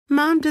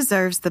Mom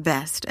deserves the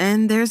best,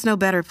 and there's no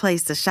better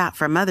place to shop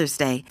for Mother's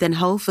Day than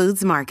Whole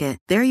Foods Market.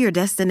 They're your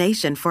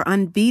destination for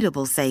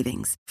unbeatable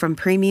savings, from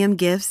premium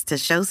gifts to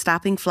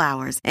show-stopping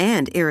flowers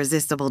and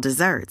irresistible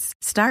desserts.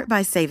 Start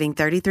by saving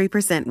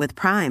 33% with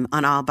Prime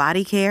on all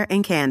body care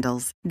and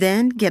candles.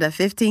 Then get a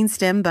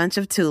 15-stem bunch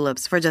of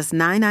tulips for just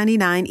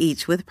 $9.99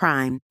 each with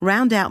Prime.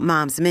 Round out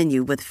Mom's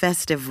menu with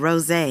festive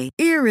rosé,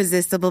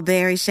 irresistible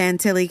berry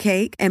chantilly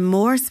cake, and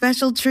more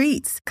special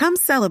treats. Come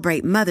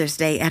celebrate Mother's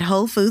Day at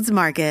Whole Foods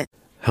Market.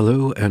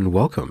 Hello and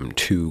welcome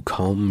to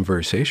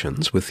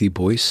Conversations with the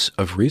Voice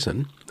of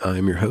Reason.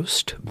 I'm your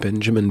host,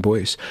 Benjamin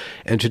Boyce,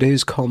 and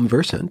today's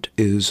conversant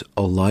is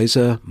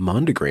Eliza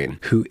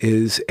Mondegreen, who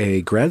is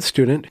a grad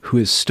student who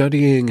is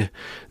studying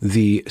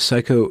the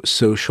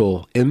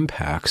psychosocial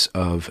impacts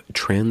of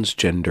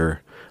transgender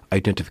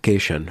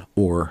identification,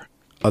 or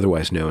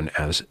otherwise known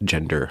as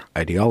gender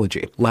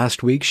ideology.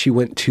 Last week, she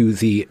went to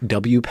the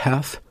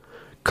WPATH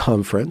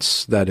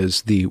conference, that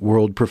is the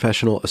World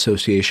Professional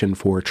Association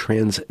for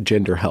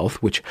Transgender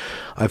Health, which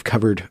I've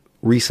covered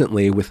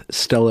recently with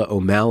Stella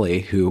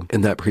O'Malley, who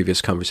in that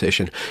previous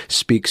conversation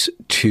speaks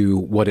to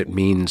what it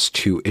means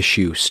to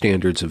issue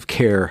standards of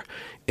care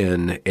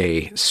in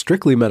a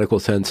strictly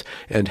medical sense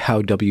and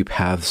how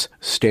WPATH's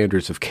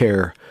standards of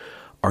care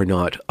are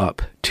not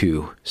up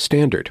to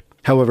standard.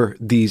 However,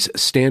 these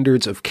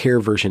Standards of Care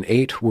version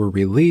 8 were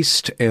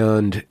released,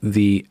 and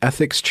the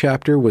ethics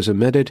chapter was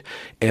omitted,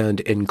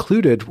 and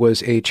included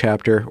was a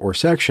chapter or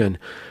section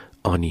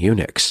on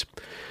eunuchs.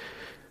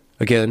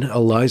 Again,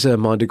 Eliza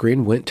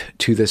Mondegreen went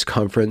to this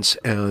conference,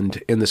 and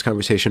in this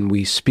conversation,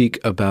 we speak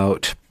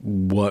about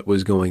what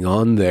was going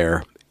on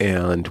there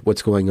and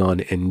what's going on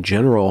in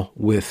general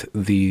with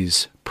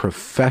these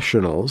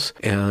professionals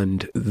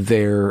and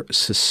their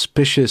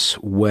suspicious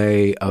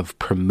way of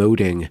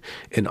promoting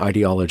an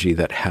ideology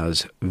that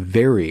has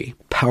very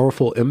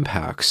powerful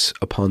impacts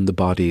upon the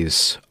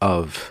bodies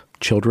of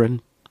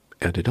children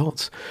and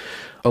adults.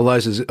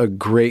 Eliza's a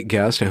great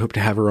guest. I hope to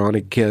have her on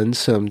again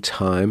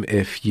sometime.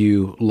 If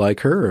you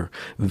like her or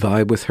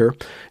vibe with her,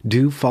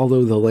 do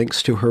follow the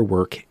links to her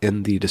work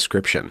in the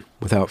description.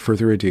 Without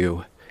further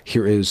ado,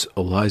 here is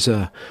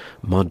Eliza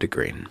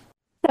Mondegreen.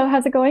 So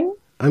how's it going?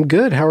 I'm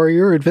good. How are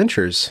your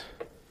adventures?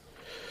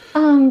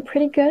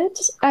 Pretty good.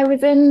 I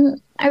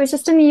was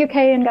just in the UK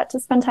and got to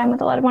spend time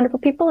with a lot of wonderful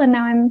people, and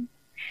now I'm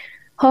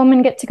home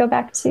and get to go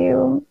back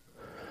to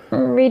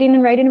reading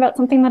and writing about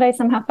something that I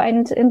somehow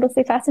find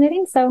endlessly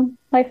fascinating. So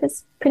life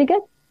is pretty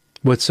good.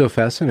 What's so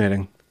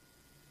fascinating?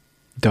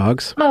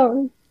 Dogs?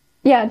 Oh,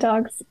 yeah,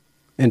 dogs.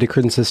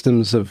 Endocrine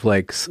systems of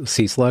like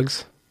sea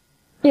slugs?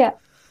 Yeah.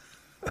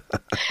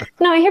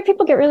 No, I hear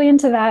people get really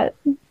into that.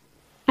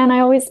 And I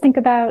always think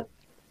about,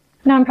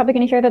 now I'm probably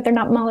going to hear that they're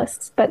not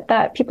mollusks, but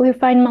that people who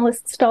find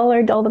mollusks dull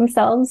are dull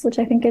themselves, which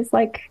I think is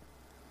like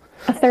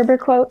a Thurber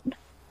quote.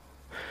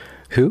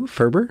 Who?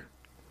 Ferber?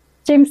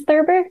 James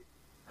Thurber.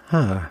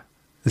 Huh.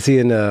 Is he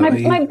in...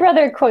 My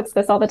brother quotes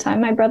this all the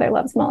time. My brother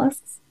loves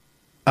mollusks.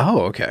 Oh,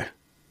 okay.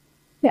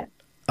 Yeah.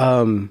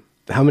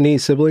 How many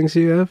siblings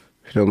do you have,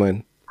 if you don't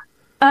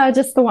mind?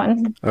 Just the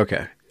one.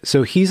 Okay.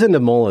 So he's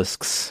into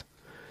mollusks,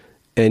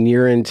 and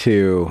you're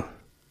into...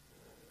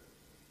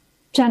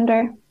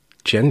 Gender.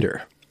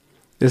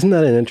 Isn't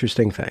that an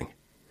interesting thing?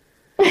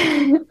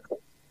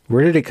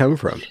 Where did it come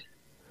from?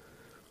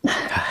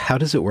 How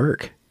does it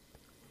work?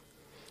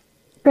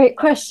 Great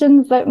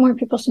questions that more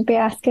people should be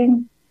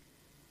asking.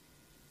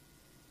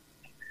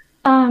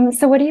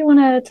 So what do you want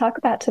to talk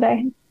about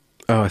today?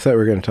 Oh, I thought we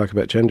were going to talk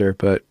about gender,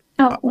 but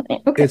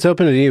okay. It's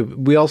open to you.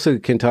 We also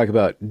can talk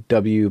about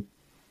WPATH.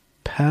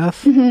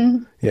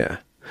 Mm-hmm. Yeah.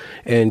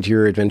 And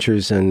your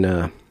adventures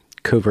in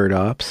covert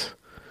ops.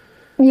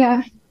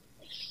 Yeah.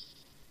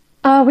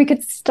 We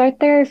could start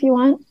there if you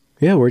want.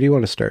 Yeah, where do you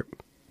want to start?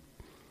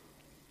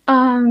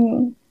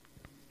 Well,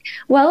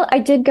 I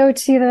did go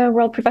to the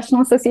World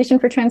Professional Association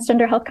for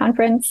Transgender Health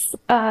conference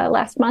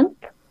last month.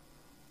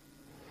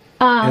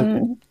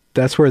 And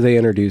that's where they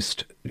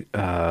introduced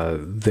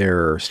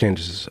their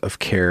Standards of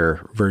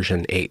Care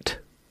version 8,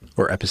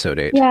 or episode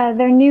 8. Yeah,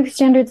 their new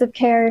Standards of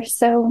Care.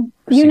 So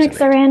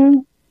eunuchs are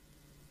in.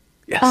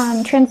 Yes.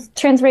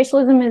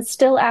 Transracialism is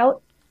still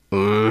out.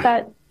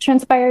 That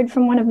transpired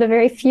from one of the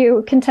very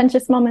few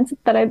contentious moments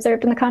that I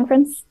observed in the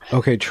conference.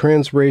 Okay,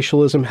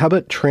 transracialism. How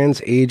about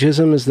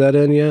transageism? Is that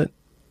in yet?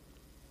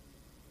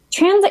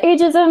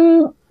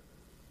 Transageism,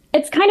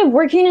 it's kind of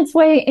working its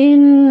way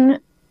in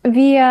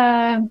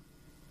via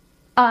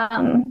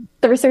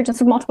the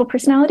resurgence of multiple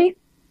personality,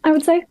 I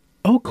would say.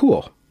 Oh,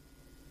 cool.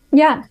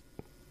 Yeah.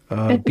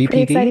 BPD?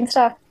 Pretty exciting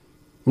stuff.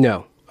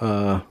 No.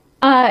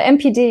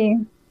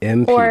 MPD.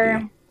 MPD.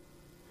 Or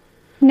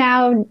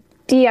now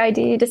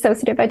DID,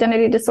 dissociative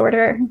identity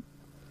disorder.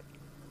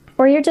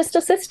 Or you're just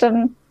a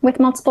system with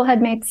multiple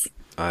headmates.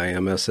 I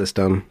am a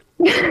system.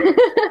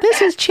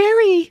 This is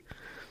Cherry.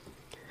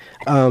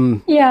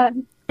 Yeah,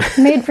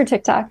 made for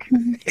TikTok.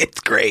 It's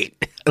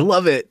great. I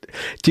love it.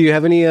 Do you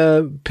have any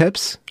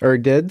pips or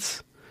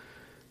dids?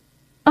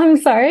 I'm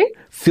sorry?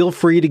 Feel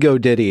free to go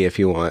Diddy if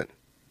you want.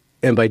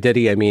 And by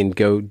ditty, I mean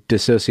go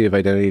dissociative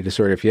identity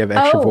disorder. If you have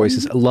extra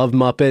voices, love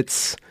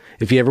Muppets.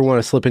 If you ever want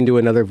to slip into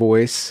another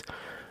voice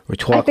or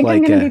talk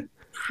like a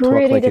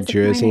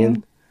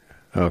Josian.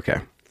 Okay.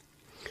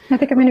 I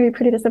think I'm going to be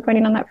pretty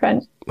disappointing on that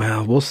front.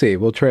 Well, we'll see.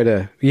 We'll try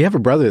to... You have a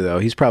brother, though.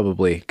 He's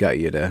probably got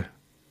you to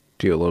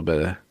do a little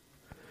bit of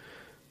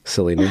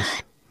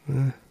silliness.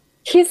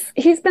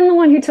 He's been the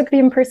one who took the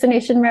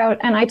impersonation route,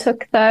 and I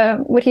took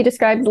what he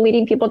described,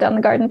 leading people down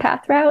the garden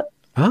path route.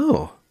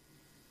 Oh.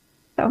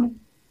 So.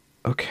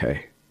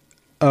 Okay.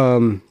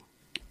 I'm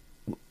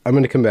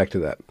going to come back to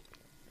that.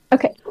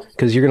 Okay.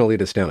 Because you're going to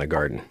lead us down a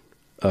garden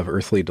of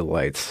earthly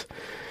delights.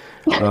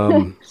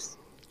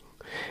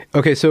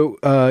 Okay, so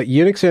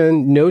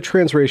Unixen, no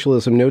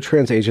transracialism, no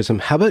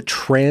transageism. How about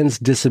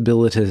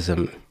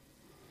transdisabilitism,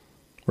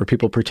 where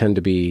people pretend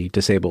to be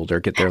disabled or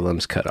get their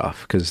limbs cut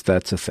off? Because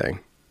that's a thing.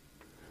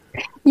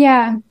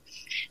 Yeah.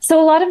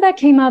 So a lot of that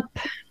came up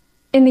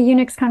in the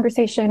Unix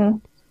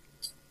conversation,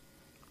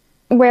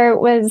 where it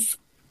was...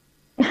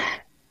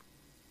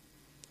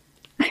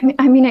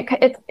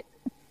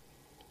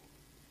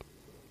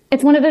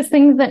 it's one of those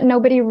things that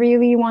nobody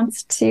really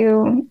wants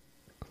to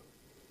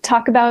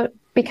talk about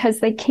because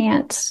they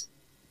can't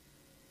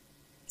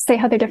say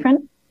how they're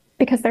different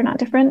because they're not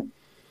different.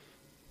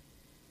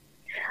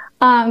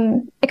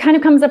 It kind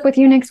of comes up with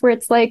Unix where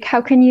it's like,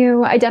 how can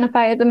you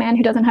identify as a man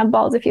who doesn't have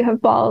balls if you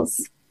have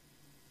balls?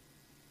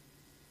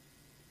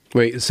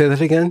 Wait, say that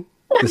again?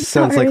 This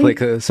sounds like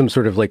some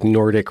sort of like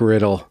Nordic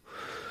riddle.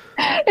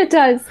 It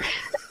does.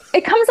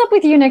 It comes up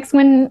with Unix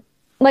when,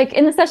 like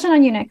in the session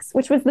on Unix,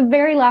 which was the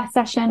very last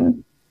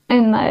session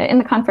in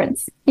the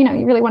conference,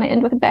 you really want to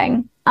end with a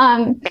bang.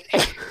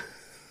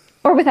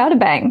 Or without a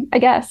bang, I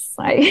guess.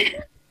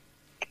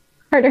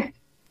 Harder.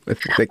 I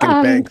think they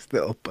can bang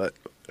still, but...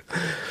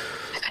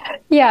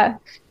 Yeah.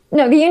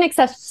 No, the Unix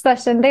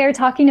session, they are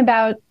talking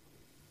about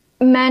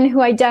men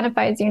who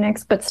identify as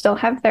Unix but still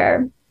have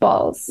their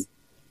balls,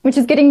 which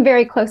is getting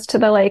very close to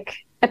the, like,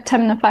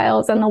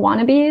 eptemnophiles and the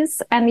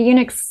wannabes. And the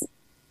Unix...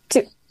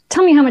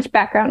 Tell me how much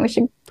background we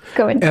should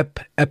go into.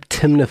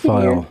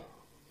 Eptemnophile.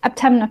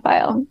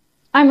 Eptemnophile.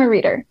 I'm a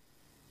reader,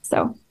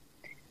 so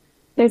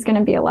there's going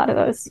to be a lot of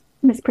those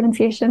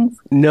mispronunciations.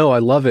 No, I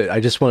love it.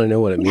 I just want to know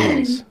what it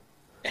means.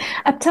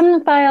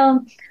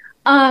 Eptemnophile,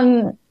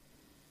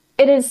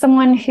 it is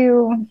someone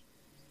who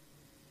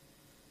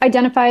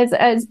identifies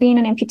as being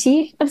an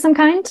amputee of some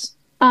kind,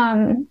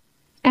 and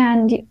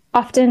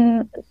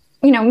often,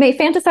 may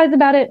fantasize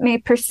about it, may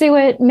pursue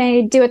it,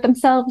 may do it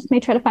themselves, may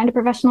try to find a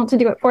professional to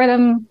do it for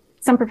them,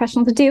 some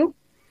professionals do.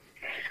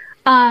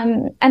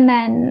 And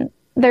then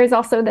there's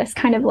also this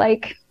kind of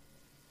like,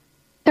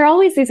 there are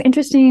always these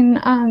interesting,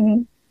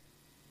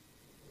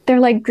 they're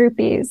like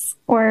groupies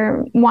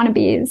or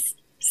wannabes.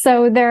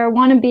 So there are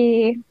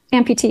wannabe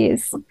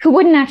amputees who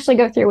wouldn't actually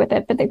go through with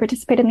it, but they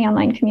participate in the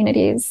online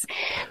communities.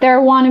 There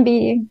are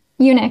wannabe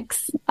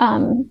Unix.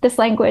 This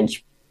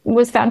language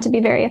was found to be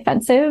very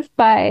offensive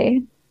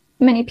by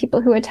many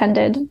people who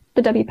attended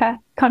the WPATH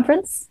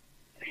conference.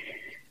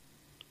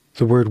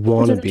 The word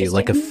wannabe,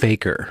 like a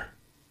faker.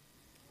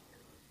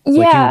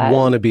 Yeah, like you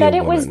want to be that a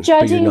it woman, was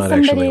judging but you're not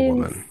actually a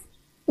woman.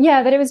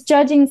 Yeah, that it was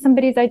judging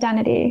somebody's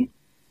identity.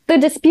 The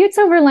disputes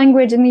over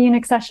language in the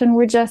Unix session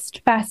were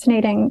just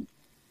fascinating.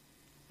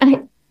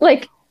 And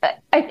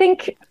I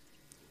think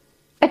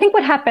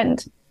what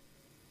happened,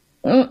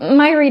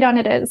 my read on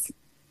it is,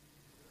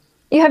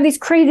 you have these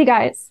crazy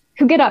guys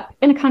who get up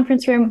in a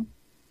conference room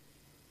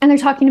and they're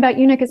talking about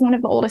eunuch as one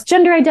of the oldest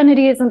gender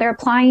identities, and they're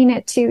applying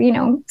it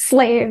to,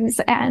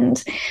 slaves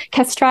and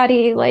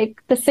castrati,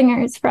 like the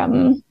singers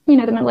from, the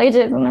Middle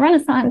Ages and the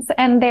Renaissance.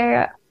 And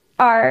they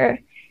are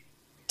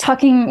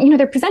talking,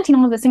 they're presenting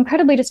all of this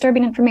incredibly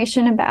disturbing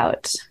information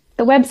about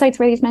the websites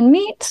where these men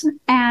meet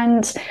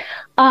and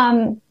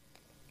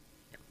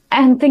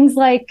things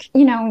like,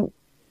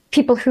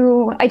 people men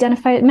who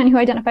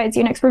identify as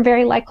eunuchs were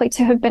very likely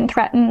to have been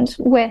threatened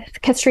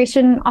with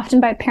castration, often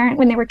by a parent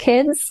when they were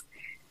kids.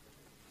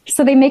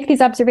 So they make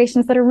these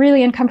observations that are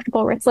really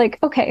uncomfortable, where it's like,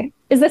 okay,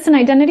 is this an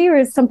identity or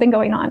is something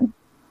going on?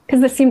 Because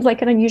this seems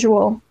like an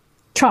unusual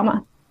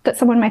trauma that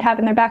someone might have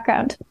in their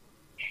background.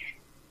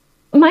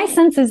 My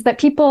sense is that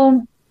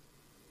people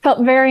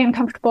felt very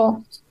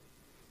uncomfortable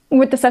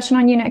with the session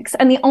on Unix,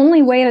 and the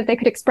only way that they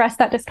could express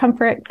that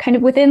discomfort kind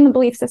of within the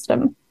belief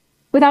system,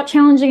 without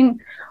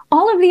challenging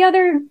all of the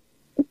other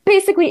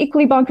basically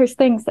equally bonkers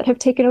things that have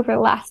taken over the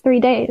last 3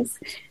 days,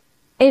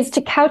 is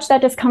to couch that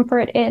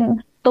discomfort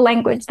in the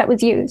language that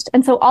was used.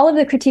 And so all of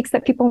the critiques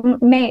that people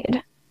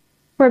made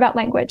were about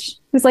language.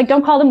 It was like,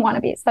 don't call them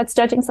wannabes. That's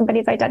judging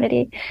somebody's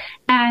identity.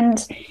 And,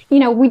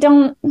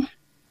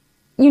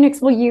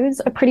 Unix will use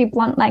a pretty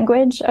blunt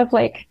language of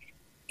like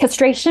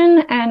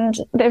castration. And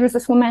there was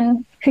this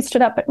woman who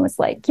stood up and was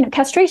like,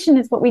 castration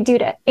is what we do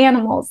to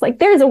animals. Like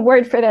there's a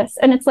word for this.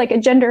 And it's like a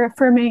gender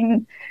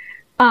affirming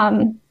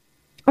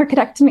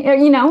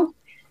orchidectomy,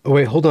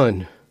 Wait, hold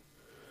on.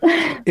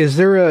 Is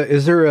there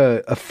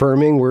a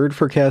affirming word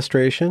for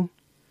castration?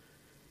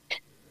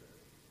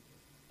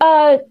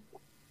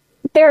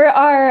 There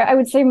are, I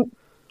would say,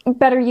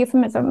 better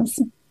euphemisms.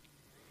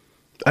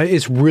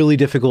 It's really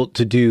difficult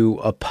to do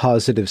a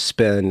positive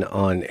spin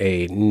on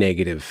a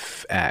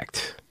negative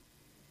act.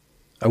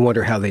 I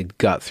wonder how they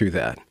got through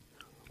that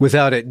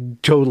without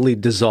it totally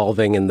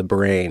dissolving in the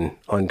brain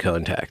on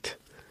contact.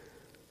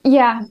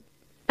 Yeah.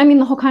 I mean,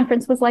 the whole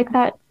conference was like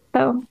that,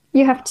 though.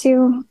 You have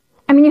to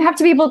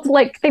be able to,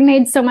 like, they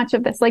made so much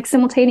of this, like,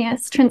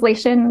 simultaneous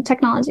translation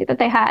technology that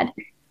they had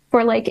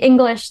for, like,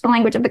 English, the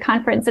language of the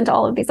conference, into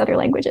all of these other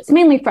languages,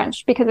 mainly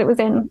French, because it was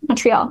in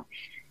Montreal.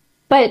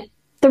 But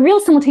the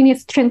real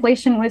simultaneous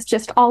translation was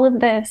just all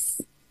of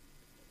these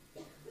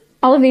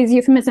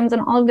euphemisms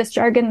and all of this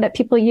jargon that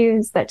people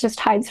use that just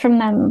hides from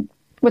them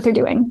what they're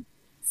doing.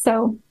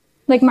 So,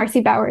 like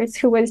Marcy Bowers,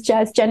 who was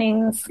Jazz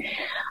Jennings,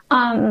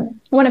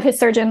 one of his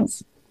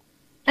surgeons,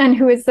 and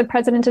who is the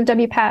president of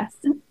WPATH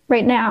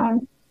right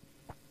now,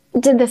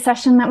 did this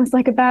session that was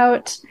like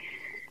about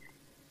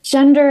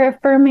gender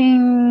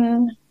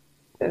affirming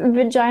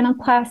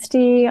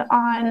vaginoplasty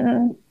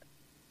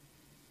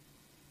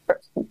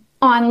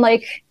on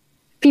like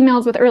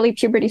females with early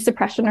puberty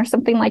suppression or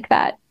something like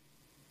that.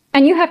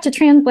 And you have to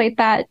translate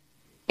that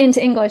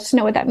into English to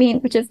know what that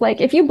means, which is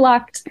like, if you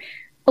blocked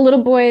a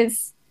little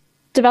boy's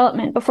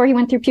development before he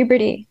went through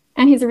puberty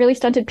and he's a really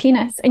stunted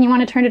penis and you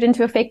want to turn it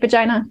into a fake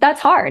vagina,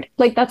 that's hard.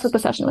 Like, that's what the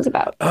session was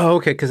about. Oh,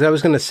 okay. Because I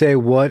was going to say,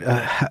 what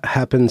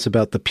happens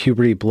about the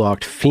puberty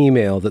blocked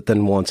female that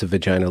then wants a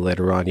vagina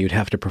later on? You'd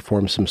have to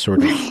perform some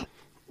sort of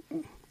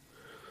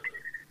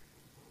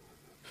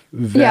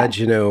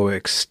vagino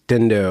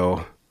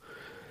extendo.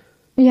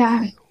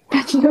 Yeah.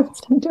 Vagino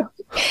extendo.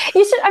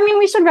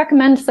 We should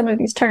recommend some of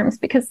these terms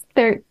because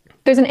there's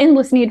an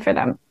endless need for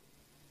them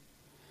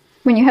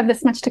when you have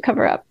this much to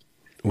cover up.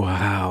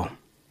 Wow.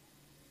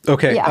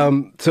 Okay.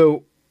 Yeah.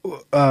 So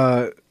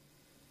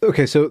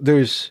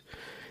there's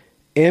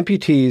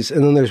amputees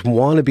and then there's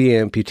wannabe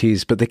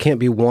amputees, but they can't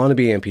be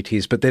wannabe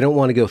amputees, but they don't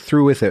want to go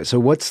through with it. So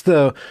what's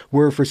the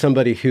word for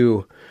somebody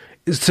who,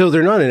 so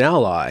they're not an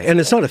ally and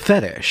it's not a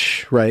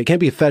fetish, right? It can't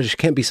be a fetish. It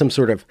can't be some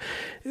sort of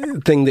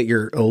thing that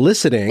you're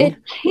eliciting. It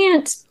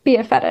can't be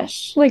a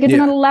fetish. Like, it's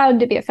not allowed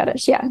to be a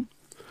fetish. Yeah.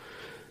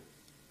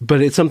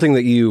 But it's something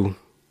that you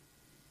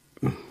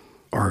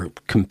are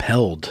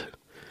compelled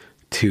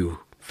to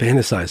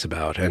fantasize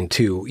about and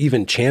to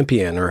even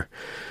champion or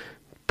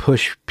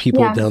push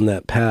people down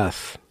that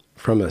path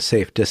from a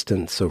safe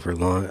distance over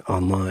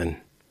online.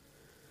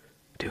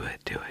 Do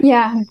it.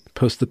 Yeah.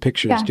 Post the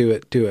pictures. Yeah.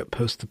 Do it.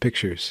 Post the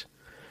pictures.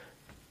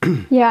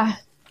 Yeah.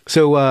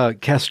 So,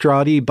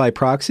 castrati by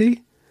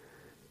proxy?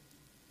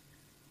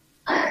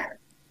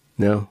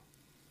 No.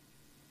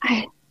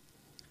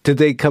 Did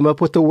they come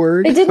up with the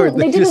word? They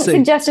didn't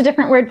suggest a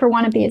different word for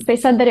wannabes. They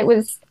said that it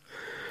was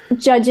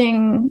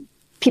judging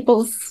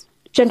people's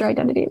gender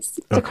identities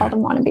to call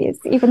them wannabes,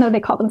 even though they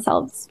call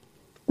themselves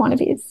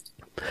wannabes.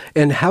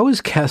 And how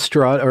is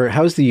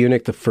how is the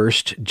eunuch the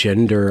first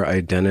gender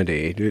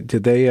identity?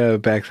 Did they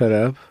back that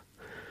up?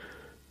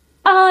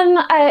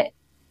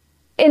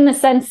 In the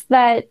sense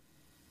that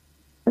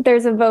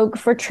there's a vogue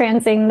for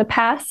transing the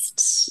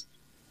past.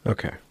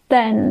 Okay.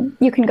 Then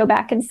you can go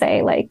back and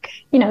say, like,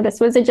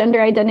 this was a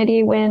gender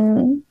identity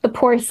when the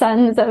poor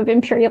sons of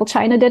Imperial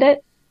China did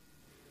it.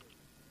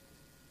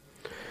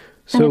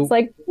 So, and it's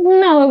like,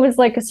 no, it was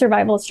like a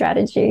survival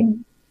strategy.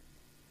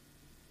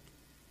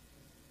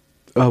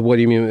 What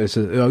do you mean?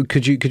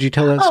 Could you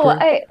tell that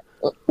story?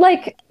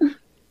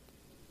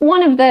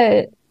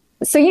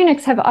 So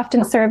eunuchs have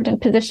often served in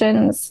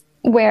positions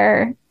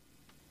where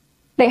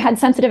they had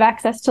sensitive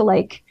access to,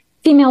 like,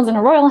 females in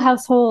a royal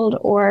household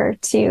or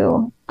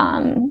to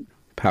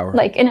power,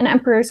 like in an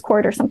emperor's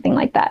court or something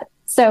like that.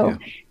 So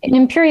in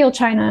Imperial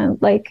China,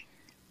 like,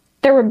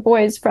 there were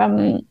boys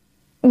from,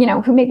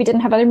 who maybe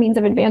didn't have other means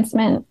of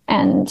advancement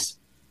and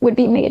would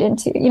be made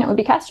into, would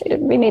be castrated,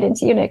 would be made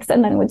into eunuchs,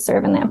 and then would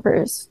serve in the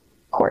emperor's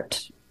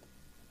court.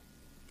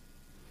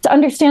 To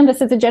understand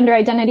this as a gender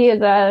identity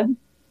is a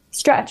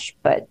stretch,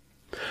 but...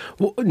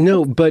 Well,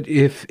 no, but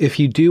if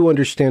you do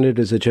understand it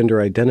as a gender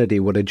identity,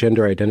 what a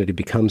gender identity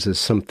becomes is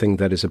something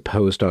that is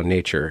opposed on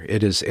nature.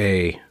 It is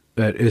a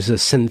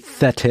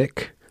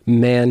synthetic,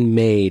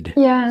 man-made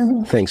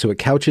thing. So it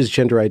couches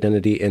gender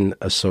identity in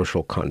a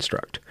social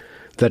construct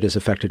that is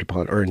affected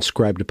upon or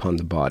inscribed upon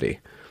the body.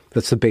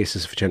 That's the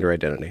basis of gender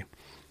identity.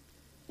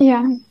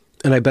 Yeah.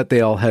 And I bet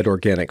they all had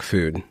organic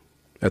food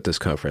at this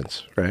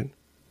conference, right?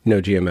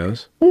 No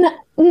GMOs?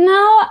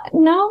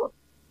 No.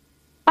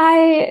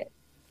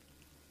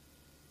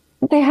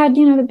 They had,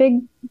 the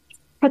big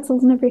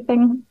pretzels and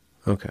everything.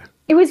 Okay.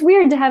 It was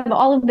weird to have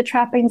all of the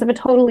trappings of a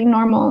totally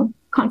normal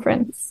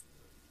conference.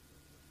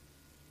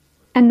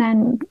 And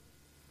then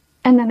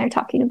they're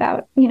talking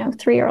about,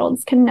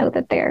 3-year-olds can know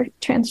that they're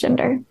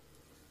transgender.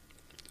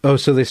 Oh,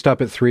 so they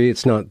stop at 3.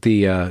 It's not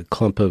the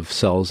clump of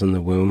cells in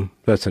the womb.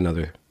 That's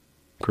another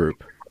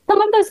group. Some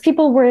of those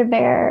people were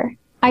there.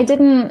 I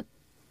didn't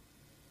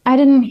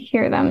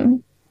hear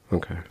them.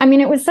 Okay. I mean,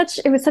 it was such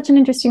an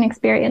interesting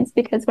experience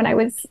because when I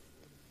was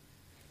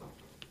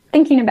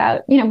thinking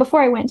about,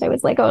 before I went, I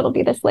was like, oh, it'll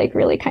be this, like,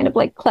 really kind of,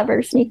 like,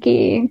 clever,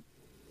 sneaky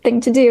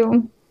thing to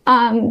do.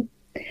 And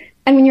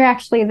when you're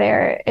actually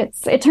there,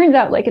 it turns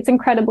out like it's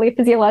incredibly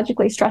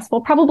physiologically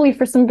stressful, probably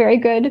for some very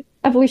good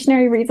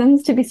evolutionary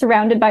reasons, to be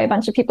surrounded by a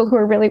bunch of people who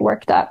are really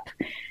worked up,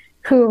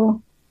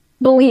 who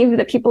believe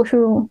that people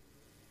who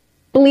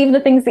believe the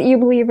things that you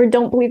believe or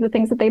don't believe the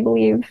things that they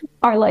believe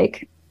are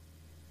like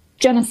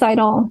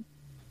genocidal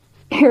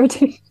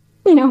heretic.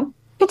 You know,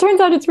 it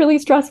turns out it's really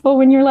stressful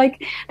when you're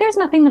like, there's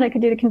nothing that I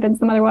could do to convince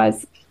them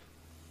otherwise.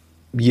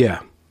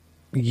 Yeah.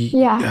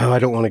 Yeah. Oh, I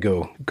don't want to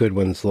go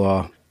Goodwin's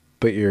Law,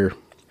 but you're,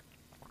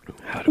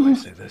 how do I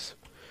say this?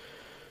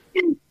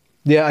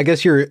 Yeah, I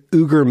guess you're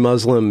Uyghur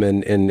Muslim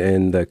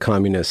in the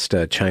communist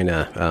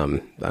China, I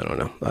don't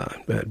know,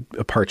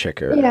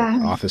 Aparchik, or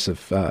Office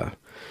of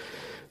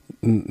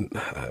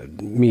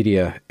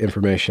Media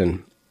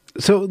Information.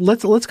 So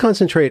let's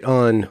concentrate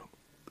on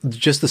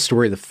just the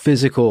story, the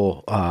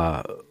physical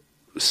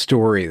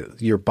story,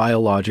 your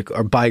biological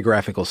or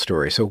biographical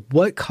story. So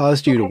what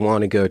caused you to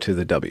want to go to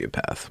the W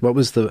path? What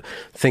was the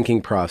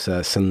thinking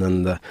process, and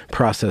then the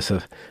process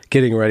of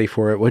getting ready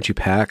for it? What'd you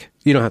pack?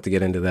 You don't have to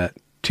get into that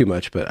too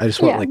much, but I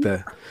just want like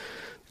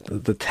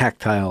the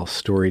tactile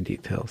story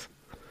details.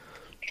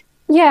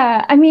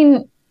 Yeah, I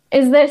mean,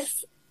 is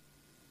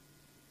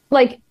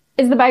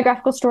the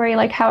biographical story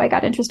like how I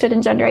got interested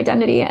in gender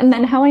identity and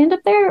then how I end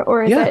up there,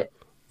 or is it?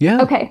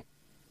 Yeah. Okay.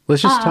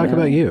 Let's just talk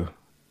about you,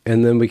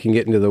 and then we can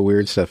get into the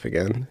weird stuff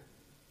again.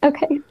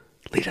 Okay.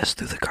 Lead us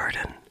through the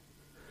garden.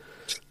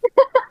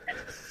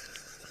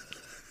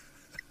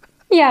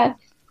 Yeah.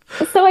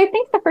 So I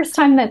think the first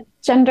time that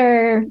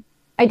gender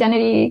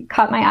identity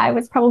caught my eye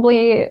was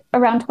probably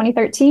around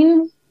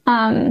 2013.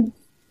 I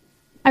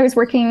was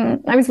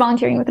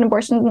volunteering with an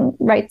abortion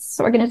rights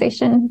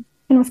organization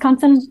in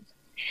Wisconsin.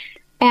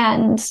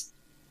 And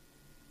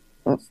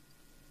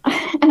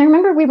I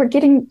remember we were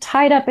getting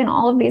tied up in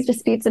all of these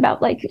disputes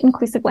about like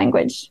inclusive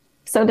language.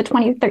 So the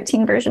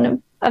 2013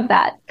 version of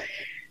that.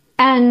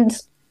 And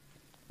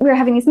we were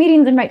having these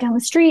meetings, and right down the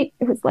street,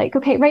 it was like,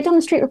 okay, right down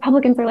the street,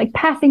 Republicans are like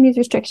passing these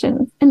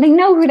restrictions and they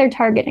know who they're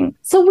targeting.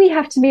 So we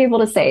have to be able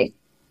to say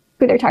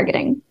who they're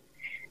targeting.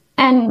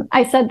 And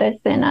I said this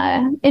in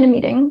a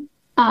meeting,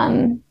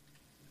 and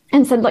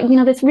said, like, you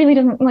know, this really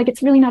doesn't, like,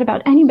 it's really not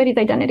about anybody's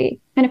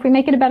identity. And if we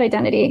make it about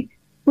identity,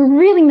 we're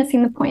really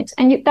missing the point.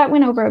 And that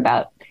went over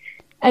about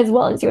as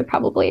well as you would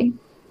probably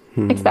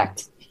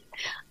expect.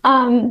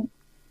 And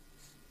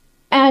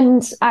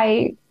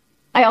I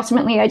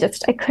ultimately, I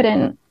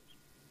couldn't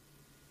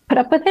put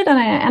up with it.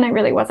 And I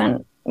really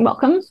wasn't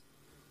welcome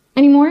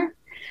anymore.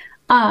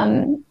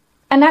 And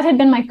that had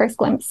been my first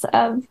glimpse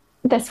of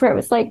this, where it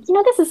was like, you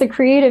know, this is a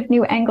creative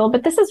new angle,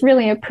 but this is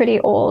really a pretty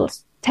old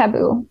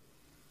taboo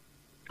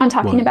on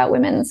talking about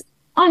women's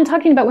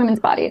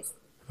bodies.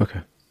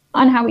 Okay.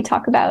 On how we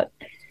talk about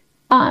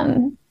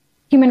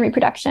human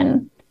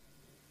reproduction.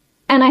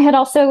 And I had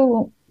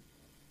also,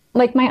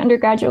 like, my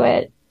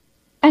undergraduate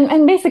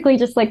and basically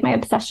just like my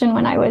obsession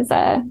when I was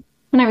a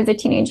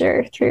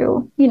teenager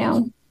through, you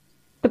know,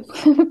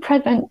 the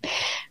present,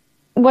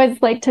 was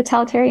like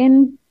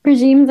totalitarian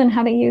regimes and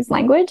how they use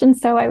language. And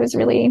so I was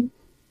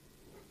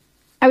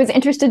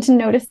interested to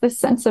notice this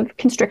sense of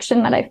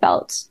constriction that I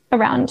felt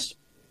around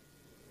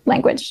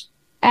language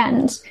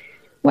and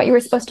what you were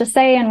supposed to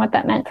say and what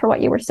that meant for what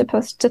you were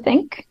supposed to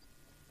think.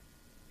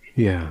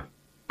 Yeah.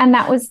 And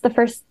that was the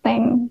first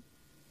thing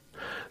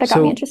that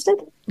got me interested.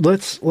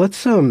 Let's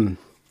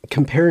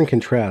compare and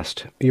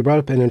contrast. You brought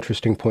up an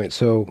interesting point.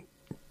 So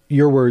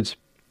your words.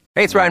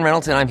 Hey, it's Ryan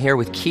Reynolds, and I'm here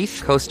with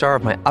Keith, co-star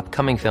of my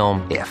upcoming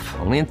film, If,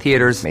 only in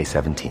theaters May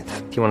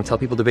 17th. Do you want to tell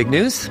people the big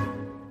news?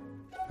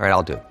 All right,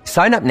 I'll do it.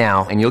 Sign up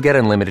now and you'll get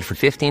unlimited for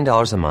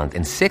 $15 a month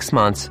and 6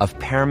 months of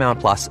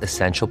Paramount Plus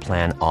Essential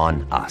Plan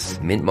on us.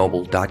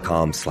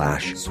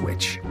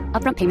 MintMobile.com/switch.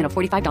 Upfront payment of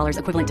 $45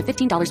 equivalent to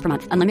 $15 per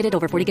month. Unlimited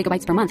over 40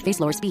 gigabytes per month.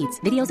 Face lower speeds.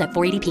 Videos at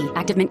 480p.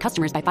 Active Mint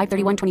customers by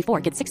 531.24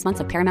 get 6 months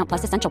of Paramount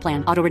Plus Essential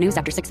Plan. Auto renews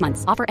after 6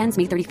 months. Offer ends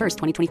May 31st,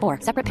 2024.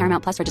 Separate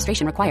Paramount Plus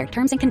registration required.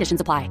 Terms and conditions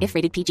apply if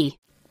rated PG.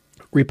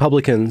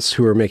 Republicans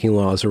who are making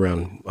laws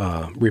around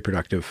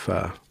reproductive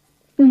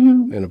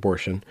and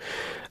abortion,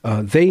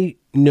 they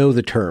know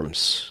the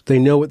terms. They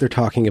know what they're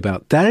talking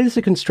about. That is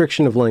a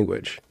constriction of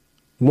language,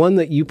 one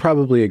that you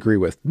probably agree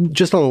with,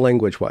 just on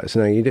language-wise.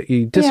 Now,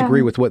 you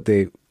disagree with what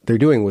they're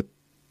doing with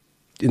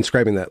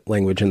inscribing that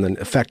language and then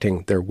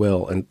affecting their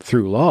will and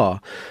through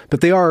law,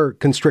 but they are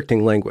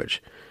constricting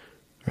language,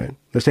 right?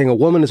 They're saying a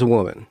woman is a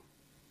woman.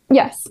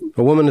 Yes.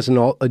 A woman is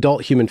an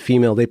adult human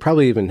female. They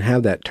probably even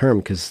have that term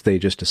because they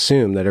just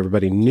assume that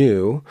everybody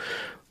knew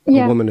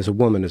a woman is a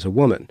woman is a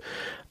woman.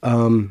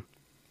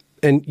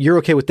 And you're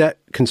okay with that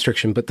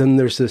constriction, but then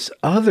there's this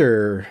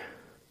other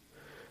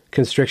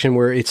constriction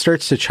where it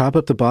starts to chop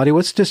up the body.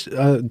 What's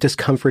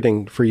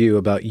discomforting for you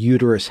about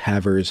uterus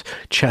havers,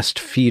 chest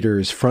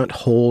feeders, front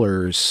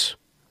holers?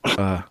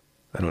 I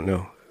don't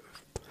know.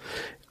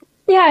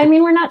 Yeah, I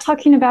mean, we're not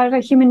talking about a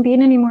human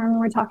being anymore when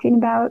we're talking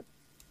about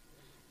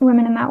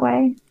women in that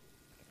way.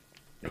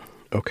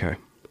 Okay.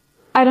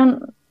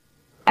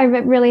 I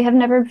really have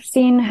never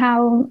seen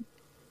how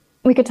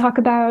we could talk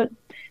about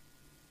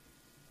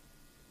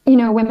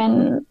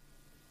women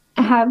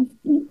have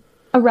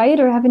a right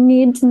or have a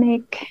need to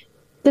make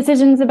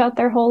decisions about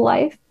their whole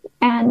life.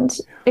 And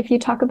if you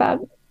talk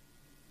about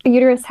a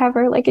uterus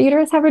haver, like a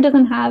uterus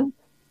doesn't have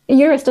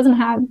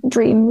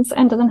dreams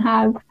and doesn't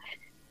have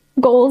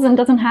goals and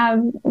doesn't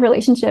have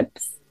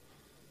relationships.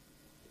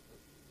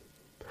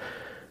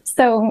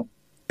 So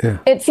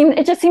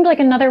it just seemed like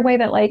another way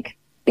that like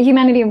the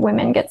humanity of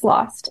women gets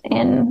lost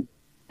in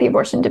the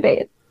abortion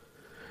debate.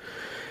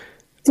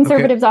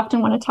 Conservatives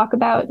often want to talk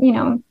about,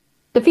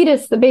 the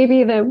fetus, the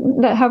baby,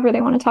 the however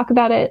they want to talk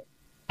about it.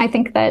 I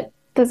think that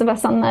those of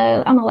us on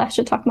the left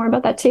should talk more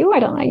about that too. I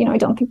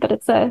don't think that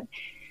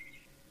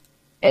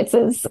it's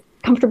as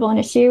comfortable an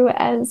issue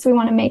as we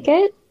want to make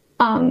it.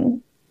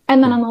 And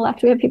then on the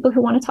left, we have people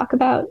who want to talk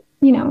about,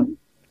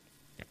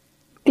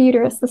 the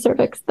uterus, the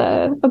cervix,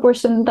 the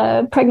abortion,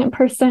 the pregnant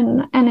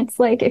person. And it's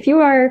like, if you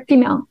are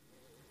female,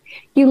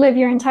 you live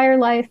your entire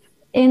life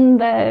in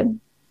the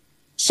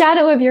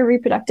shadow of your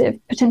reproductive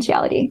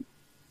potentiality.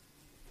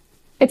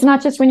 It's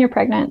not just when you're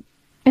pregnant.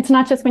 It's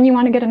not just when you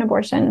want to get an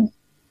abortion.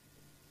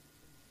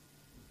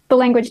 The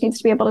language needs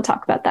to be able to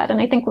talk about that. And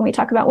I think when we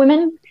talk about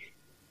women,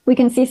 we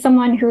can see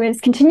someone who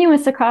is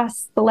continuous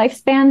across the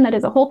lifespan, that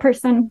is a whole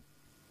person,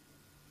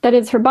 that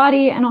is her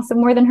body and also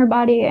more than her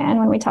body. And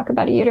when we talk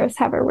about a uterus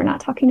haver, we're not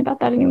talking about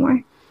that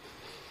anymore.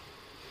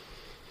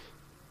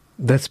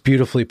 That's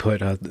beautifully put.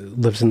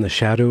 Lives in the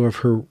shadow of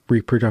her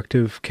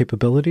reproductive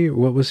capability.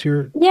 What was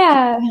your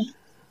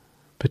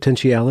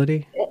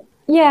potentiality?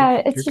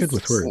 Yeah, you're good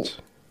with words.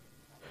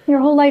 Your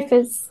whole life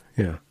is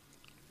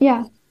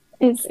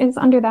is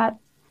under that.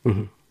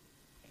 Mm-hmm.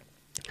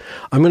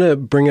 I'm going to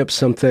bring up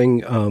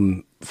something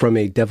from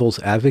a devil's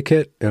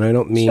advocate, and I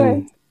don't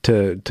mean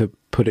to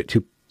put it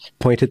too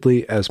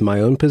pointedly as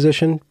my own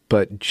position,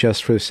 but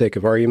just for the sake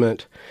of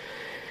argument,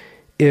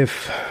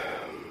 if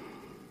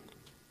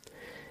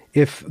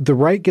the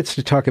right gets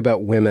to talk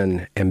about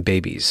women and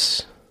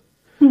babies,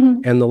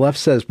 and the left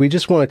says, we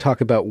just want to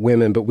talk about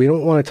women, but we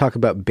don't want to talk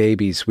about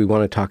babies, we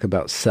want to talk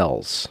about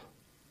cells.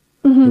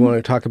 We want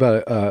to talk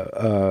about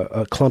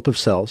a clump of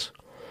cells.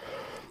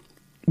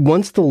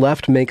 Once the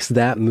left makes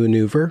that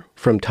maneuver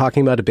from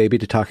talking about a baby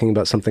to talking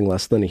about something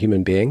less than a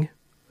human being,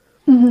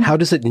 how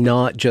does it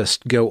not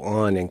just go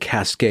on and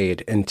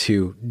cascade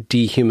into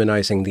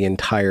dehumanizing the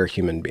entire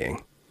human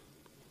being?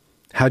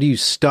 How do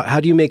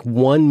you make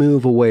one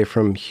move away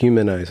from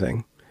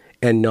humanizing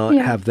and not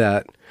have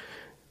that,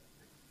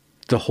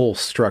 the whole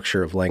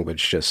structure of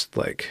language just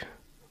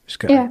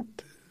kinda...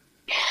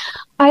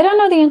 I don't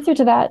know the answer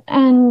to that.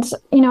 And,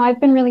 I've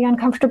been really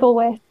uncomfortable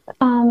with,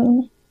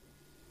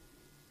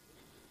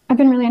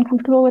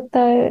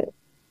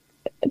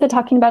 the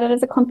talking about it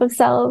as a clump of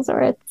cells,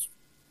 or it's,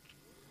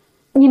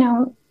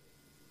 I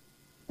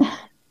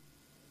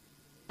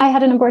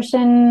had an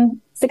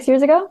abortion 6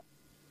 years ago.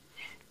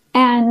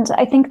 And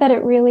I think that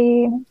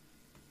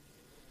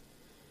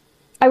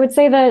I would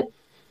say that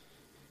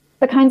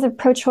the kinds of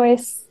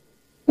pro-choice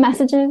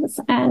messages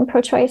and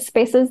pro-choice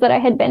spaces that I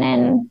had been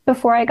in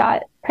before I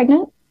got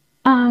pregnant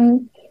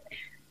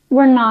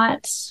were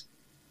not,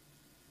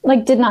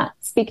 did not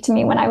speak to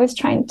me when I was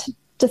trying to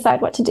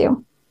decide what to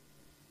do,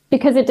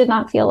 because it did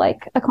not feel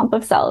like a clump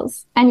of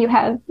cells. And you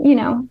have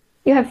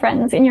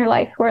friends in your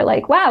life who are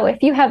like, wow,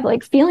 if you have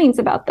feelings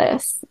about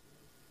this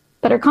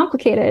that are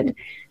complicated,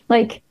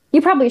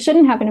 you probably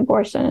shouldn't have an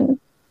abortion.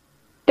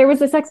 There was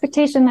this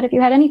expectation that if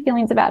you had any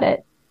feelings about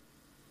it,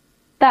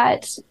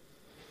 that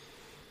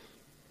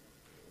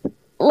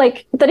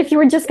if you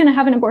were just going to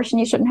have an abortion,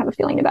 you shouldn't have a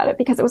feeling about it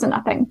because it was a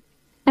nothing.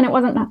 And it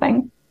wasn't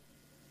nothing.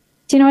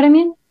 Do you know what I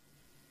mean?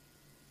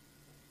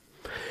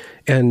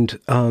 And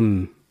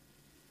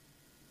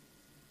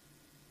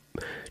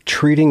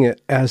treating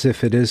it as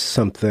if it is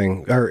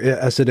something, or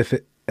as if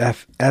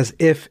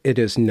it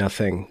is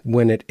nothing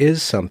when it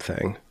is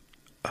something.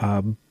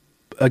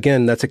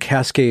 Again, that's a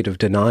cascade of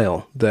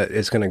denial that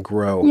is going to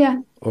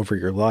grow over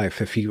your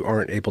life if you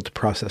aren't able to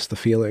process the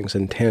feelings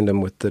in tandem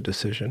with the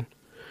decision.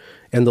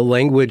 And the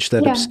language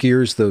that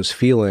obscures those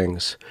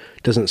feelings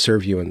doesn't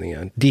serve you in the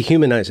end,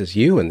 dehumanizes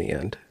you in the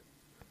end.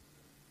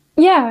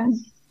 Yeah.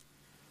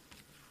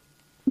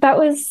 That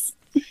was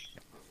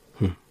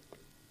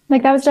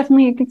that was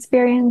definitely an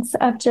experience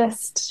of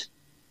just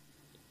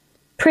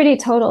pretty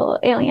total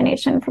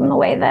alienation from the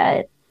way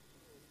that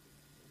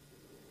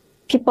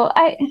people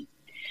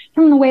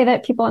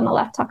on the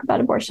left talk about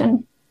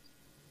abortion.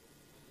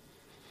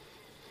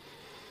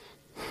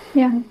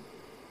 Yeah.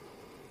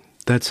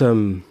 That's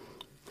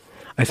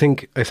I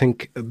think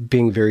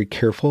being very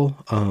careful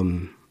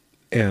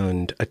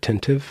and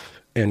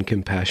attentive and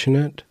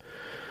compassionate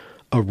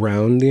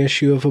around the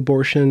issue of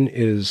abortion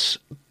is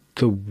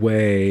the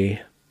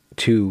way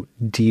to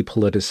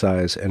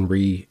depoliticize and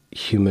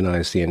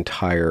rehumanize the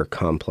entire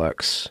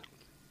complex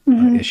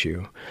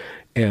issue.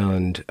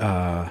 And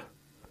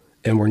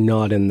we're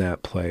not in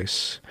that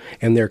place.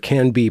 And there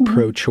can be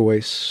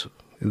pro-choice,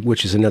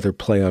 which is another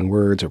play on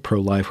words, or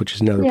pro-life, which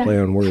is another play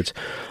on words.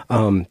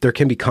 There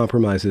can be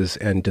compromises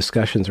and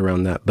discussions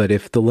around that. But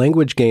if the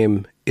language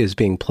game is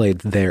being played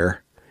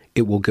there,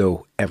 it will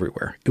go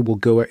everywhere.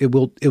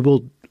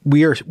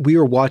 We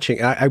are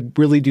watching. I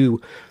really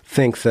do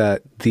think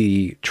that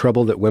the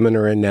trouble that women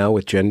are in now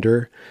with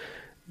gender,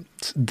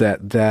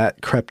 that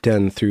crept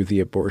in through the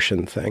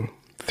abortion thing,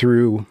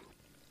 through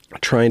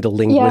trying to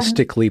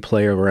linguistically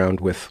play around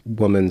with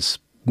woman's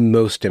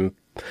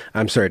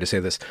I'm sorry to say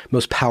this,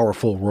 most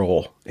powerful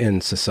role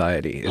in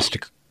society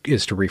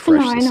is to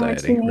refresh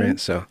society, right?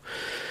 So,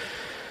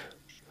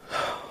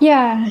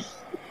 yeah,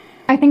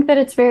 I think that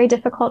it's very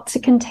difficult to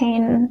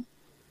contain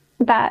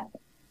that,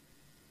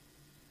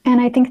 and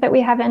I think that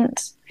we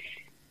haven't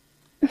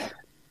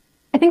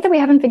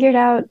figured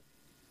out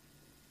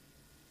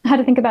how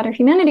to think about our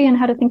humanity and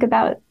how to think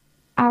about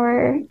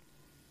our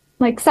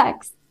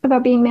sex,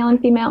 about being male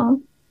and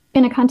female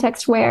in a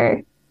context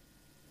where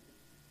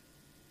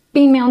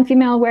being male and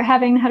female, where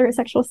having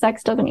heterosexual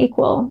sex doesn't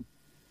equal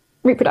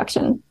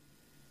reproduction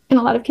in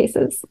a lot of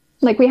cases.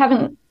 We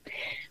haven't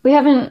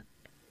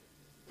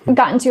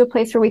gotten to a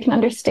place where we can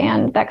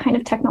understand that kind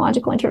of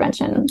technological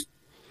intervention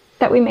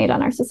that we made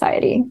on our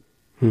society.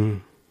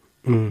 With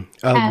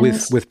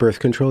birth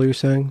control, you're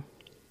saying?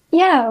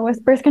 Yeah,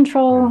 with birth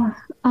control.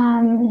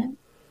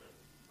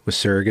 With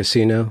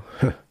surrogacy now?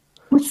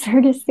 With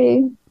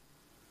surrogacy.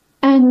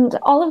 And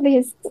all of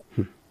these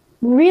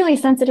really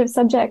sensitive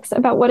subjects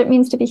about what it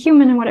means to be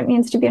human and what it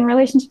means to be in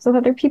relationships with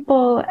other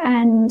people.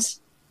 And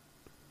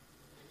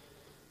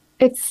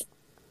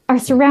are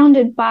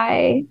surrounded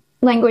by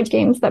language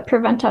games that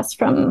prevent us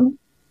from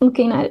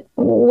looking at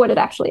what it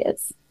actually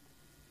is.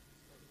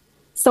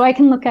 So I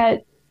can look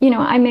at,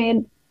 I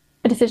made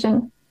a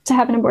decision to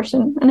have an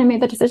abortion, and I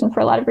made that decision for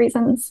a lot of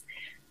reasons.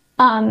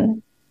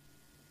 And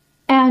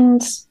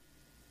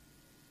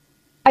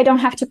I don't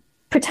have to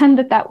pretend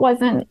that that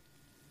wasn't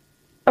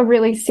a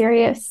really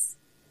serious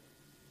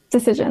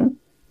decision.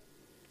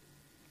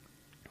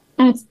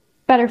 And it's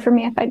better for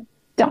me if I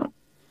don't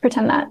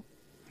pretend that.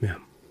 Yeah.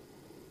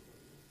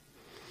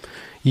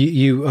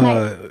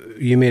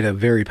 You made a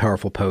very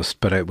powerful post,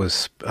 but it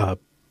was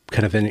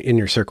kind of in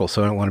your circle,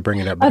 so I don't want to bring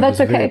it up. But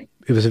that's okay.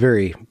 It was a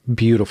very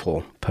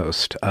beautiful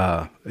post,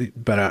 but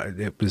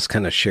it was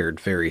kind of shared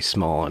very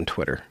small on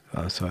Twitter,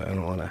 so I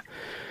don't want to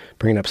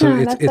bring it up. So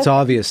it's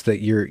obvious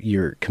that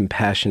you're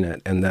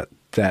compassionate, and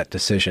that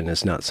decision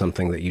is not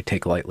something that you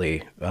take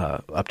lightly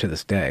up to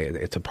this day.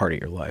 It's a part of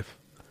your life.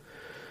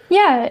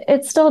 Yeah,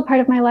 it's still a part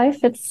of my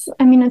life. It's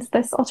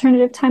this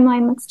alternative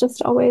timeline that's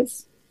just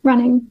always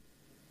running,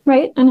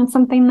 right? And it's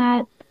something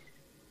that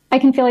I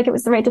can feel like it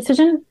was the right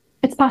decision.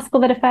 It's possible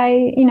that if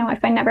I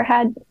never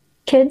had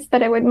kids,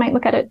 that I might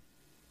look at it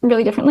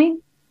really differently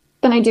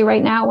than I do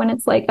right now, when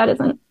it's that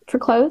isn't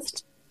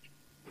foreclosed.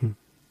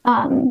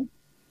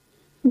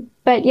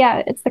 But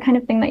yeah, it's the kind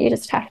of thing that you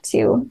just have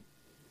to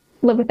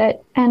live with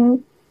it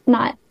and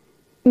not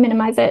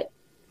minimize it,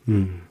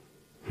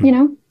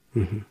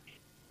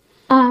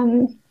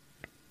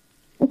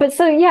 But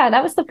so, yeah,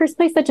 that was the first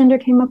place that gender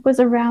came up, was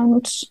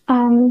around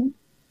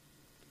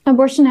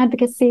abortion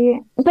advocacy.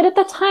 But at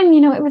that time,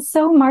 it was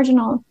so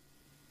marginal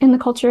in the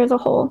culture as a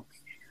whole.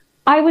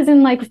 I was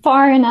in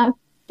far enough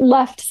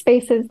left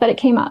spaces that it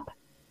came up,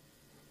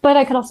 but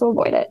I could also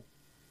avoid it.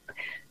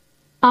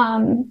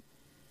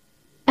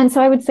 And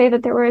so I would say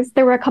that there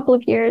were a couple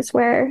of years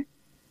where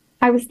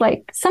I was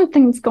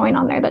something's going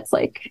on there that's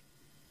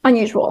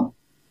unusual,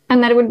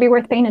 and that it would be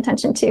worth paying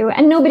attention to.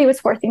 And nobody was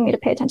forcing me to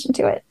pay attention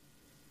to it.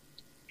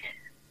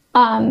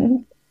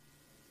 And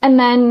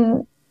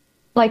then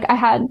I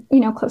had,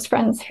 close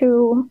friends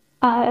who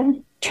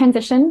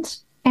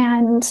transitioned,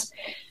 and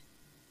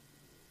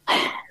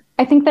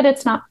I think that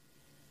it's not,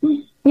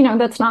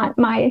 that's not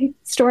my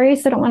story,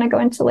 so I don't want to go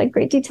into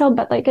great detail,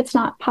 but it's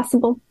not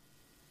possible.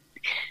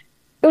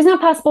 It was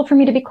not possible for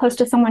me to be close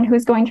to someone who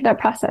was going through that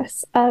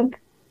process of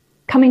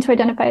coming to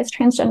identify as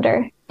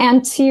transgender,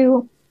 and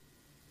to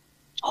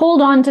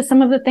hold on to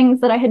some of the things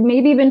that I had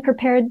maybe been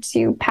prepared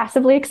to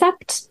passively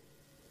accept,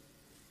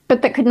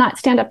 but that could not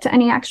stand up to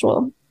any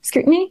actual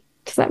scrutiny.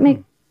 Does that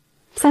make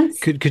sense?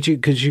 Could you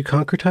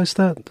concretize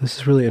that? This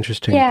is really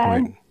interesting. Yeah.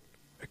 Point.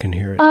 I can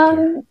hear it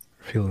there.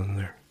 Feel it in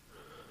there.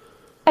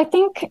 I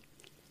think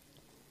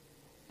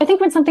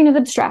when something is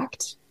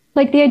abstract,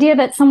 the idea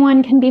that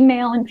someone can be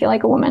male and feel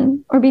like a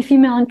woman, or be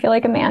female and feel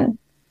like a man,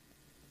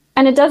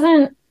 and it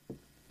doesn't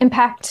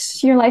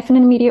impact your life in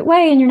an immediate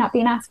way, and you're not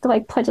being asked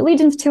to pledge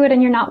allegiance to it,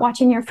 and you're not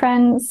watching your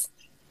friends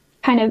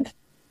kind of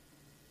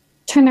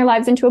turn their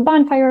lives into a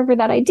bonfire over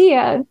that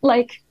idea,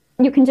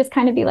 you can just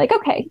kind of be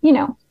okay,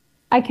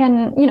 I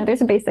can,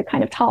 there's a basic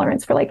kind of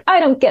tolerance for I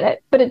don't get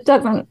it, but it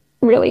doesn't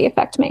really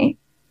affect me,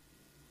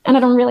 and I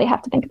don't really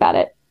have to think about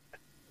it.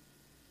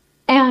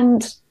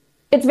 And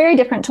it's very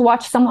different to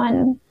watch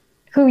someone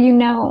who you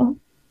know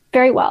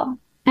very well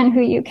and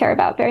who you care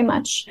about very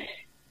much,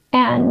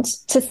 and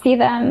to see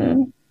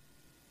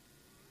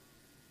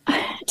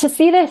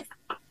this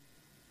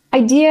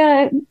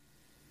idea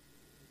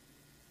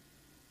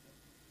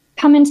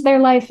come into their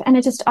life, and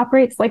it just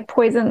operates like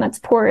poison that's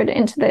poured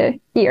into the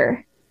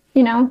ear,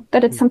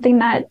 that it's something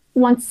that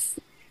once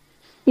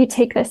you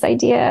take this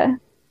idea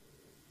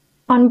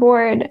on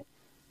board,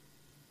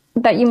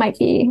 that you might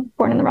be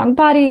born in the wrong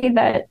body,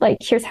 that like,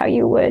 here's how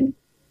you would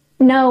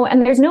know.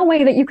 And there's no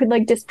way that you could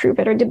like disprove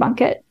it or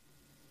debunk it.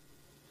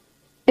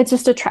 It's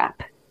just a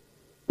trap.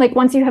 Like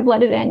once you have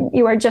let it in,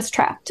 you are just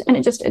trapped, and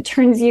it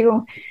turns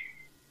you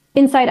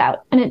inside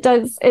out. And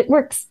it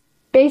works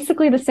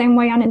basically the same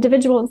way on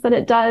individuals that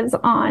it does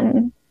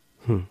on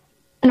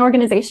an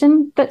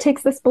organization that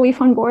takes this belief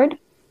on board,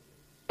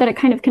 that it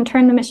kind of can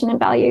turn the mission and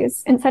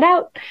values inside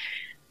out.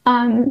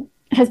 It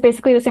has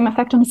basically the same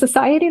effect on a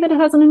society that it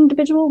has on an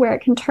individual, where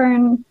it can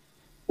turn,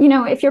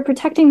 if you're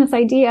protecting this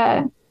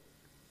idea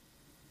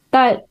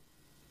that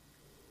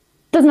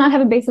does not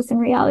have a basis in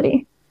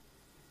reality,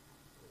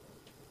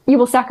 you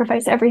will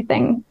sacrifice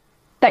everything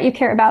that you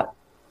care about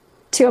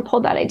to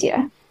uphold that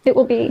idea. It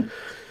will be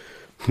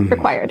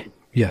required.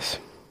 Yes.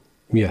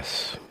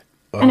 Yes.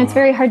 And it's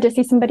very hard to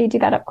see somebody do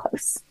that up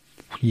close.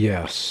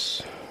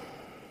 Yes.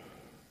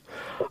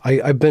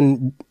 I've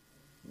been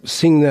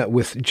seeing that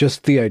with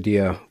just the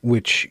idea,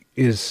 which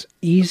is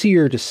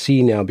easier to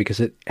see now because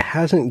it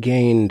hasn't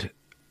gained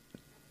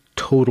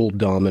total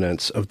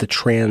dominance of the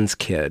trans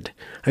kid.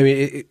 I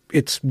mean,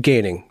 it's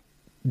gaining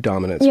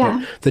dominance. Yeah.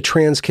 But the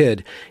trans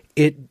kid,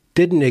 it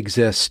didn't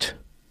exist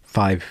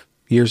 5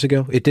 years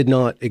ago. It did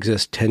not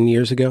exist 10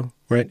 years ago,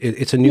 right?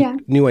 It's a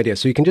new idea.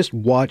 So you can just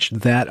watch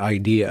that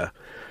idea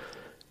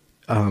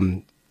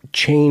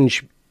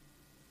change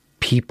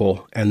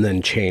people and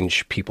then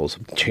change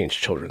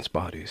children's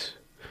bodies.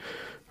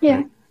 Yeah.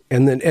 Right?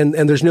 And then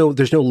and there's no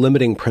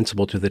limiting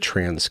principle to the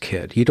trans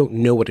kid. You don't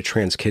know what a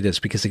trans kid is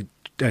because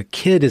a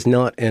kid is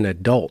not an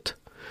adult.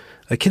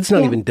 A kid's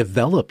not even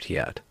developed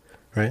yet,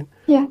 right?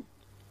 Yeah.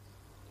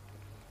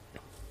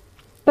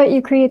 But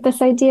you create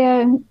this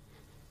idea,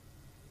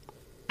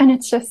 and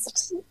it's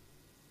just,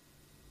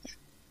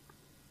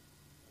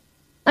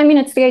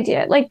 it's the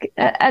idea, like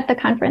at the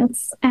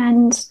conference,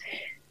 and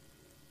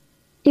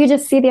you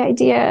just see the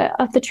idea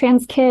of the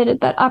trans kid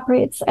that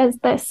operates as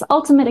this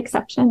ultimate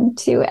exception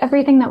to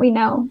everything that we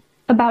know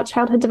about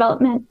childhood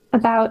development,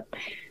 about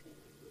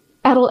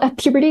adult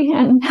puberty,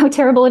 and how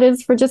terrible it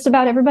is for just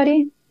about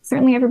everybody,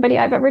 certainly everybody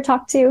I've ever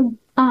talked to,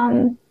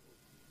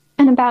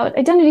 and about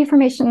identity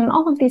formation and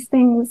all of these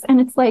things. And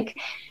it's like,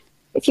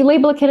 if you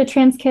label a kid a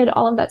trans kid,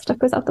 all of that stuff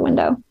goes out the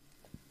window.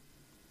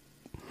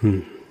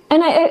 And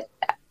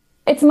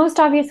it's most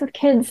obvious with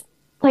kids.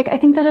 Like, I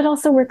think that it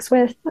also works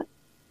with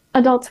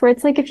adults, where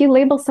it's like, if you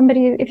label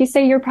somebody, if you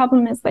say your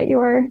problem is that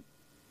you're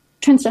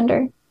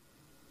transgender,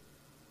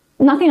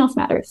 nothing else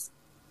matters,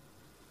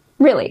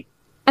 really.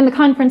 And the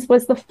conference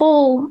was the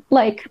full,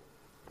 like,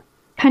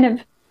 kind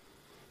of,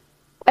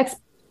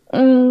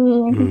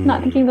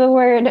 not thinking of the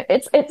word.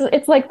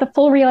 It's like the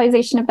full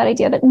realization of that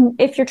idea that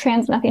if you're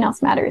trans, nothing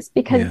else matters.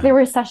 Because there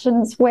were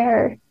sessions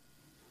where,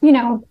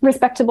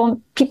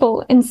 respectable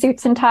people in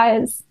suits and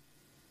ties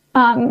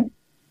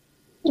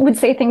would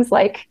say things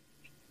like,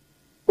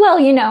 well,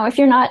 if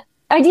you're not,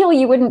 ideally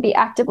you wouldn't be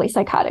actively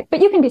psychotic, but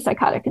you can be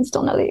psychotic and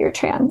still know that you're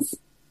trans.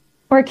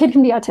 Or a kid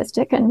can be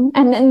autistic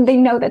and they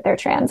know that they're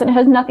trans and it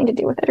has nothing to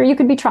do with it. Or you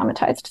could be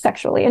traumatized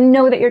sexually and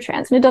know that you're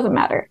trans and it doesn't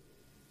matter.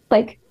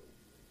 Like,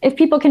 if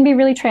people can be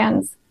really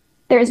trans,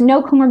 there is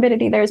no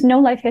comorbidity, there is no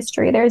life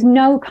history, there is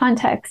no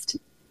context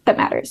that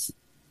matters.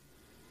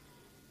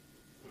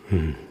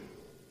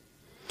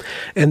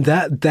 And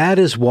that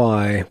is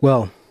why,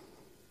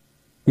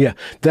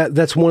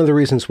 that's one of the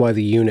reasons why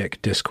the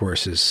eunuch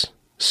discourse is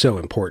so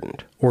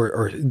important,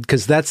 or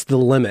because that's the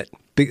limit.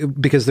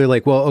 Because they're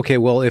like, well, okay,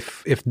 well,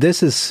 if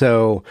this is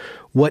so,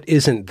 what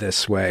isn't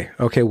this way?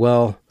 Okay,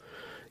 well,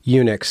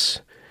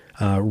 eunuchs,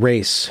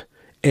 race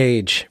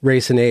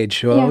and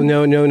age. Well,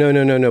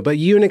 no. But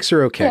eunuchs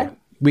are okay. Yeah.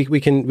 We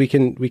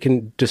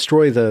can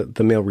destroy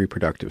the male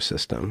reproductive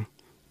system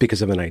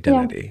because of an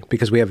identity,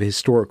 because we have a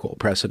historical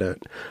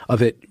precedent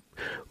of it.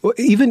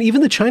 Even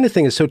the China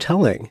thing is so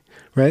telling,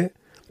 right?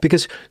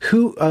 Because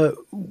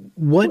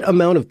what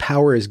amount of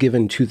power is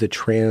given to the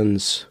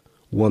trans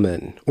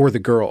woman or the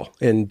girl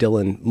in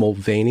Dylan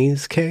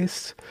Mulvaney's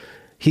case?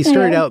 He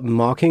started out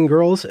mocking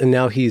girls, and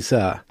now he's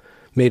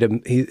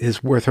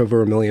he's worth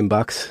over $1 million.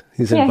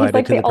 He's invited he's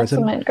like to the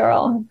president. Ultimate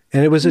girl.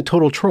 And it was a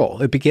total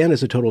troll. It began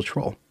as a total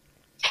troll.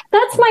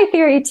 That's my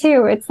theory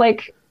too. It's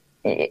like,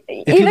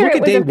 if you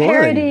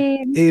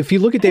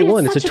look at day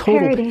one, it's a total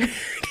parody.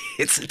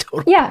 It's a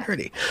total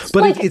parody.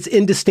 But like, it's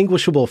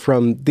indistinguishable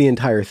from the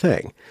entire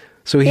thing.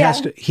 So he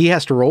has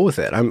to roll with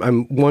it.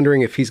 I'm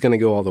wondering if he's going to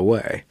go all the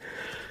way.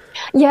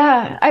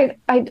 Yeah,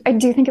 I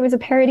do think it was a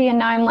parody, and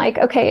now I'm like,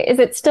 okay, is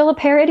it still a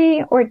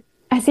parody, or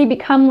has he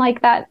become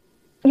like that,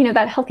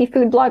 that healthy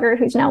food blogger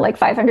who's now like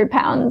 500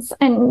 pounds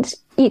and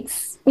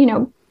eats,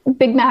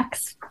 Big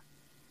Macs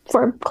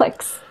for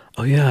clicks?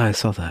 Oh yeah, I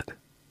saw that.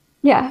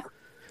 Yeah.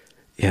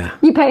 Yeah.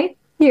 You pay?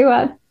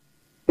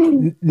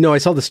 No, I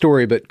saw the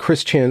story, but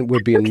Chris Chan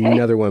would be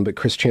another one, but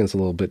Chris Chan's a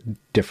little bit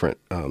different.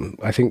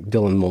 I think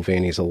Dylan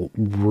Mulvaney's a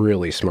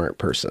really smart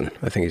person.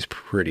 I think he's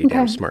pretty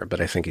damn smart, but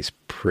I think he's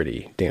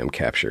pretty damn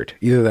captured.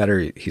 Either that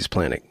or he's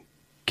playing a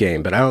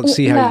game, but I don't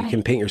see how you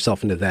can paint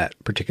yourself into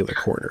that particular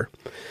corner.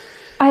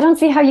 I don't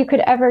see how you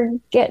could ever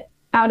get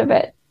out of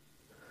it.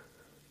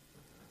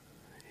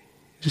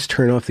 Just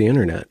turn off the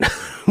internet,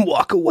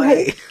 walk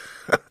away.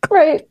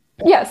 Right.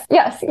 Yes.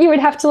 You would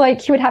have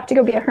to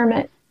go be a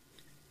hermit.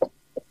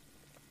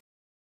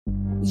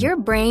 Your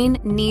brain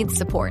needs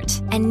support,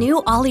 and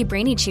new Ollie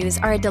Brainy Chews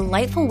are a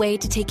delightful way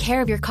to take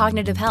care of your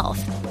cognitive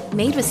health.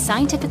 Made with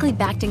scientifically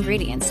backed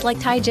ingredients like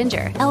Thai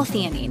ginger,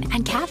 L-theanine,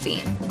 and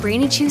caffeine,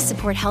 Brainy Chews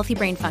support healthy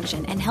brain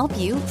function and help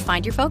you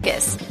find your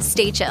focus,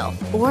 stay chill,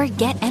 or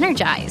get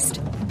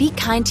energized. Be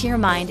kind to your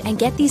mind and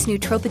get these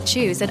nootropic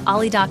chews at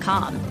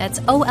ollie.com.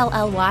 That's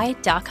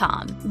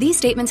OLLY.com. These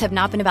statements have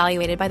not been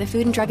evaluated by the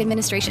Food and Drug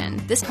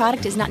Administration. This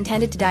product is not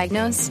intended to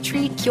diagnose,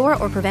 treat, cure,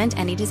 or prevent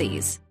any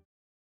disease.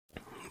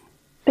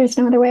 There's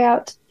no other way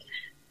out.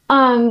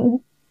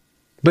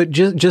 But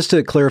just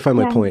to clarify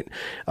my point,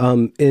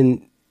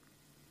 in,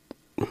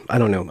 I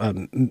don't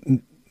know,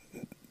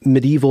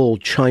 medieval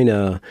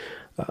China,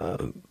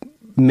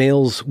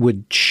 males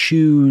would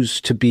choose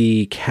to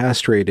be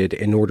castrated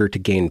in order to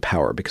gain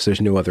power because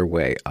there's no other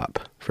way up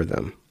for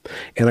them.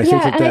 And I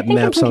think that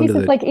maps onto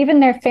the... Like even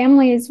their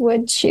families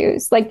would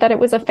choose, like that it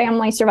was a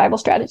family survival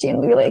strategy,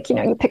 and like,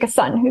 you pick a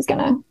son who's going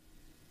to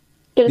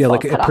get his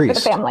like cut a priest.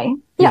 off for the family.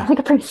 Yeah, like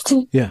a priest.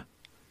 Yeah.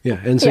 Yeah,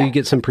 and so you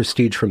get some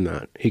prestige from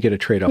that. You get a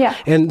trade-off. Yeah.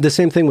 And the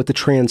same thing with the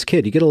trans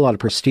kid. You get a lot of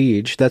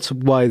prestige. That's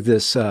why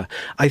this, I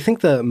think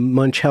the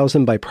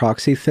Munchausen by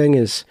proxy thing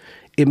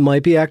it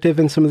might be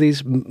active in some of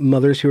these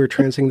mothers who are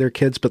transing their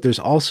kids, but there's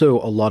also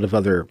a lot of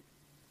other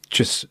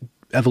just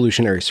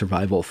evolutionary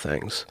survival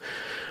things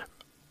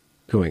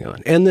going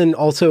on. And then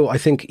also, I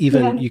think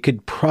even you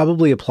could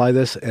probably apply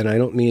this, and I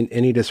don't mean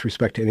any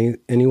disrespect to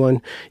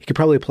anyone, you could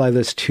probably apply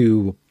this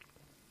to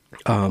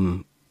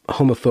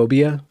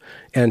homophobia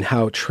and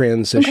how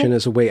transition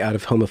is a way out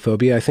of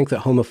homophobia. I think that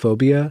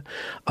homophobia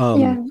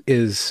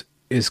is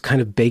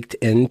kind of baked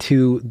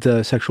into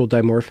the sexual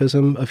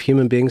dimorphism of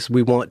human beings.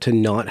 We want to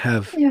not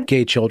have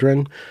gay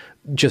children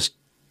just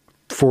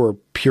for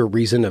pure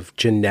reason of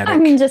genetic. I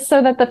mean, just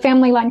so that the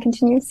family line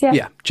continues. Yeah.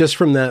 Yeah, just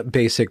from that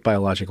basic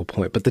biological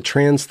point. But the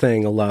trans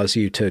thing allows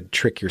you to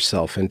trick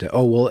yourself into,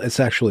 oh, well, it's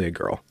actually a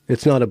girl.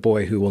 It's not a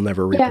boy who will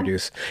never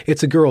reproduce.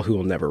 It's a girl who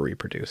will never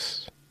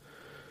reproduce.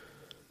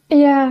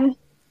 Yeah,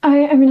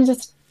 I mean,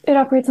 it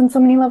operates on so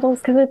many levels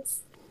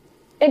because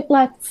it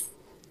lets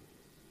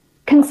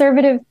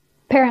conservative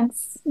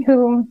parents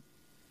who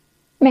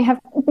may have,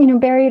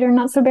 buried or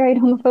not so buried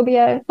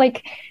homophobia,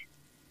 like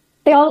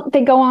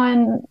they go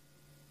on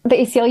the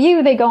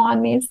ACLU, they go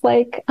on these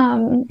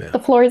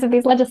the floors of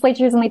these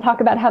legislatures, and they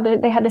talk about how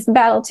they had this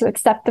battle to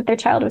accept that their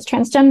child was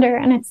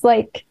transgender. And it's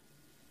like,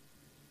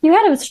 you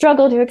had to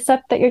struggle to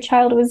accept that your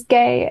child was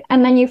gay,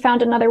 and then you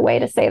found another way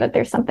to say that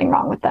there's something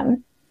wrong with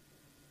them.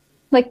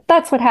 Like,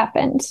 that's what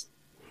happened.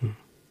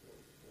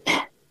 It's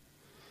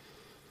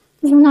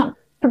not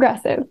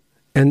progressive.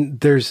 And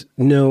there's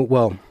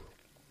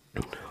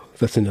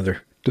that's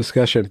another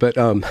discussion, but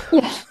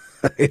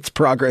it's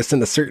progress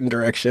in a certain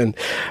direction.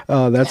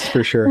 That's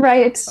for sure.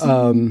 Right.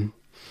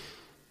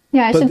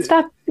 I should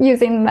stop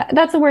using that.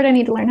 That's a word I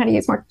need to learn how to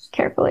use more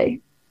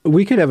carefully.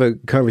 We could have a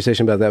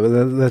conversation about that,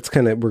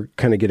 but we're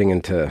kind of getting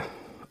into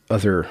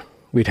other...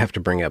 We'd have to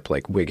bring up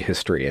like Whig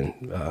history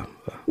and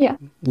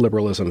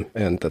liberalism,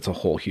 and that's a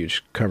whole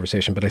huge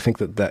conversation. But I think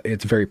that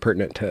it's very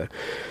pertinent to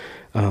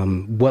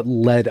what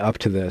led up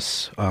to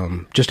this.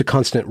 Just a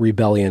constant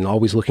rebellion,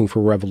 always looking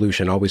for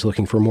revolution, always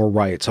looking for more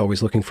rights,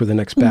 always looking for the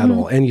next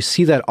battle. And you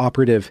see that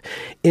operative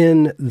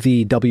in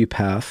the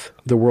WPATH,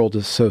 the World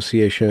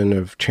Association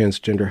of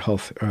Transgender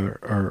Health,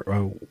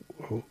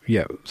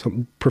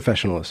 some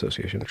professional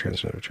association of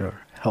transgender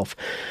health.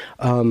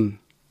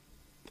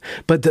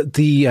 But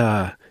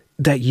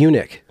that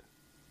eunuch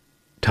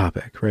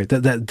topic, right?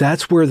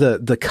 That's where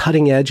the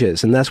cutting edge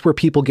is, and that's where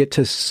people get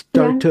to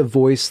start to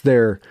voice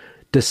their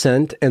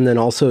dissent, and then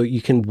also you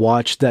can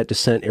watch that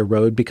dissent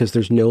erode because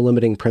there's no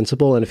limiting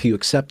principle. And if you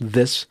accept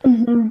this,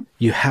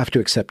 you have to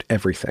accept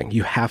everything.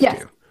 You have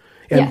to.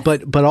 And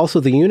but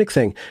also the eunuch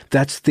thing,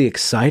 that's the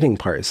exciting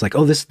part. It's like,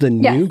 oh, this is the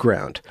new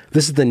ground.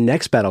 This is the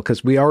next battle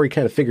because we already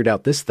kind of figured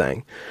out this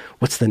thing.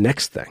 What's the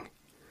next thing?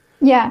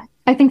 Yeah.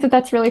 I think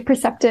that's really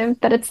perceptive,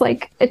 that it's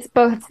like, it's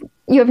both,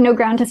 you have no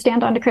ground to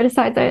stand on to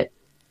criticize it.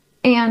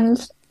 And,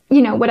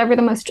 whatever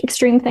the most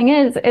extreme thing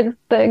is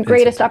the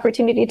greatest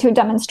opportunity to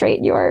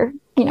demonstrate your,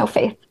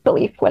 faith,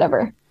 belief,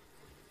 whatever.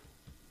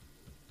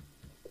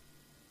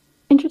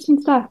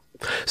 Interesting stuff.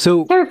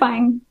 So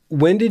terrifying.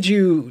 When did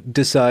you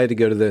decide to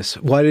go to this?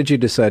 Why did you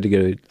decide to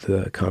go to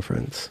the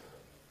conference?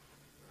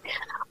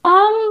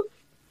 Were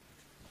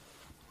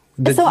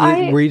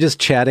you just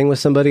chatting with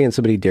somebody and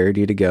somebody dared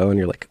you to go and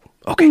you're like,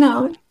 okay.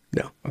 No.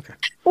 Okay.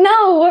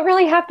 No, what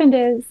really happened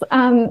is,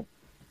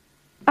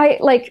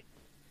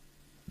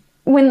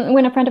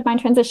 when a friend of mine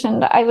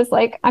transitioned, I was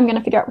like, I'm going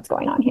to figure out what's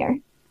going on here.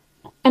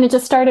 And it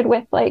just started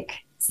with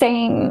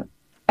saying,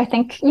 I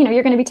think,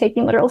 you're going to be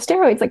taking literal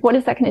steroids. Like, what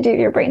is that going to do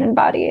to your brain and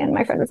body? And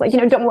my friend was like,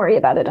 don't worry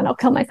about it and I'll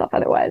kill myself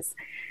otherwise.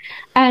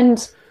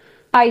 And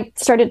I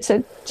started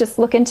to just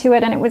look into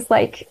it, and it was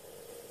like,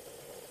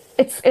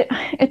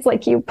 it's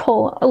like you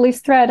pull a loose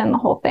thread and the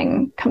whole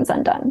thing comes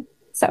undone.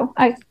 So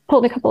I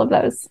pulled a couple of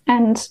those,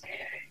 and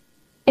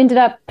ended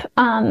up,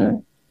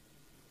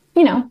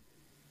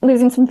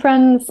 losing some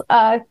friends,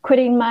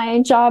 quitting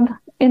my job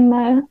in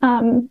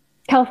the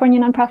California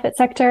nonprofit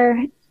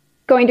sector,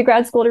 going to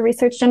grad school to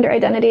research gender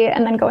identity,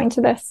 and then going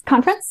to this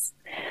conference.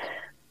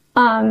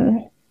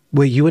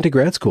 Wait, you went to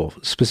grad school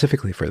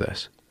specifically for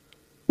this?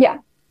 Yeah,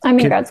 I'm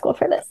in grad school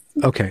for this.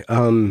 Okay.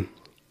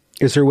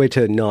 Is there a way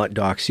to not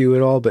dox you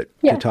at all, but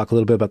Yeah. to talk a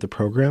little bit about the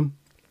program?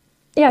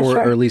 Yeah, Or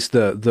sure. at least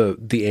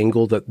the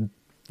angle that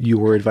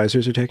your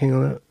advisors are taking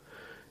on that?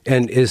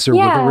 And is there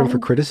wiggle room for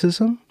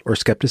criticism or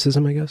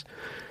skepticism, I guess?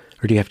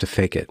 Or do you have to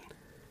fake it?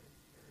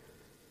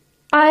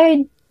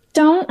 I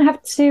don't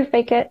have to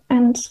fake it,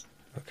 and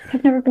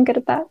I've never been good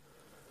at that.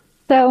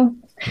 So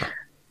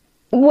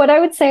what I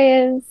would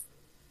say is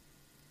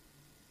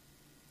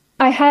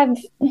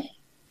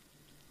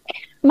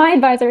my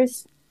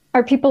advisors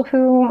are people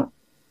who,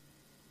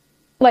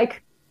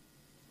 like,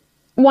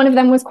 one of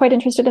them was quite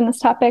interested in this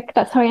topic.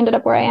 That's how I ended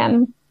up where I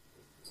am.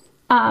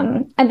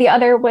 And the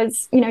other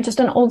was, just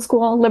an old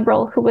school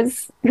liberal who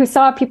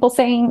saw people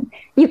saying,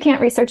 you can't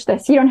research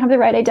this, you don't have the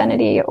right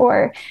identity,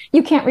 or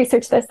you can't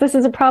research this, this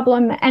is a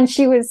problem. And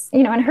she was,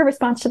 and her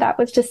response to that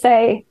was to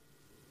say,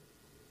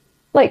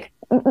 like,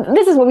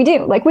 this is what we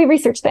do. Like, we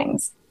research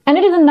things. And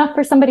it is enough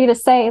for somebody to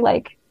say,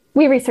 like,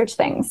 we research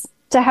things,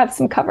 to have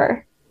some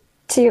cover,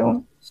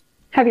 to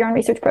have your own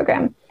research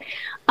program.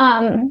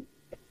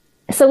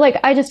 So, like,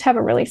 I just have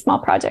a really small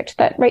project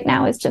that right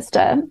now is just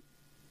a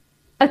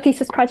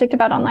thesis project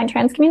about online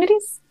trans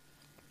communities.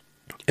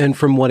 And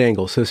from what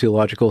angle?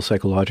 Sociological,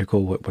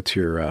 psychological? What's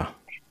your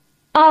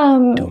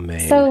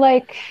domain? So,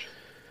 like,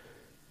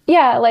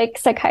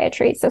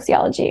 psychiatry,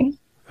 sociology.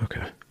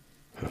 Okay.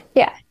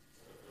 Yeah.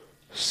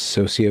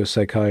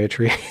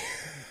 Sociopsychiatry?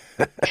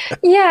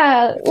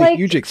 Yeah. It's a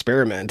huge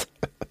experiment.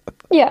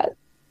 Yeah.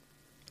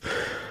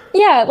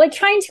 Yeah, like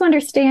trying to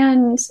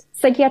understand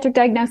psychiatric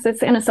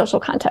diagnosis in a social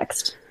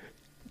context.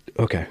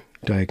 Okay,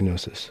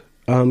 diagnosis.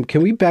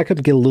 Can we back up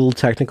and get a little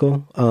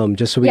technical,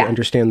 just so we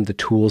understand the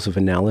tools of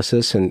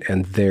analysis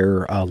and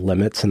their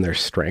limits and their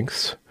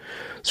strengths?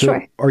 So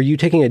Sure. Are you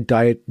taking a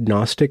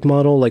diagnostic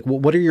model? Like,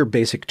 what are your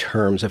basic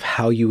terms of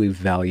how you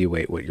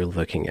evaluate what you're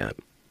looking at?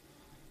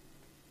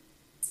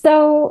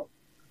 So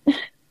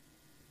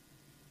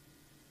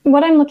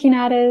what I'm looking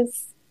at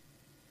is,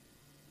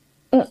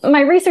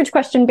 my research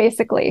question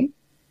basically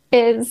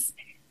is,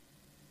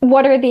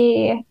 what are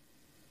the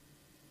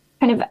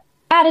kind of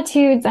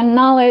attitudes and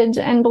knowledge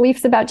and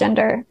beliefs about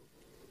gender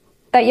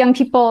that young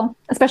people,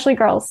 especially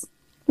girls,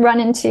 run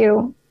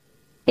into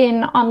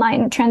in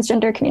online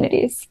transgender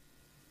communities?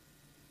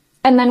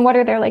 And then what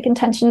are their like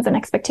intentions and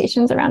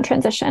expectations around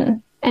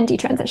transition and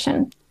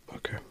detransition?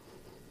 Okay.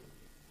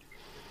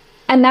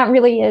 And that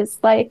really is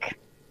like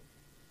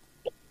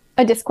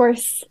a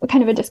discourse,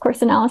 kind of a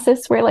discourse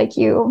analysis where like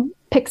you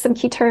pick some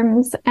key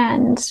terms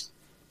and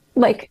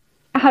like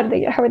how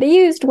are they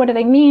used? What do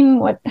they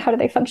mean? How do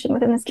they function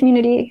within this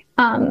community?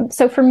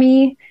 So for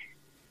me,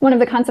 one of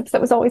the concepts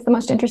that was always the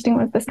most interesting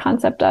was this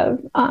concept of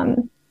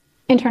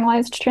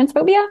internalized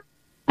transphobia.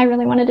 I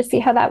really wanted to see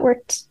how that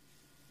worked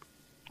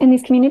in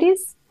these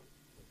communities.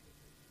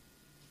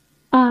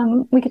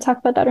 We could talk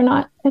about that or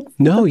not.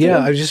 No, yeah,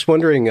 I was just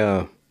wondering,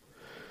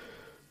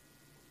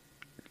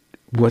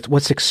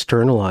 what's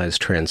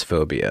externalized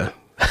transphobia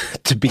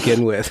to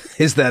begin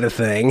with? Is that a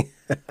thing?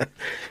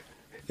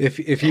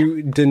 If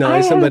you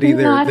deny somebody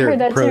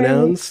their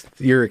pronouns,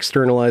 you're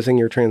externalizing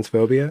your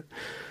transphobia?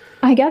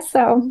 I guess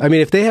so. I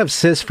mean, if they have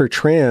cis for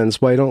trans,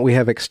 why don't we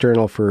have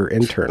external for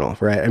internal,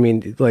 right? I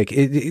mean, like,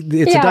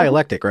 it's a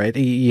dialectic, right?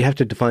 You have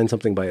to define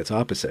something by its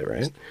opposite,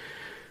 right?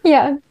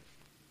 Yeah.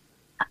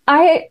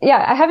 I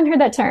haven't heard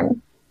that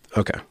term.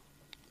 Okay.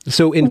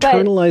 So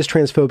internalized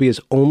transphobia is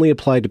only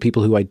applied to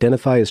people who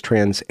identify as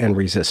trans and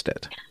resist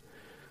it.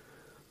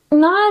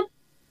 Not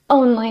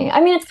only. I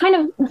mean,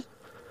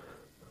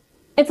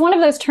 it's one of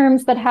those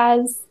terms that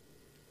has,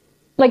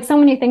 like so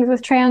many things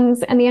with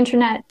trans and the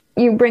internet,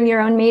 you bring your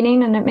own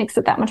meaning and it makes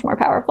it that much more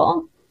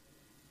powerful.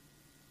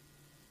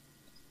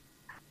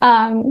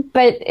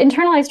 But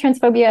internalized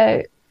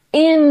transphobia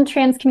in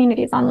trans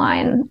communities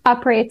online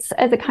operates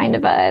as a kind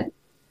of a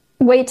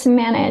way to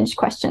manage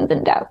questions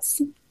and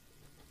doubts.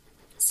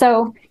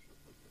 So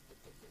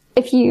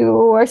if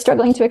you are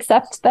struggling to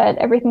accept that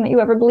everything that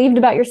you ever believed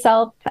about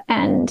yourself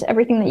and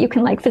everything that you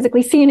can like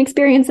physically see and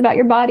experience about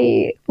your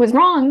body was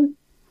wrong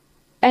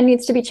and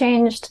needs to be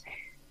changed,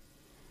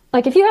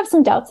 like if you have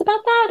some doubts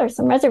about that or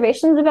some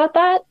reservations about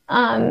that,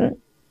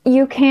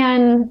 you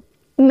can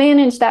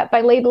manage that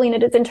by labeling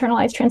it as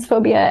internalized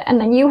transphobia,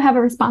 and then you have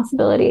a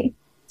responsibility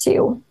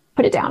to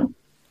put it down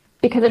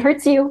because it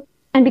hurts you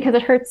and because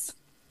it hurts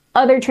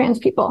other trans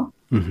people.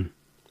 Mm-hmm.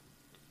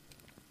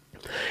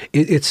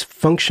 It's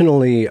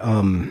functionally,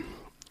 I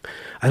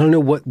don't know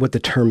what the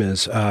term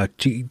is.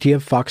 Do you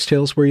have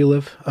foxtails where you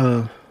live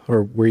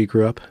or where you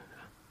grew up?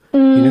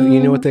 You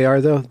know what they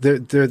are though?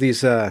 They're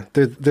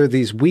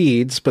these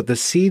weeds, but the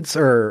seeds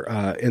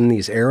are in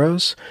these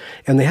arrows,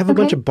 and they have a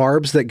bunch of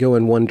barbs that go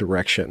in one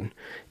direction.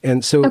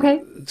 And so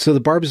the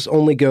barbs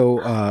only go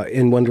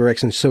in one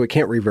direction, so it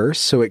can't reverse.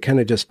 So it kind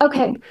of just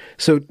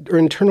So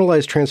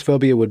internalized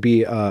transphobia would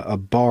be a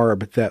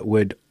barb that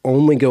would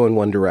only go in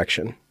one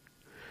direction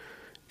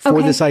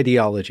for this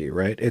ideology,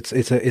 right?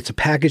 It's a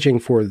packaging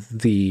for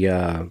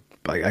the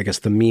I guess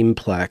the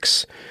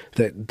memeplex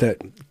that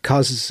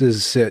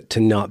causes it to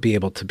not be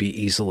able to be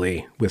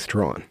easily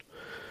withdrawn.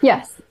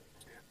 Yes.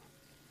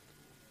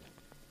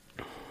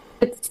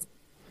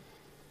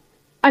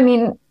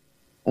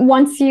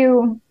 Once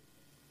you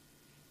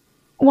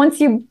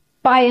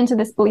buy into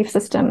this belief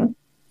system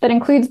that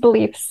includes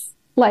beliefs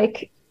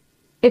like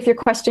if you're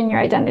questioning your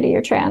identity,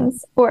 you're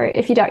trans, or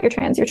if you doubt you're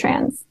trans,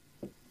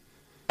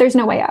 there's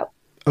no way out.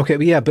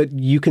 Okay, but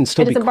you can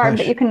still be... It is a barb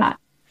that you cannot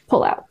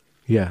pull out.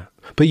 Yeah,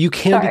 but you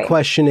can be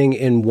questioning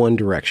in one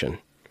direction.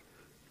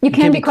 You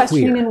can be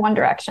questioning in one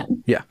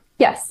direction. Yeah.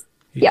 Yes.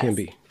 You can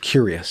be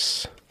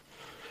curious.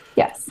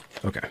 Yes.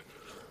 Okay.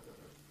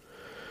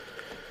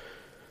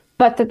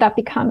 But that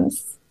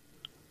becomes...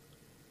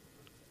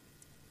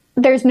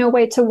 There's no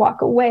way to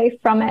walk away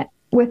from it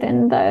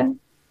within the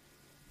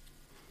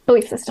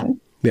belief system.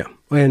 Yeah,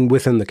 and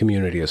within the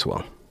community as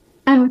well.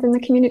 And within the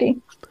community.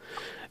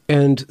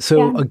 And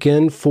so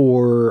again,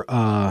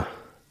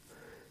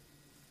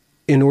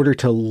 in order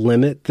to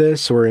limit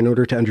this or in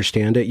order to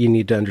understand it, you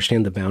need to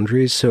understand the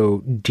boundaries. So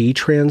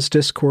detrans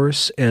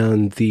discourse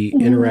and the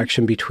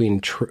interaction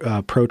between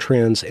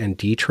pro-trans and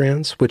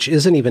detrans, which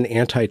isn't even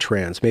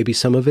anti-trans. Maybe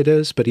some of it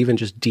is, but even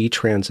just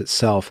detrans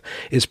itself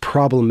is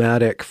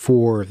problematic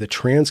for the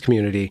trans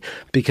community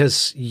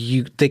because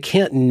they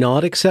can't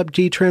not accept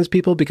detrans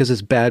people because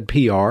it's bad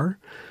PR,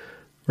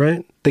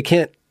 right? They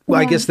can't.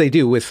 Well, I guess they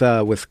do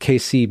with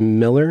Casey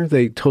Miller.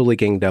 They totally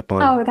ganged up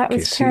on. Oh, that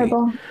was Casey,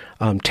 terrible.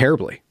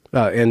 Terribly.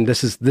 And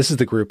this is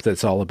the group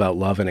that's all about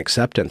love and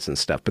acceptance and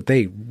stuff. But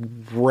they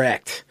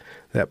wrecked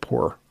that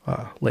poor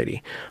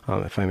lady,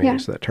 if I may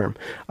use that term.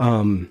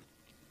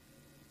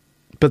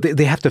 But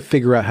they have to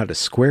figure out how to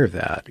square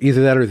that.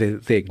 Either that or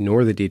they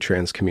ignore the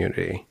detrans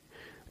community.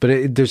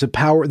 But there's a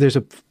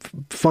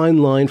fine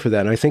line for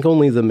that. And I think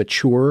only the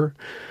mature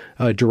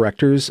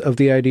directors of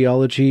the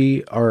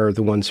ideology are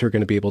the ones who are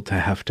going to be able to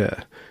have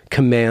to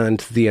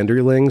command the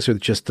underlings or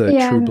just the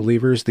true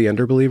believers, the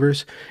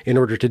underbelievers, in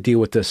order to deal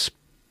with this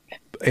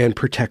and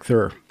protect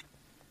their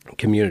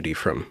community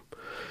from.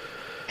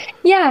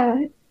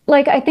 Yeah.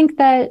 Like, I think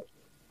that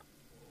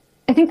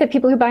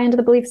people who buy into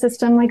the belief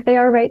system, like, they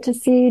are right to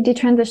see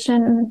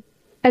detransition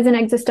as an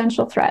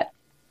existential threat.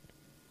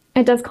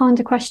 It does call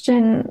into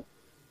question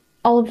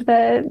all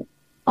the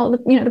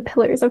the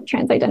pillars of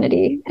trans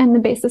identity and the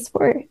basis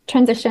for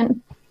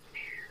transition.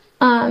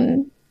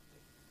 And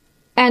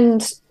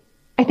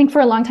I think for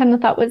a long time the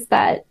thought was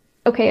that,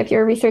 okay, if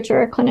you're a researcher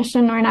or a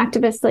clinician or an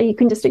activist, like, you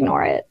can just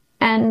ignore it.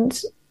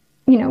 And,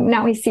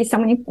 now we see so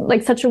many,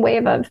 like, such a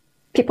wave of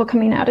people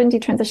coming out and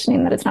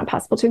detransitioning that it's not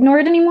possible to ignore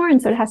it anymore.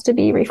 And so it has to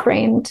be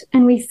reframed.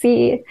 And we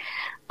see,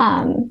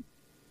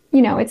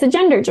 it's a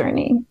gender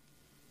journey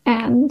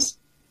and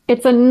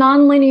it's a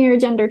nonlinear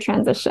gender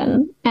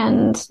transition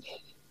and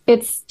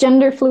it's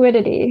gender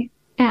fluidity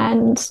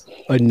and...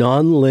 A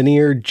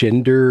nonlinear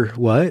gender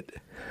what?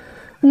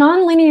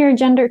 Nonlinear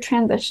gender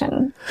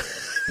transition.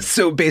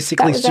 So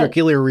basically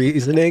circular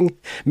reasoning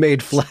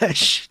made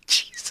flesh.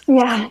 Jesus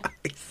yeah.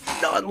 Christ.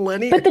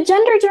 Nonlinear. But the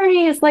gender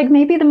journey is, like,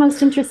 maybe the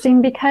most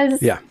interesting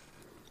because...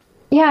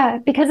 Yeah,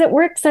 because it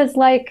works as,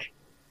 like,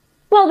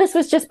 well, this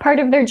was just part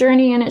of their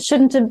journey and it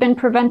shouldn't have been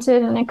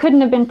prevented and it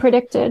couldn't have been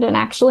predicted. And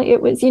actually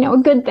it was, a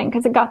good thing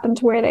because it got them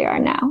to where they are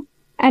now.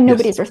 And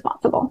nobody's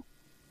responsible.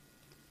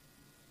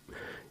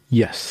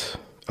 Yes.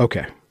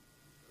 Okay.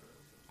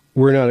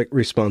 We're not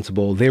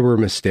responsible. They were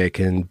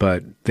mistaken,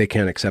 but they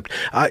can't accept.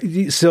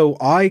 So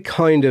I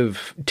kind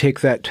of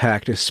take that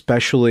tact,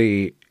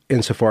 especially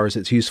insofar as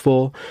it's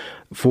useful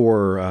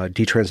for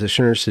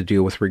detransitioners to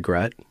deal with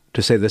regret,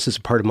 to say this is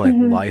a part of my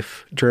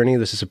life journey.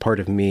 This is a part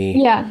of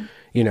me. Yeah.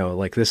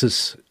 Like this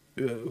is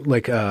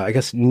I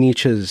guess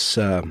Nietzsche's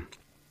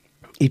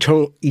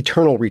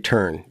eternal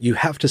return. You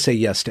have to say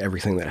yes to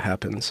everything that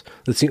happens.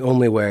 That's the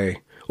only way.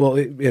 Well,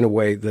 in a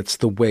way, that's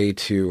the way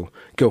to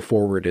go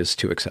forward is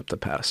to accept the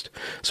past.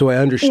 So I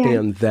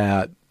understand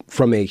that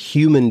from a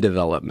human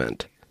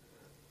development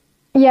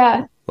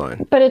line.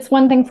 But it's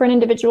one thing for an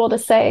individual to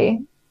say,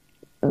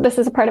 this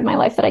is a part of my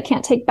life that I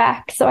can't take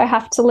back, so I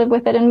have to live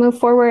with it and move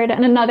forward.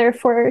 And another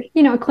for, a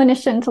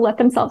clinician to let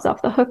themselves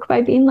off the hook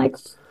by being like,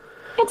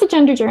 it's a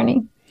gender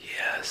journey.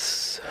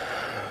 Yes.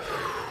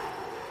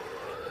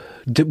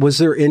 Was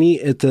there any,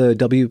 at the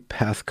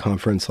WPATH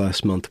conference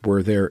last month,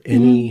 were there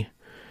any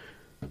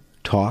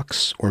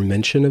talks or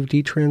mention of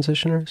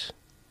detransitioners?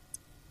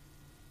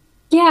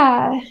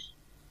 Yeah,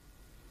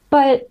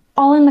 but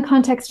all in the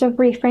context of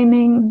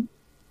reframing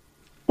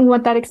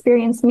what that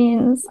experience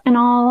means and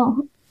all,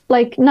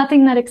 like,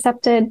 nothing that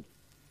accepted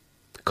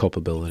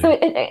culpability. So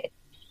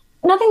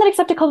nothing that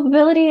accepted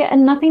culpability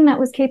and nothing that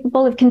was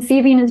capable of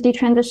conceiving as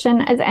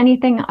detransition as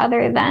anything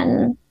other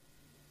than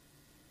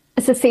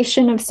a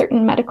cessation of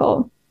certain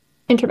medical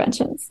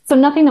interventions. So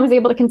nothing that was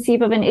able to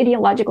conceive of an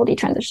ideological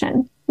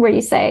detransition where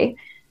you say,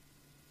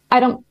 I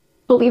don't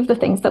believe the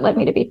things that led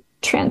me to be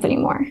trans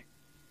anymore.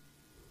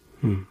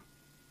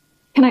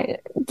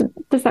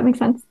 Does that make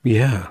sense?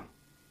 Yeah.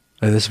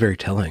 That's very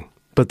telling.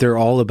 But they're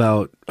all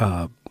about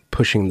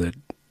pushing the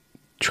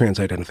trans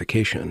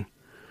identification.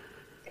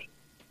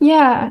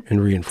 Yeah.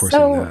 And reinforcing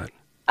that.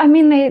 I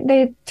mean,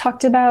 they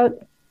talked about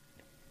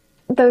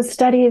those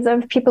studies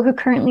of people who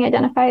currently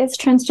identify as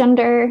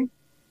transgender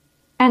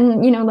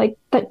and, like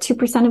that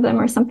 2% of them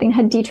or something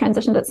had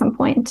detransitioned at some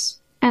point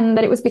and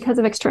that it was because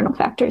of external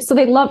factors. So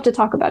they love to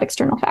talk about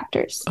external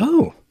factors.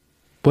 Oh,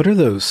 what are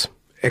those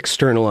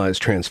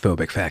externalized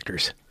transphobic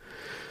factors?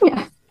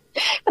 Yeah.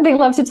 They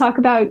love to talk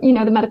about,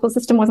 the medical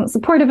system wasn't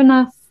supportive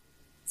enough.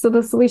 So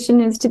the solution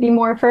is to be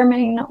more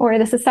affirming, or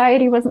the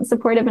society wasn't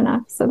supportive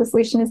enough. So the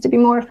solution is to be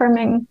more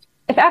affirming.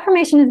 If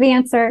affirmation is the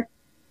answer,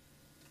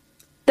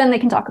 then they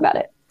can talk about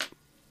it.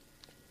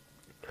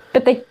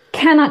 But they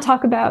cannot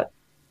talk about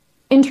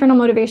internal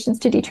motivations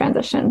to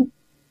detransition.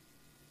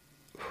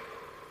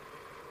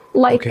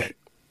 Okay.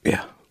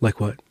 Yeah. Like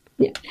what?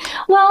 Yeah.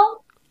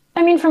 Well,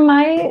 I mean, from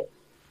my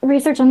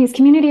research on these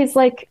communities,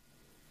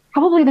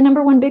 probably the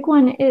number one big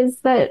one is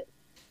that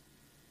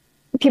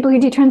people who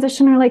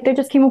detransition are there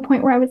just came a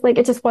point where I was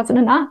it just wasn't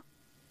enough.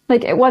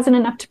 It wasn't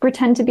enough to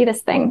pretend to be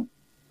this thing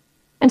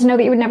and to know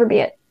that you would never be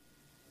it.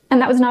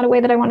 And that was not a way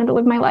that I wanted to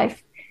live my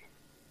life.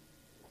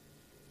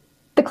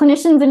 The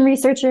clinicians and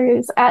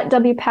researchers at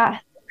WPATH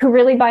who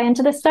really buy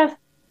into this stuff,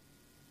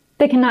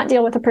 they cannot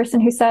deal with a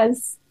person who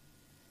says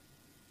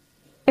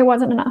it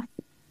wasn't enough.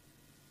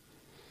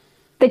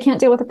 They can't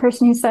deal with a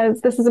person who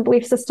says this is a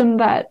belief system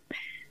that,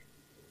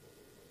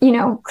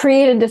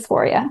 created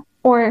dysphoria,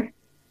 or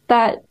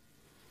that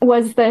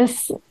was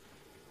this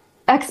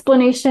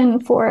explanation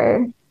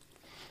for,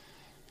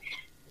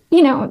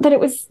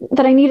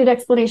 that I needed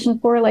explanation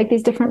for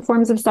these different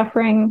forms of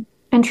suffering,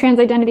 and trans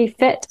identity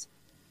fit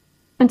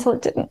until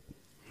it didn't.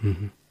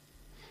 Mm-hmm.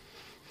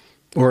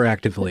 Or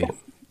actively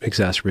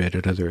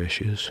exacerbated other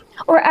issues.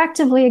 Or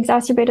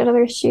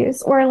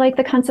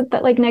the concept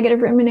that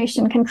negative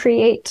rumination can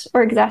create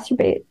or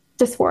exacerbate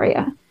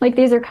dysphoria.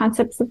 These are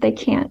concepts that they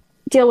can't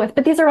deal with,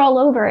 but these are all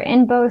over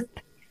in both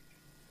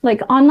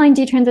online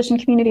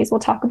detransition communities will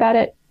talk about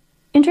it.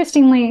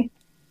 Interestingly,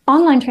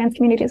 online trans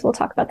communities will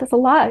talk about this a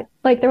lot.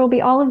 There will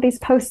be all of these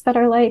posts that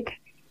are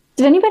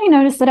did anybody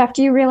notice that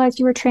after you realized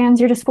you were trans,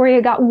 your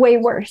dysphoria got way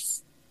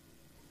worse?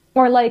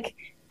 Or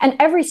and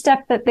every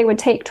step that they would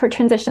take toward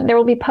transition, there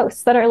will be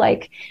posts that are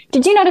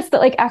did you notice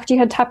that after you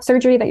had top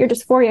surgery that your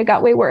dysphoria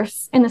got way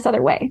worse in this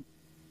other way?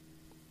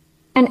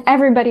 And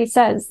everybody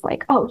says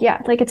oh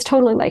yeah, it's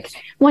totally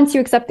once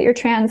you accept that you're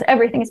trans,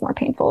 everything is more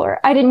painful. Or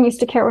I didn't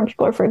used to care when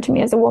people referred to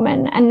me as a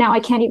woman, and now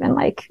I can't even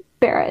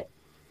bear it.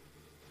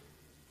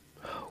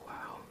 Oh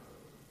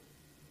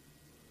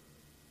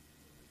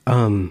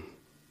wow.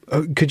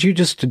 Could you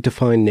just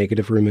define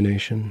negative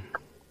rumination?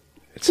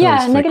 It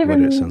sounds negative what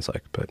it sounds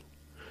like, but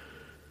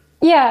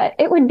yeah,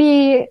 it would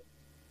be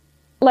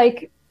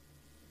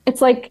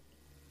it's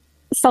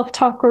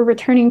self-talk or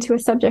returning to a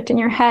subject in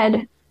your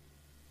head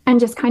and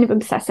just kind of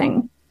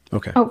obsessing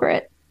over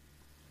it.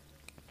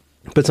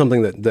 But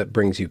something that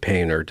brings you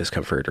pain or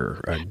discomfort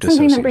or dissociation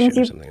something that brings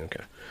you or something.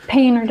 Okay.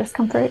 Pain or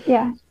discomfort,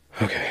 yeah.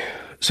 Okay.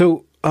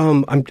 So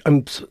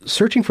I'm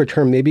searching for a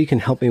term. Maybe you can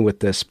help me with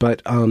this,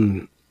 but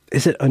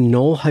is it a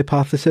null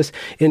hypothesis?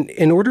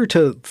 In order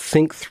to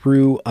think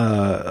through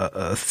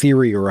a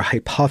theory or a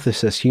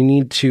hypothesis, you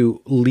need to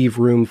leave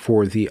room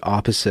for the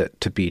opposite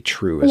to be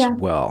true as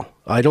well.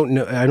 I don't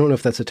know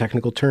if that's a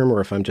technical term or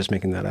if I'm just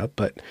making that up,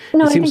 but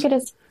no, I think it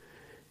is.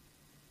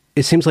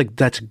 It seems like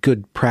that's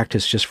good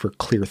practice just for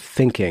clear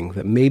thinking,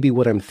 that maybe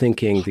what I'm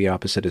thinking, the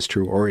opposite is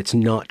true, or it's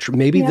not true.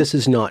 Maybe this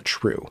is not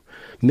true.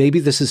 Maybe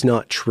this is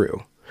not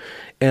true.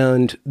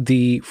 And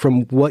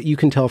from what you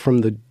can tell from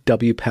the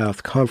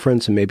WPATH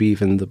conference and maybe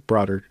even the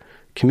broader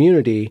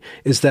community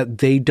is that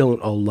they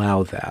don't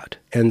allow that.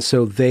 And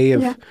so they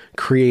have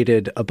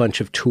created a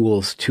bunch of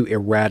tools to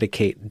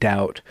eradicate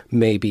doubt,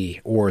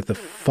 maybe, or the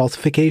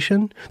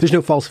falsification. There's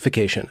no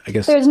falsification, I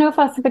guess. There's no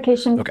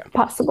falsification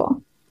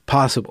possible.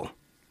 Possible.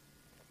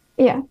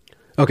 Yeah.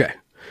 Okay.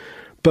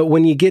 But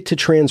when you get to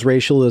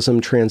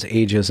transracialism,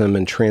 transageism,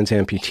 and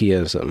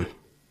transamputeeism,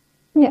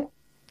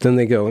 then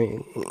they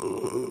go...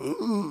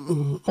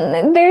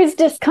 There's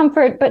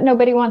discomfort, but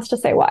nobody wants to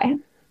say why.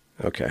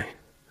 Okay.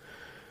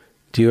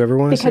 Do you ever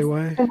want to say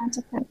why? They're not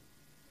different.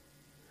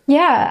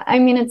 Yeah, I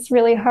mean, it's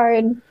really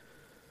hard.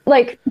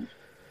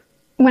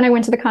 When I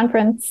went to the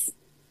conference,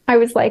 I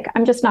was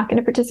I'm just not going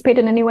to participate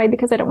in any way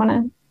because I don't want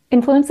to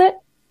influence it.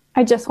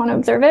 I just want to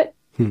observe it.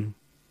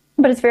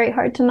 But it's very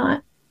hard to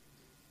not.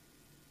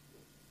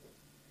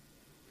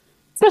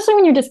 Especially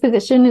when your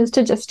disposition is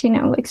to just,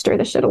 stir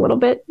the shit a little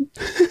bit.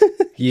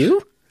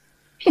 You?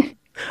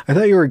 I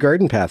thought you were a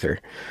garden pather.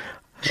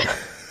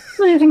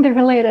 I think they're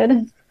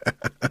related.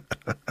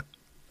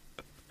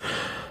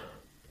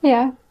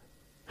 Yeah.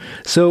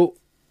 So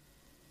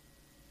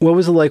what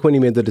was it like when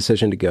you made the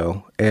decision to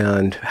go,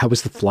 and how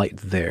was the flight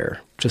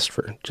there? Just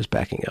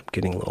backing up,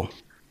 getting a little...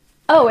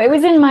 Oh, it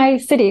was in my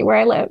city where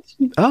I lived.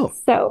 Oh,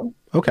 So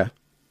okay.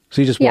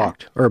 So you just Yeah.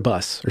 walked, or a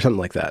bus or something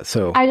like that.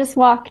 So I just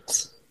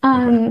walked.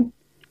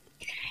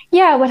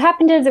 Yeah, what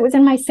happened is it was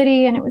in my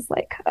city and it was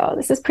like, oh,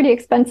 this is pretty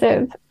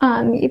expensive,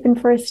 even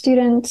for a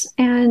student.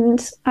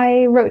 And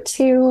I wrote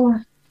to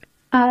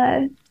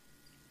an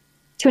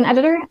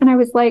editor, and I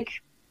was like,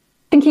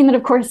 thinking that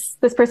of course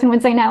this person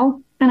would say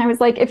no. And I was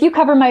like, if you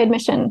cover my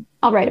admission,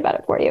 I'll write about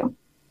it for you.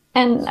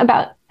 And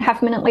about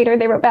half a minute later,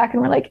 they wrote back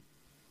and were like,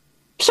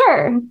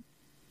 sure.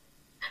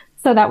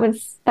 So that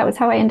was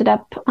how I ended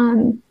up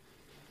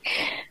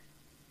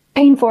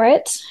paying for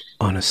it.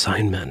 on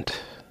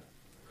assignment.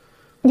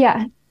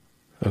 Yeah.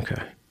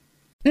 Okay.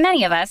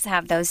 Many of us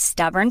have those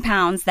stubborn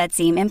pounds that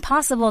seem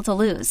impossible to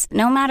lose,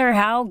 no matter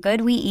how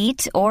good we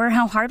eat or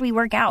how hard we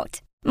work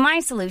out. My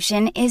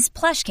solution is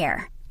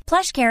PlushCare.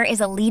 PlushCare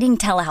is a leading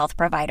telehealth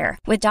provider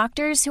with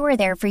doctors who are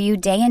there for you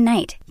day and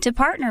night to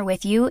partner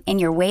with you in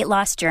your weight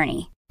loss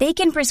journey. They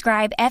can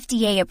prescribe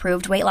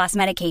FDA-approved weight loss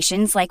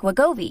medications like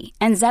Wegovy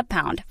and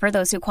Zepbound for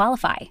those who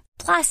qualify.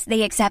 Plus,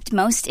 they accept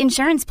most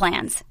insurance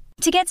plans.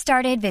 To get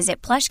started,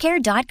 visit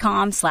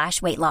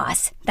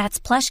plushcare.com/weightloss. That's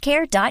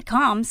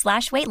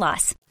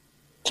plushcare.com/weightloss.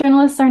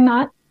 Journalists are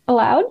not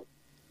allowed.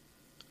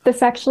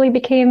 This actually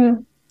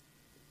became,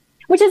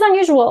 which is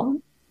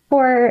unusual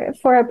for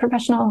a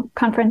professional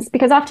conference,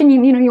 because often you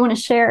want to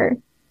share,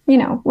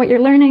 what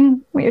you're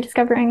learning, what you're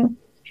discovering,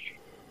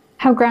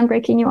 how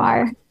groundbreaking you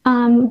are.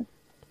 And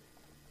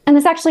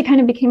this actually kind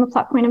of became a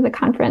plot point of the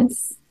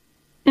conference.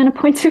 And a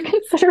point of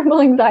considerable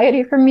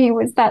anxiety for me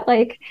was that,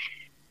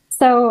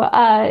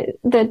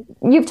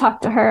 you've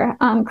talked to her,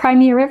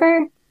 Crimea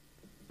River,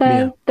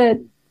 so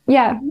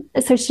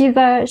she's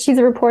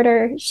a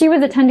reporter. She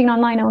was attending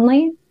online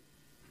only.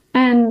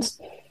 And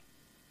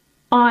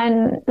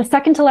on the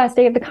second to last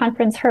day of the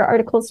conference, her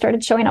articles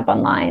started showing up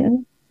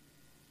online.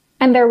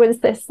 And there was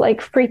this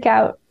freak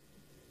out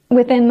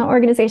within the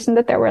organization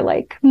that there were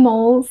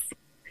moles.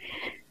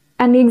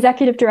 And the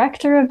executive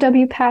director of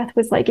WPATH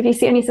was like, if you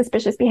see any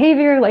suspicious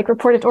behavior,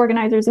 report it to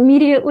organizers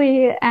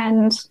immediately.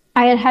 And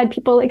I had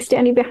people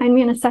standing behind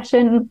me in a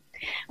session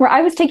where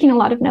I was taking a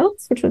lot of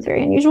notes, which was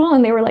very unusual.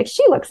 And they were like,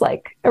 she looks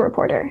like a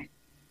reporter.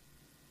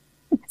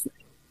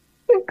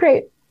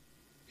 Great.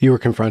 You were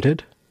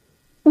confronted?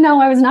 No,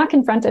 I was not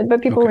confronted,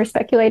 but people were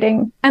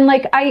speculating. And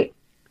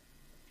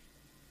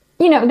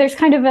there's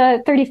kind of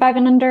a 35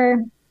 and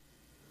under,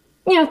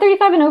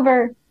 35 and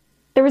over.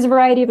 There was a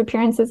variety of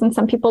appearances, and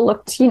some people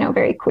looked,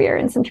 very queer,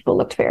 and some people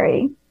looked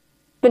very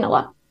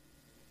vanilla.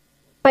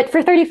 But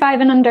for 35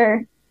 and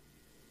under,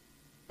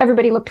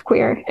 everybody looked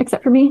queer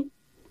except for me.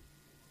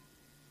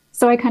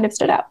 So I kind of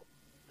stood out.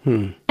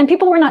 And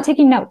people were not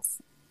taking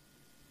notes.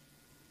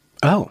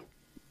 Oh.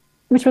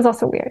 Which was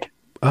also weird.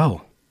 Oh.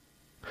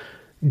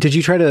 Did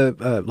you try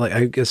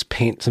to,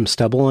 paint some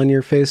stubble on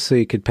your face so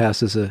you could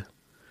pass as a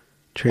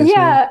trans man?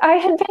 Yeah, I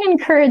had been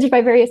encouraged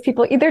by various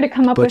people either to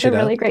come up with a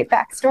really great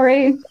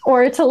backstory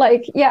or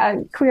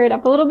to queer it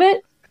up a little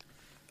bit.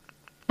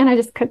 And I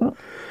just couldn't.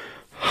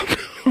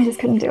 I just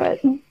couldn't do it.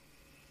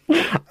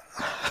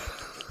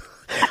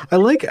 I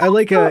like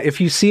if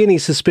you see any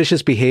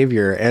suspicious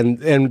behavior and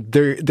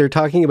they're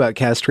talking about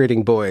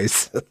castrating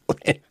boys.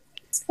 Right.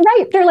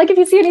 They're like, if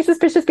you see any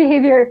suspicious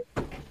behavior,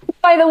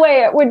 by the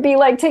way, it would be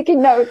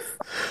taking notes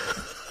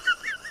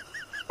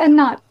and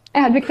not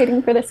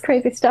advocating for this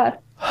crazy stuff.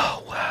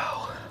 Oh,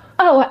 wow.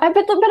 Oh,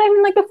 but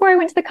before I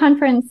went to the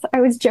conference,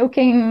 I was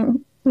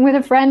joking with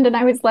a friend, and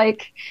I was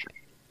like,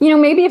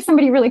 maybe if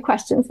somebody really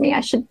questions me,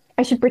 I should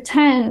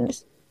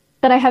pretend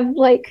that I have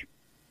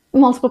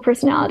multiple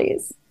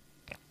personalities,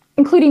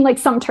 including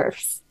some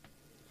TERFs.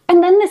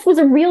 And then this was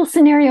a real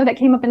scenario that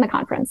came up in the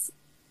conference.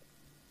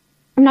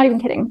 I'm not even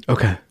kidding.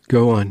 Okay,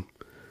 go on.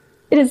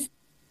 It is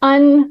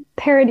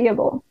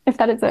unparodiable, if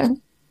that is a...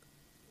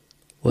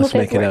 Let's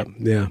make it up,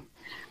 yeah.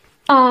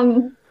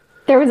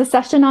 There was a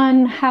session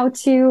on how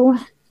to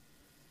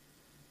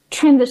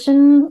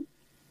transition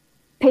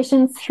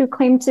patients who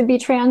claim to be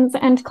trans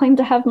and claim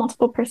to have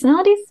multiple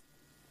personalities.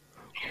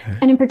 Okay.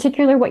 And in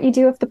particular, what you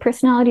do if the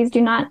personalities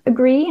do not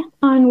agree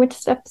on which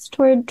steps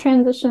toward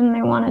transition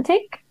they want to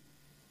take.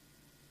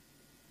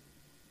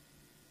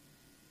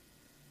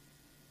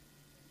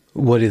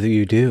 What do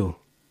you do?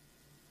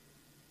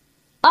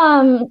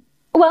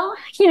 Well,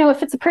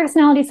 if it's a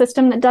personality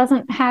system that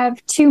doesn't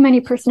have too many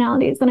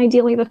personalities, then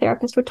ideally the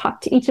therapist would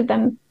talk to each of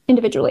them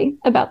individually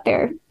about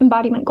their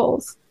embodiment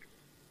goals.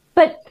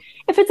 But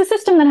if it's a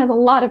system that has a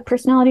lot of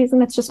personalities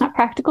and that's just not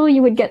practical,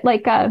 you would get a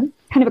kind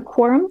of a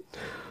quorum.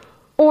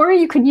 Or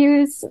you could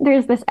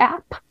there's this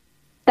app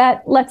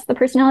that lets the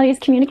personalities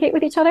communicate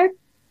with each other.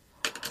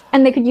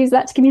 And they could use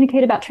that to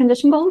communicate about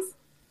transition goals.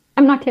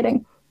 I'm not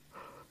kidding.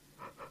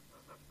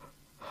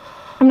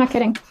 I'm not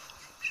kidding.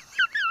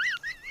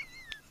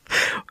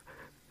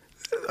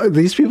 Are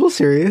these people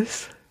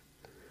serious?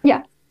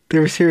 Yeah. They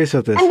were serious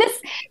about this. And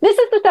this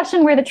is the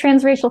session where the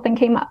transracial thing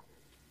came up.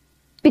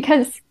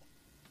 Because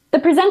the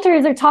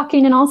presenters are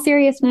talking in all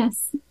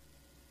seriousness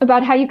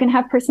about how you can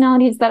have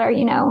personalities that are,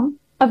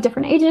 of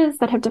different ages,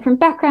 that have different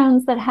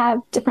backgrounds, that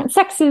have different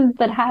sexes,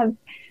 that have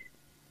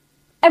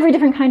every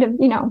different kind of,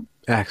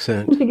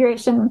 accent,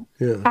 configuration,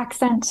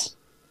 accent,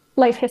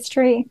 life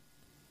history,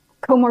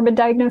 comorbid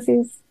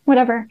diagnoses,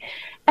 whatever.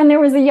 And there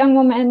was a young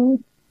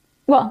woman,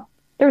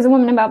 there was a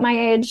woman about my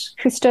age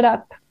who stood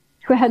up,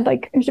 who had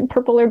like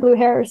purple or blue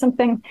hair or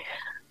something.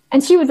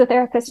 And she was a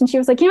therapist, and she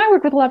was like, I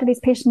work with a lot of these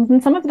patients,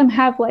 and some of them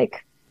have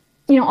like,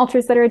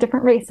 alters that are a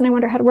different race, and I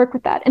wonder how to work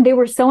with that. And they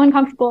were so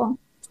uncomfortable,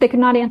 they could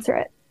not answer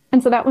it.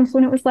 And so that was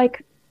when it was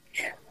like,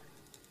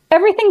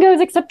 everything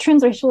goes except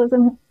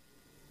transracialism.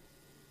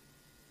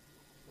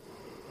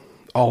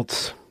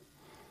 Alts.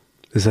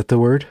 Is that the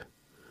word?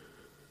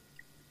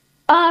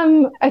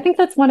 I think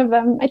that's one of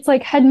them. It's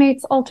like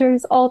headmates,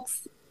 alters,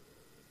 alts.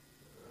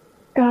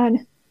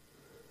 God.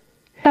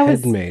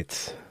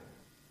 Headmates.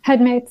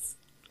 Headmates.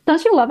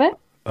 Don't you love it?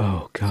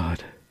 Oh,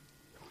 God.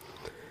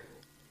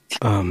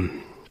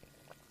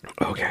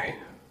 Okay.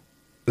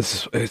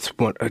 It's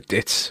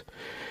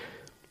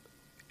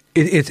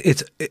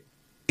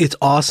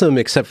awesome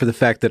except for the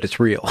fact that it's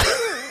real.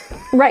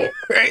 Right.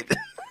 Right.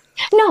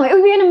 No, it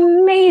would be an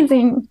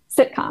amazing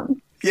sitcom.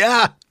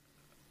 Yeah.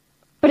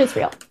 But it's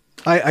real.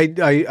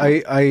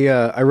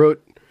 I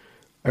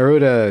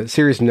wrote a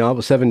series of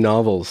novels, 7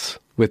 novels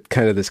with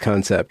kind of this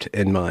concept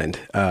in mind.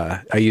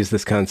 I use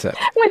this concept.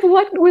 With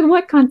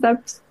what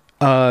concept?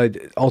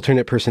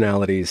 Alternate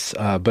personalities,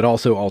 but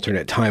also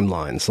alternate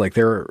timelines. Like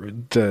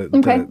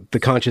the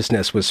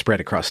consciousness was spread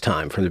across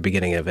time from the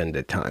beginning of end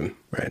of time,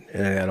 right?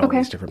 And it had all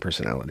these different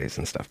personalities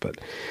and stuff. But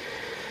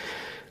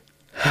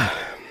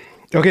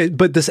okay,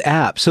 but this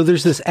app. So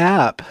there's this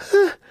app.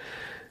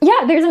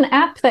 Yeah, there's an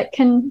app that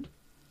can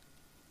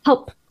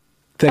help.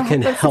 That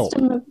can help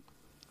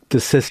the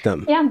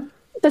system. Yeah,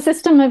 the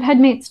system of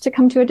headmates to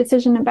come to a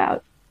decision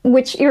about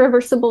which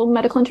irreversible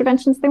medical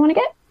interventions they want to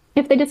get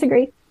if they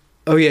disagree.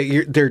 Oh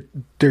yeah,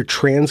 they're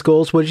trans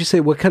goals. What did you say?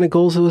 What kind of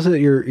goals was it?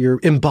 Your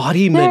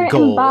embodiment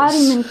goals.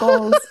 Embodiment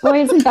goals.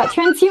 Boy, isn't that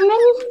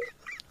transhuman?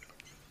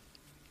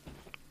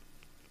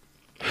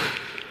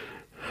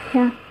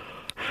 Yeah.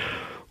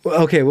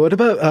 Okay, what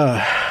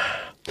about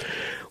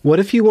what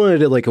if you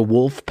wanted like a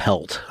wolf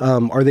pelt?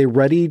 Are they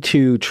ready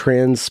to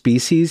trans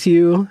species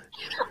you?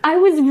 I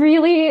was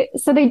really,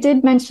 so they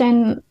did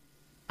mention,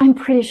 I'm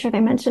pretty sure they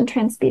mentioned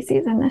trans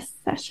species in this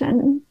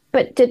session,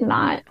 but did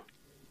not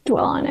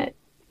dwell on it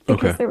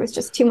because there was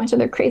just too much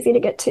other crazy to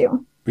get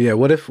to. Yeah,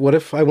 what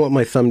if I want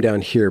my thumb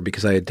down here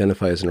because I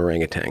identify as an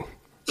orangutan?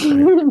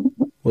 Right?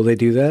 Will they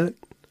do that?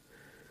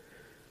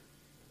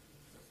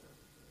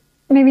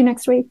 Maybe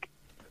next week.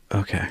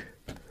 Okay.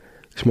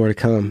 There's more to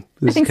come.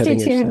 I think stay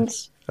tuned.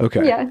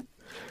 Okay. Yeah.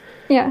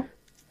 Yeah.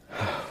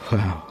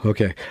 Wow.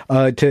 Okay.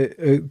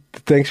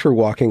 Thanks for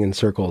walking in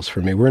circles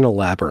for me. We're in a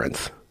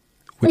labyrinth,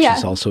 which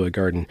is also a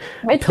garden.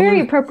 It's very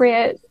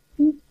appropriate.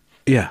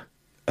 Yeah.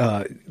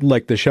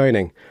 Like The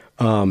Shining,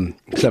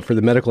 except for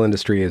the medical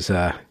industry is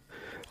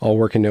all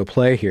work and no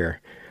play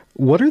here.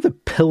 What are the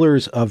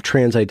pillars of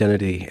trans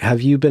identity?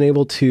 Have you been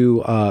able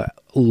to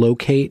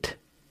locate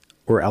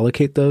or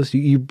allocate those?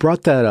 You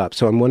brought that up,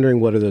 so I'm wondering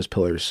what are those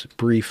pillars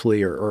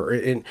briefly,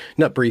 or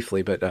not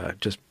briefly,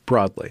 but just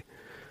broadly.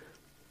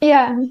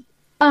 Yeah.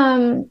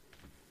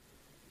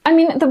 I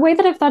mean, the way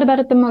that I've thought about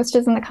it the most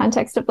is in the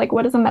context of like,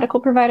 what does a medical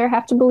provider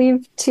have to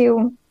believe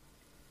to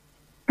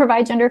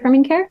provide gender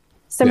affirming care?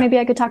 So maybe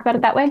I could talk about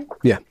it that way.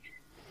 Yeah.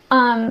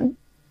 And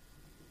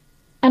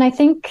I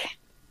think,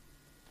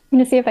 I'm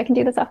going to see if I can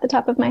do this off the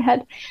top of my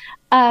head.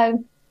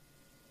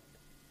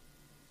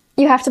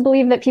 You have to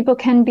believe that people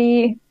can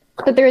be,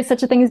 that there is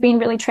such a thing as being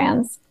really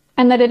trans,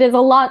 and that it is a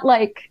lot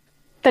like,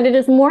 that it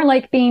is more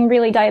like being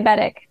really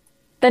diabetic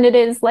than it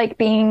is like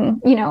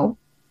being,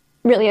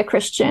 really a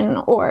Christian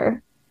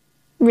or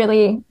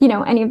really,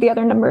 any of the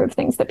other number of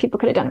things that people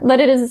could have done. That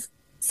it is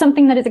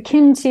something that is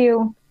akin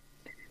to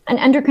an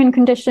endocrine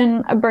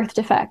condition, a birth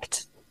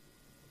defect,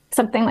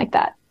 something like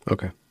that.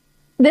 Okay.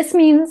 This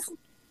means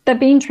that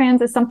being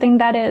trans is something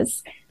that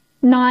is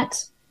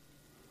not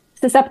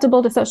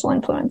susceptible to social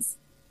influence,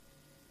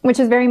 which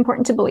is very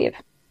important to believe.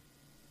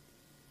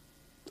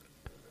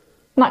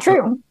 Not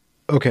true.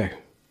 Okay.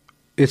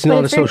 It's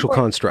not a social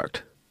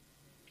construct.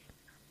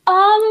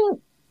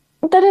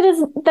 That it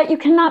is, that you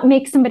cannot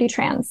make somebody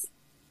trans.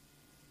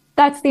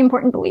 That's the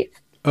important belief.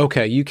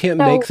 Okay. You can't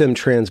make them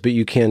trans, but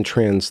you can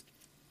trans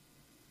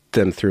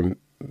them through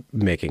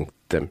making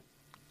them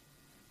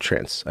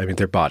trans. I mean,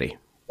 their body.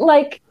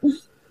 Like,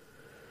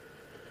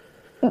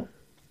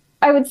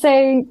 I would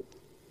say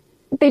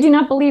they do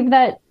not believe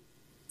that,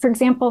 for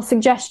example,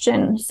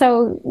 suggestion.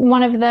 So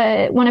one of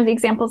the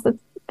examples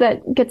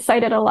that gets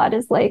cited a lot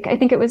is like, I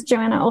think it was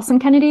Joanna Olson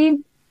Kennedy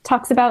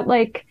talks about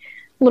like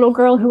a little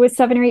girl who was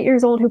 7 or 8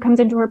 years old who comes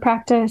into her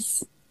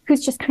practice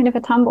who's just kind of a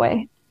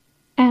tomboy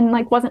and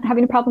like wasn't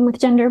having a problem with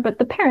gender, but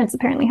the parents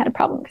apparently had a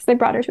problem because they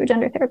brought her to a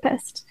gender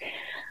therapist.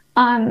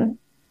 And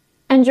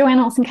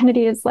Joanna Olson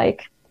Kennedy is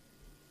like,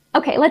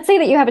 okay, let's say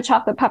that you have a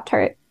chocolate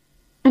Pop-Tart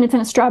and it's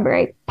in a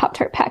strawberry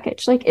Pop-Tart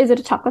package. Like, is it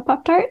a chocolate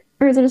Pop-Tart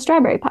or is it a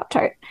strawberry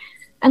Pop-Tart?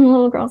 And the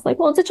little girl's like,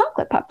 well, it's a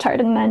chocolate Pop-Tart.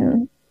 And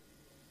then,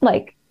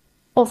 like,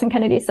 Olsen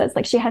Kennedy says,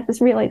 like, she has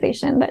this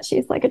realization that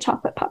she's like a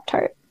chocolate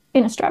Pop-Tart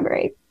in a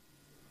strawberry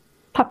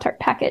Pop-Tart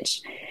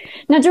package.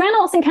 Now, Joanna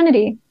Olsen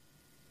Kennedy,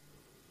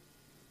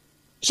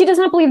 she does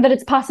not believe that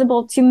it's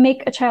possible to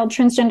make a child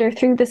transgender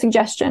through the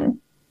suggestion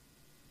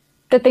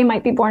that they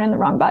might be born in the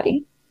wrong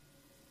body.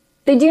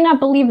 They do not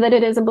believe that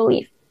it is a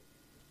belief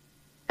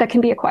that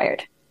can be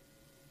acquired.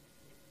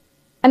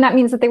 And that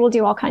means that they will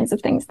do all kinds of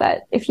things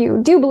that, if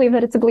you do believe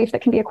that it's a belief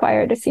that can be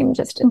acquired, seem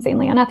just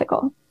insanely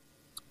unethical.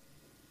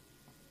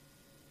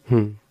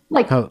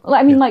 Like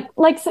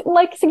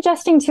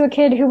suggesting to a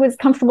kid who was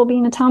comfortable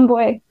being a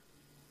tomboy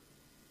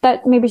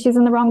that maybe she's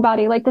in the wrong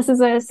body. Like, this is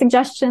a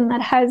suggestion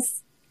that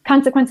has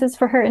consequences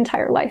for her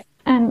entire life.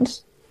 And,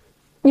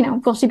 you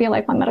know, will she be a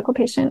lifelong medical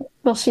patient?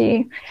 Will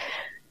she,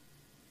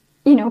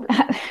 you know,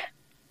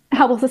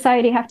 how will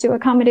society have to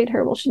accommodate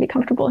her? Will she be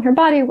comfortable in her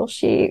body? Will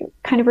she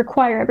kind of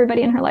require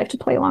everybody in her life to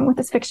play along with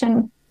this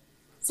fiction?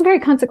 It's a very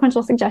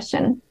consequential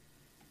suggestion.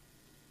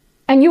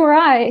 And you or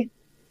I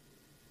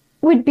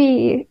would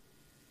be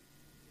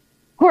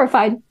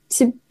horrified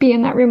to be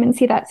in that room and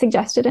see that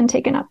suggested and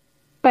taken up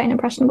by an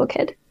impressionable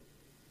kid.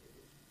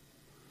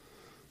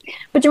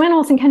 But Joanna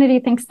Olsen Kennedy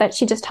thinks that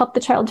she just helped the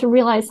child to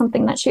realize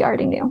something that she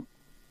already knew.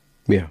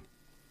 Yeah.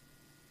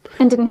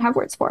 And didn't have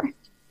words for.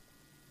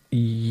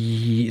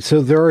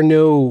 So there are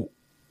no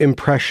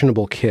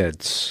impressionable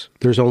kids.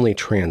 There's only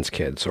trans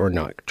kids, or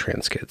not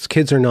trans kids.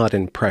 Kids are not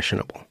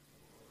impressionable.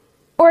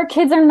 Or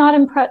kids are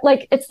not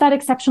like, it's that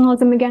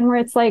exceptionalism again, where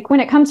it's like, when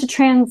it comes to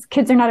trans,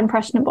 kids are not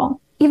impressionable.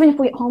 Even if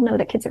we all know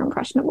that kids are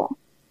impressionable.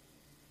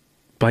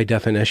 By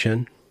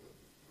definition?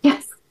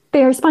 Yes,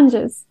 they are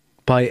sponges.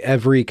 By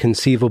every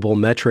conceivable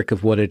metric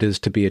of what it is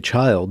to be a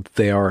child,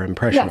 they are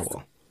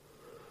impressionable.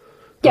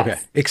 Yes. Okay.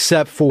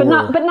 Except for...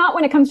 But not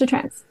when it comes to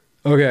trans.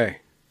 Okay.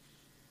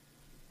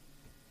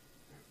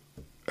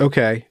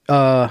 Okay.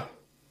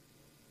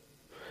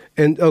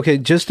 And okay,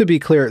 just to be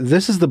clear,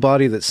 this is the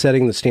body that's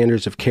setting the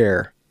standards of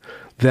care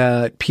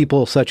that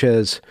people such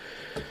as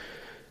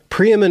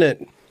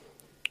preeminent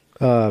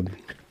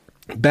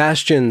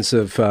bastions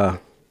of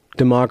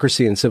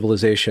democracy and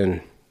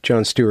civilization,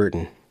 Jon Stewart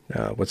and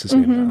what's his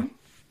name?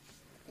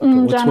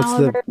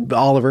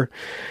 Oliver.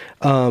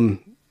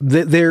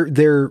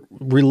 They're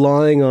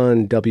relying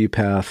on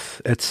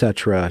WPATH,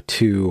 etc.,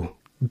 to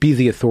be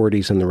the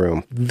authorities in the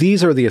room.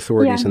 These are the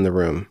authorities in the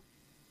room.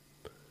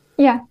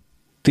 Yeah.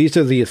 These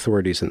are the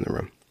authorities in the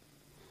room.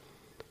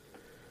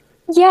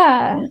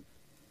 Yeah.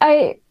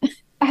 I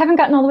haven't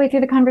gotten all the way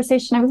through the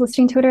conversation. I was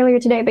listening to it earlier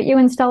today, but you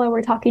and Stella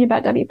were talking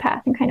about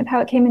WPATH and kind of how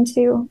it came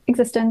into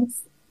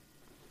existence.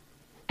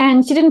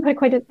 And she didn't put it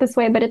quite this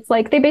way, but it's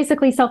like they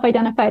basically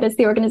self-identified as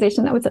the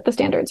organization that would set the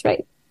standards,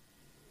 right?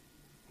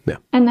 Yeah.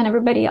 And then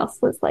everybody else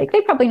was like,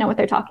 they probably know what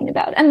they're talking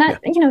about. And that,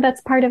 you know,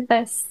 that's part of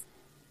this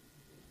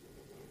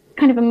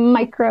kind of a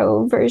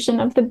micro version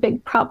of the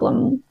big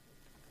problem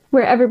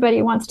where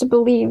everybody wants to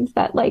believe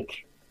that,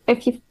 like,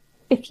 if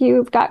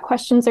you've got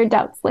questions or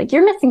doubts, like,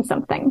 you're missing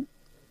something,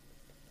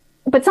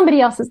 but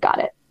somebody else has got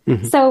it.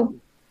 Mm-hmm. So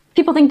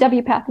people think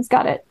WPATH has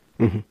got it.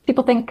 Mm-hmm.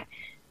 People think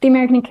the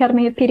American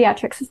Academy of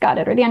Pediatrics has got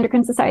it, or the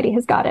Endocrine Society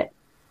has got it.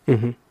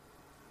 Mm-hmm.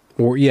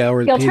 Or the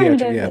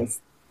alternative is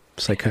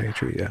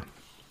psychiatry.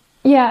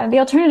 Yeah, the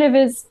alternative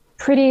is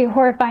pretty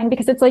horrifying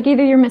because it's like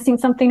either you're missing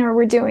something or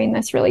we're doing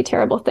this really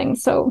terrible thing.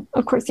 So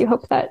of course you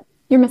hope that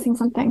you're missing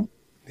something.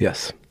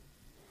 Yes.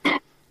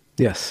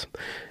 Yes.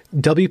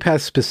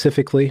 WPATH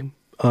specifically,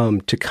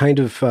 to kind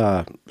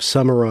of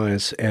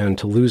summarize and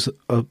to lose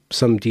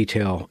some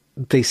detail,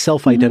 they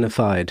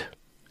self-identified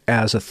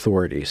as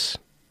authorities.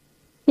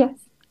 Yes.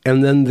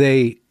 And then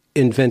they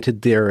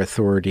invented their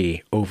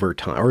authority over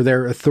time, or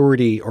their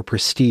authority or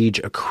prestige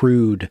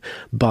accrued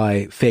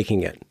by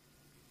faking it.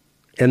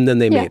 And then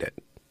they made it.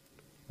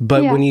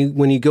 But when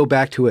you go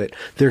back to it,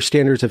 their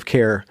standards of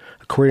care,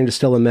 according to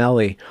Stella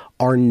Malley,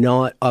 are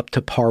not up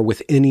to par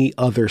with any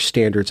other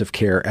standards of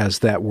care as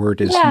that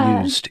word is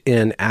used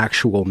in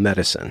actual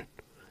medicine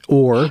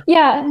or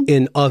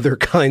in other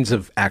kinds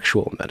of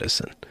actual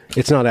medicine.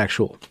 It's not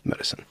actual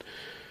medicine.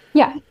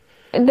 Yeah.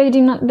 They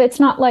do not,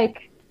 it's not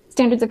like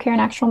standards of care in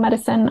actual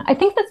medicine. I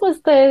think this was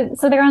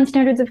so they're on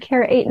standards of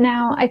care 8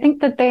 now. I think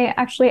that they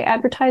actually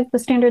advertised the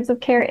standards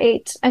of care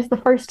 8 as the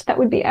first that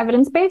would be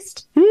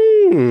evidence-based.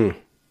 Isn't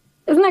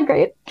that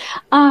great?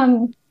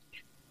 And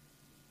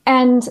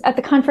at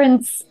the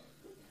conference,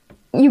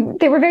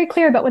 they were very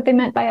clear about what they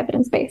meant by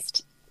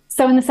evidence-based.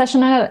 So in the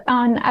session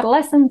on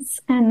adolescence,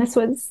 and this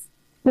was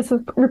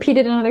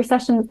repeated in other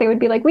sessions, they would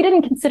be like, we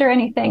didn't consider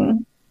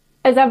anything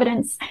as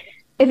evidence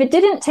if it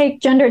didn't take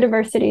gender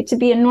diversity to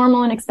be a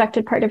normal and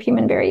expected part of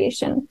human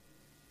variation.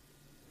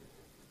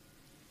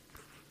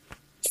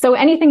 So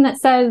anything that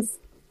says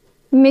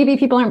maybe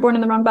people aren't born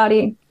in the wrong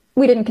body,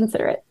 we didn't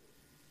consider it.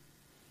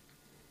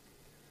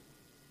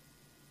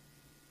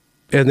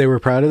 And they were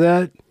proud of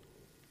that?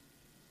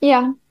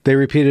 Yeah. They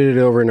repeated it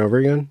over and over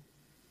again?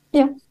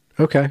 Yeah.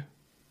 Okay.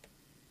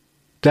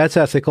 That's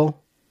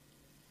ethical.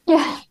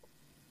 Yeah.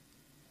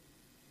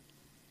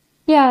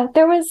 Yeah,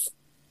 there was,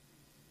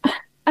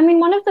 I mean,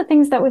 one of the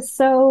things that was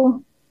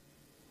so,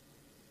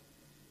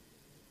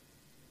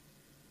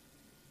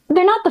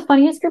 they're not the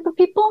funniest group of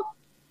people,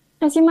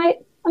 as you might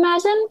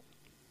imagine.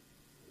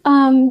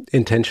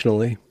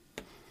 Intentionally.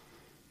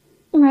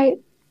 Right.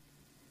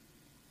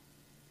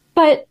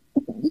 But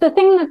the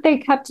thing that they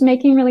kept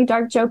making really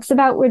dark jokes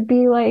about would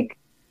be like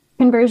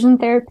conversion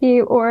therapy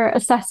or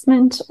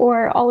assessment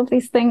or all of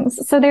these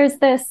things. So there's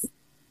this,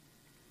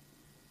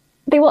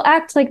 they will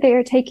act like they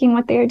are taking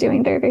what they are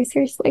doing very, very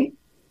seriously.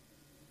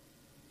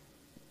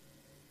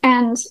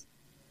 And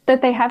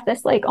that they have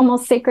this like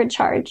almost sacred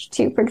charge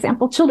to, for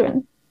example,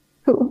 children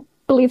who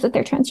believe that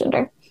they're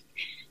transgender.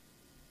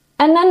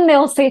 And then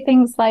they'll say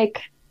things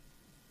like,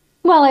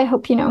 well, I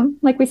hope,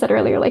 like we said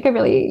earlier, like I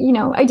really,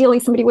 ideally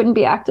somebody wouldn't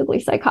be actively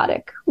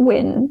psychotic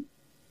when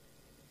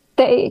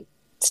they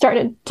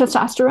started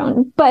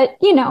testosterone. But,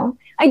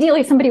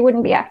 ideally somebody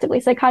wouldn't be actively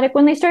psychotic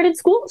when they started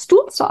stool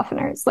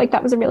softeners. Like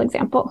that was a real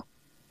example.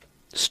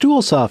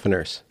 Stool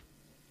softeners?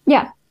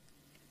 Yeah.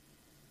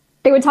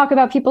 They would talk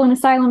about people in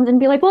asylums and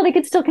be like, well, they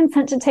could still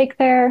consent to take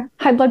their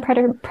high blood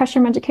pressure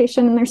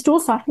medication and their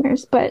stool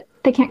softeners, but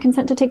they can't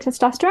consent to take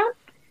testosterone.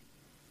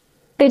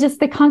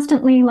 They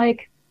constantly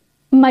like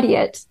muddy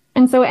it.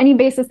 And so any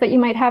basis that you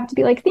might have to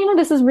be like,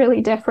 this is really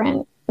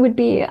different would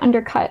be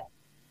undercut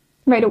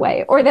right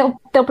away. Or they'll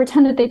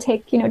pretend that they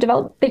take,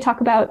 they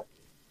talk about,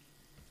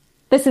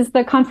 this is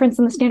the Conference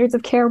on the Standards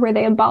of Care where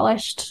they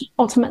abolished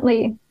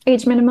ultimately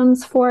age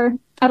minimums for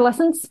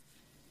adolescents,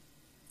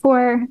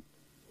 for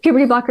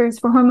puberty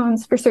blockers, for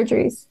hormones, for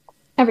surgeries,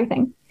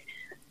 everything.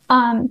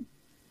 There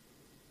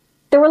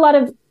were a lot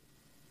of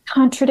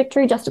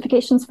contradictory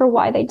justifications for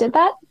why they did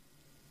that.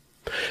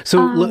 So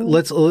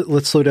let's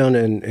slow down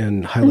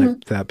and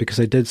highlight that, because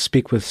I did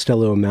speak with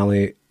Stella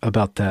O'Malley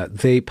about that.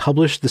 They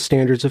published the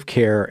standards of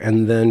care,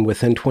 and then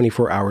within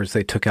 24 hours,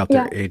 they took out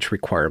their age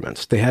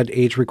requirements. They had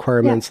age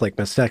requirements like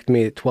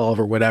mastectomy at 12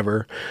 or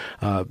whatever,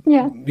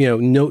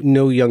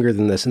 no younger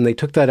than this. And they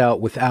took that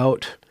out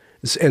without,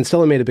 and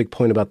Stella made a big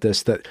point about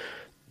this, that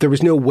there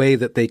was no way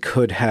that they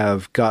could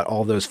have got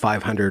all those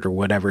 500 or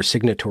whatever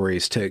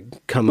signatories to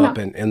come up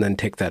and then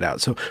take that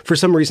out. So for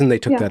some reason, they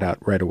took that out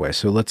right away.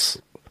 So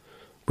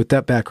with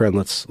that background,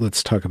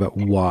 let's talk about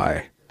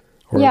why.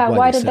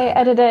 Why did they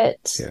edit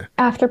it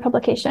after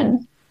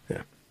publication?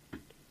 Yeah.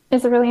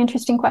 Is a really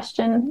interesting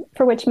question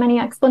for which many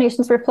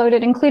explanations were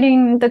floated,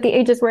 including that the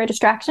ages were a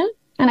distraction.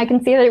 And I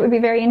can see that it would be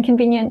very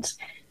inconvenient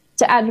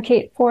to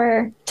advocate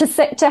for,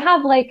 to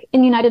have, like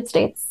in the United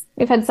States,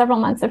 we've had several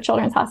months of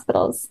children's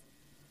hospitals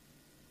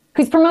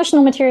whose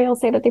promotional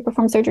materials say that they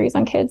perform surgeries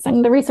on kids,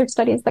 and the research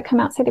studies that come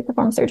out say they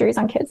perform surgeries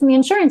on kids, and the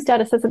insurance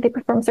data says that they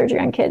perform surgery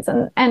on kids,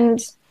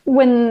 and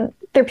when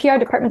their PR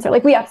departments are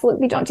like, we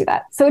absolutely don't do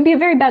that. So it'd be a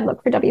very bad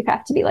look for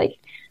WPATH to be like,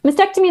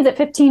 mastectomies at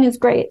 15 is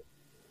great,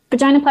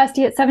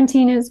 vaginoplasty at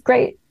 17 is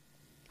great.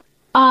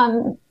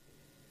 But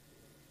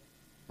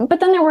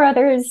then there were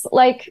others,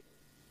 like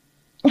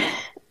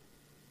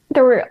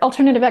there were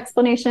alternative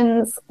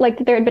explanations, like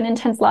that there had been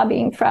intense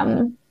lobbying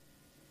from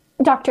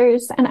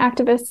doctors and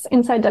activists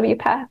inside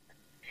WPATH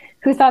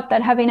who thought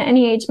that having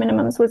any age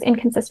minimums was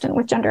inconsistent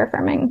with gender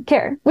affirming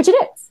care, which it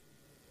is.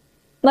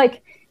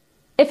 Like,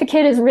 if a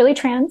kid is really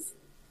trans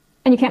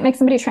and you can't make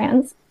somebody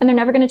trans and they're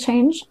never going to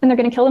change and they're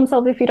going to kill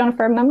themselves if you don't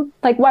affirm them,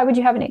 like, why would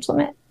you have an age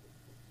limit?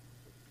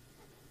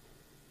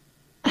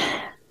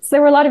 So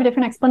there were a lot of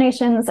different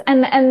explanations,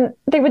 and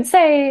they would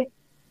say,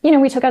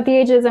 we took out the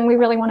ages and we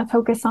really want to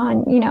focus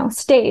on,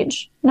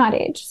 stage, not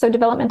age. So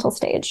developmental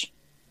stage.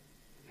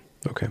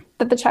 Okay.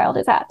 That the child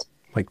is at.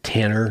 Like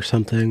Tanner or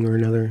something or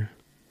another?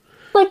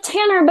 Like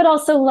Tanner, but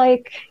also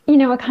like,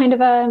 a kind of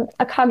a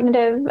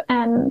cognitive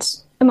and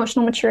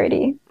emotional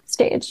maturity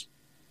stage.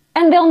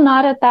 And they'll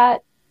nod at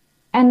that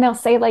and they'll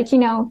say like,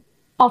 all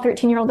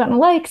 13-year-olds aren't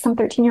alike. Some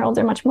 13-year-olds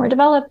are much more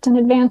developed and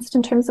advanced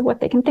in terms of what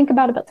they can think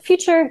about the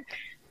future.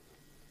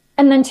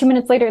 And then 2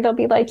 minutes later, they'll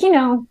be like,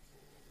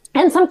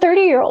 and some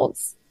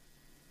 30-year-olds,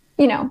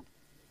 don't,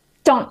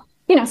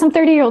 some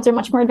 30-year-olds are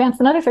much more advanced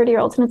than other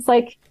 30-year-olds. And it's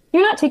like,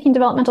 you're not taking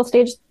developmental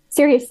stage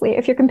seriously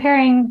if you're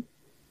comparing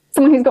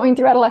someone who's going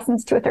through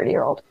adolescence to a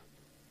 30-year-old.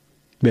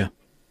 Yeah.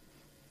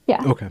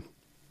 Yeah.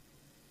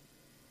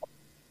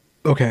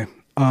 Okay.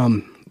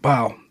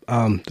 Wow.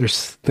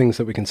 There's things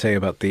that we can say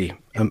about the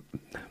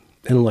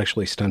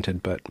intellectually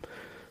stunted, but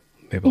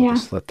maybe I'll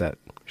just let that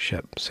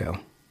ship sail.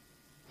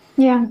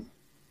 Yeah.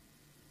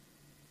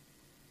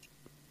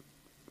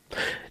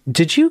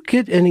 Did you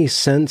get any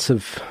sense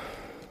of,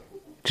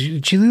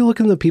 did you look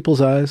in the people's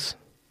eyes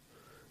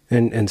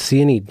and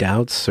see any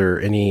doubts or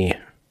any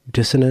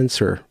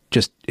dissonance or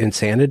just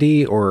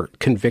insanity or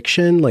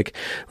conviction? Like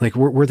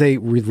were they,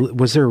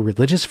 was there a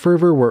religious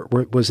fervor?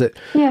 Was it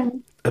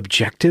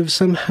objective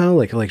somehow?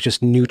 Like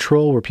just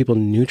neutral? Were people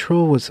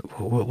neutral?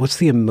 What's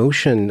the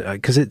emotion?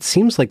 Because it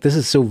seems like this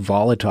is so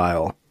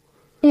volatile.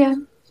 Yeah.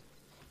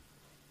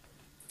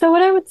 So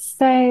what I would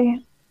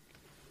say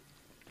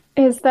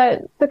is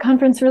that the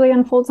conference really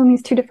unfolds on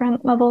these two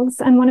different levels.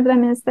 And one of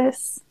them is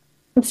this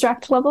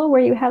abstract level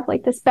where you have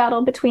like this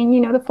battle between,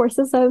 the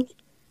forces of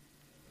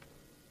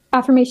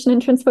affirmation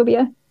and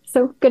transphobia.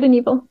 So good and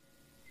evil.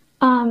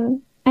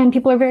 And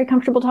people are very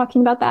comfortable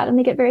talking about that and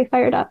they get very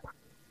fired up.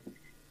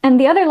 And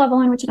the other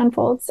level in which it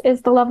unfolds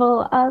is the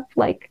level of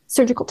like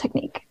surgical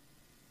technique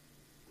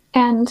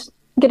and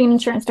getting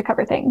insurance to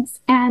cover things.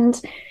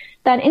 And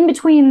that in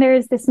between,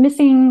 there's this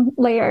missing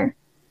layer,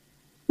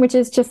 which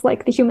is just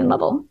like the human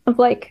level of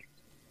like,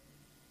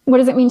 what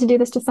does it mean to do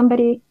this to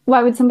somebody?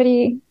 Why would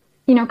somebody,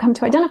 come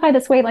to identify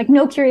this way? Like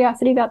no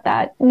curiosity about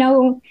that.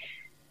 No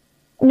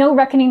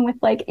reckoning with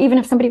like, even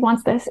if somebody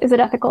wants this, is it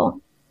ethical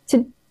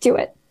to do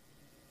it?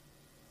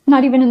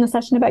 Not even in the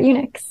session about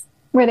eunuchs,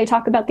 where they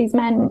talk about these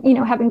men,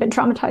 having been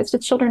traumatized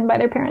as children by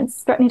their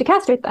parents threatening to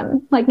castrate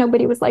them. Like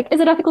nobody was like, is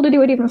it ethical to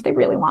do it even if they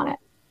really want it?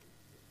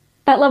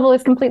 That level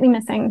is completely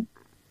missing.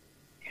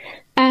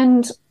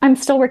 And I'm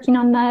still working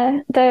on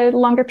the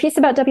longer piece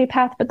about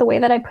WPATH, but the way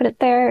that I put it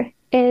there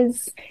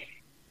is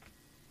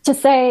to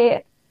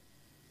say,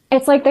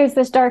 it's like there's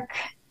this dark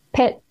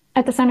pit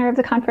at the center of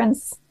the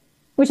conference,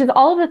 which is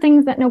all of the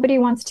things that nobody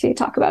wants to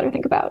talk about or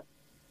think about.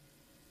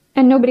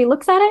 And nobody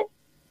looks at it.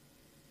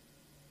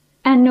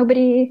 And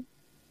nobody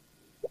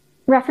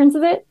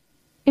references it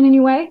in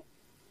any way.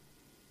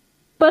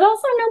 But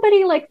also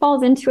nobody like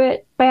falls into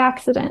it by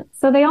accident.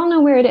 So they all know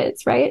where it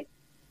is, right?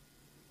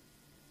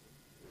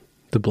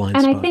 The blind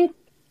spot. And I think,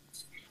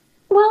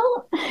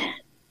 well,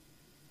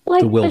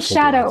 like the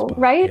shadow,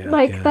 right? Yeah,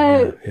 like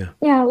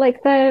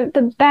like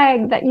the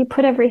bag that you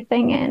put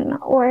everything in,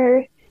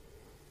 or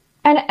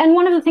and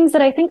one of the things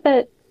that I think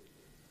that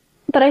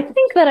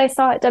I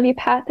saw at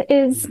WPATH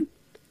is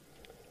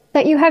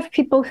that you have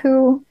people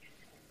who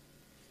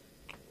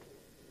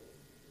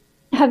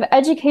have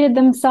educated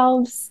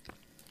themselves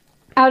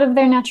out of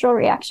their natural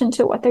reaction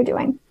to what they're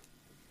doing.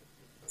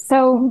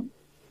 So,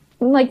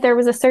 like there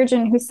was a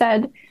surgeon who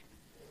said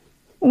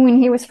when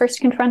he was first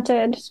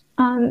confronted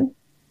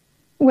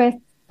with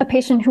a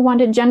patient who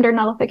wanted gender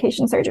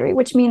nullification surgery,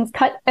 which means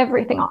cut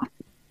everything off,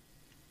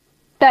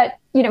 that,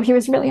 he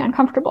was really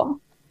uncomfortable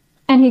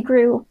and he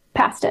grew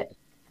past it.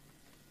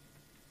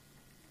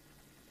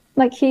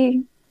 Like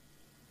he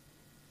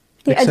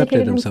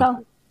educated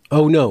himself.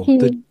 Oh, no,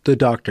 the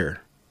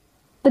doctor.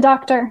 The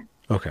doctor.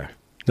 Okay,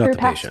 not the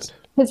patient.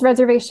 His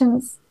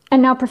reservations,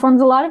 and now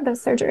performs a lot of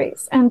those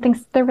surgeries and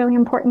thinks they're really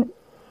important.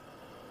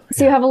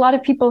 So you have a lot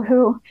of people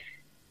who,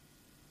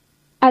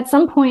 at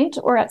some point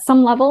or at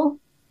some level,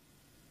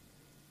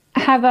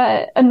 have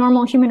a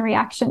normal human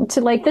reaction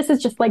to like, this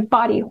is just like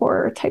body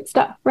horror type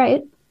stuff,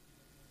 right?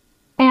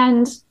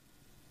 And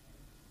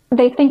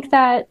they think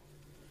that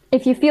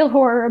if you feel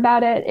horror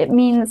about it, it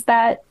means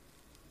that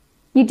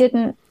you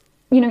didn't,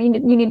 you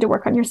need to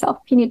work on yourself.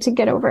 You need to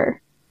get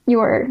over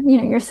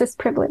your cis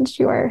privilege,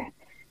 your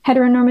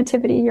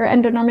heteronormativity, your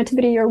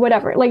endonormativity, or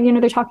whatever. Like,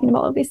 they're talking about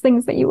all of these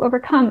things that you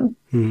overcome.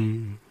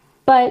 Mm.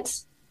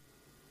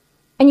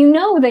 And you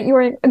know that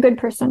you're a good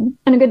person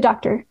and a good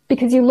doctor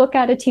because you look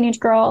at a teenage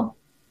girl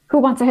who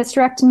wants a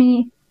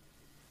hysterectomy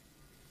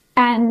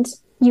and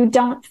you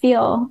don't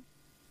feel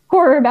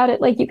horror about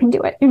it, like you can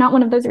do it. You're not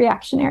one of those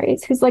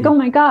reactionaries who's like, oh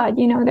my God,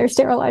 they're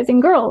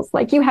sterilizing girls.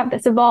 Like you have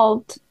this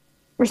evolved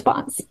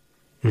response.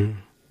 Mm.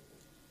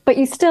 But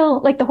you still,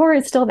 like the horror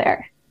is still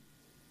there.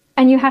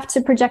 And you have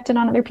to project it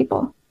on other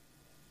people.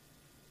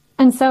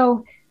 And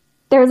so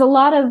there's a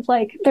lot of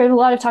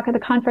talk at the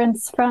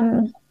conference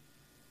from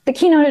the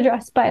keynote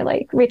address by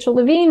like Rachel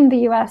Levine,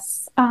 the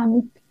US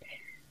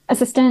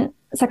Assistant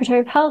Secretary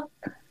of Health,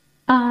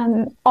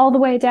 all the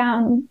way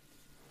down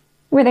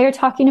where they are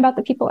talking about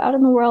the people out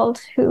in the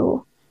world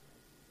who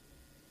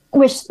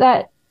wish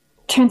that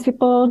trans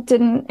people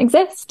didn't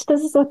exist. This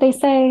is what they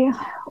say,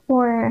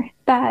 or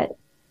that,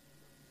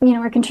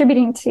 are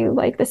contributing to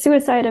like the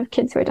suicide of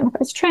kids who identify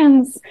as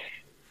trans.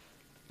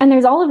 And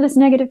there's all of this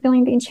negative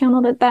feeling being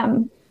channeled at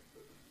them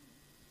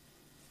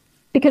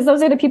because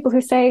those are the people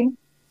who say,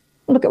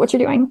 look at what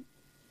you're doing.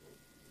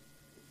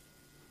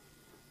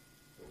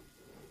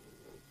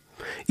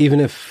 Even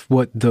if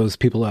what those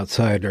people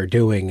outside are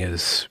doing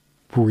is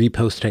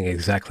reposting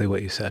exactly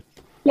what you said.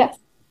 Yes.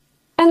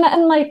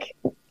 And like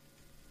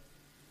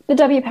the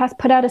WPATH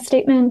put out a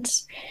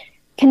statement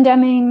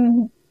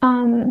condemning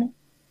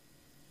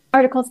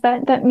articles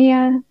that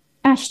Mia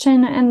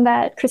Ashton and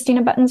that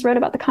Christina Buttons wrote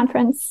about the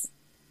conference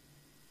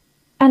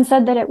and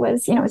said that it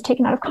was, it was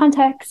taken out of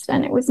context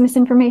and it was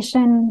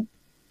misinformation.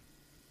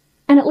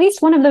 And at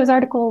least one of those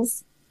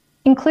articles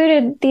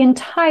included the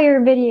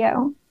entire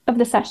video of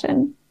the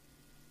session.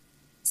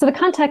 So the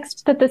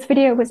context that this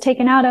video was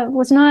taken out of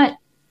was not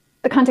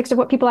the context of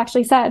what people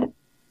actually said.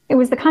 It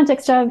was the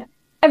context of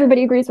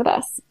everybody agrees with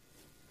us.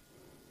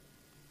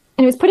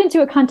 And it was put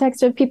into a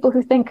context of people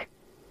who think,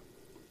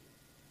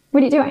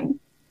 what are you doing?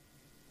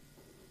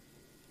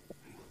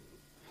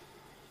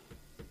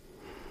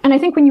 And I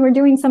think when you are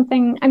doing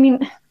something,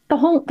 the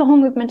whole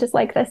movement is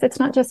like this. It's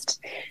not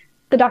just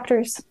the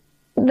doctors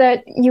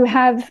that you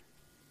have.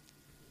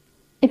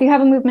 If you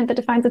have a movement that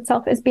defines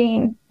itself as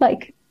being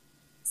like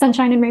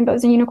sunshine and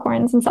rainbows and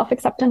unicorns and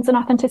self-acceptance and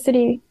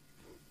authenticity.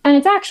 And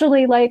it's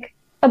actually like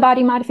a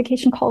body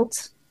modification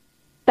cult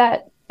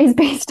that is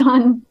based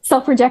on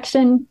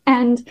self-rejection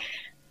and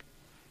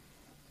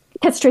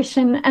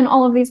castration and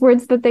all of these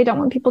words that they don't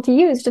want people to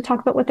use to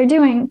talk about what they're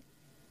doing.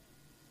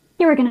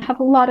 You are going to have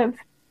a lot of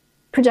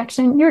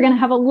projection. You're going to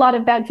have a lot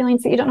of bad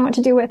feelings that you don't know what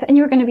to do with. And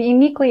you're going to be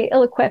uniquely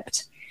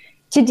ill-equipped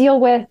to deal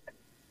with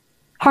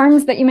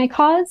harms that you may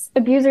cause,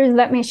 abusers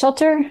that may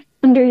shelter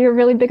under your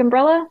really big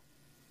umbrella,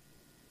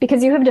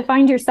 because you have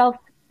defined yourself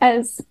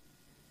as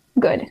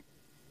good.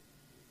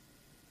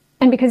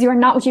 And because you are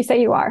not what you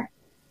say you are.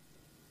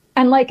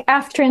 And like,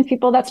 ask trans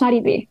people, that's not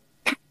easy.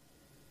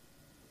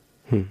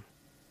 The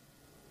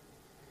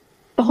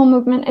whole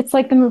movement, it's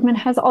like the movement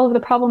has all of the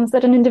problems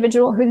that an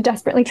individual who's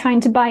desperately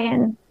trying to buy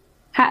in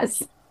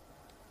has.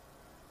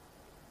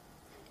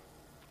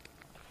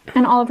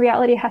 And all of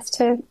reality has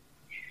to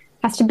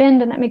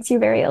bend, and that makes you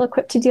very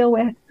ill-equipped to deal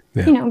with,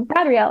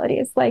 bad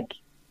realities, like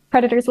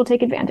predators will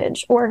take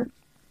advantage, or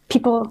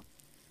people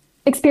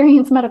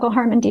experience medical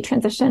harm and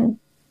detransition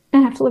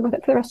and have to live with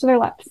it for the rest of their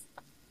lives.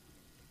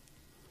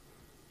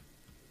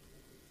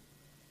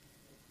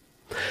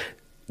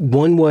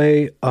 One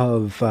way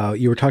of,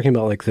 you were talking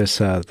about like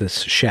this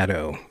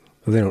shadow,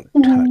 they don't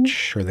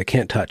touch, or they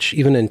can't touch,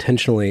 even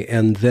intentionally.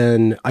 And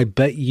then I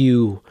bet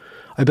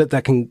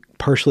that can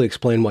partially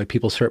explain why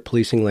people start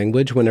policing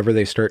language whenever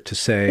they start to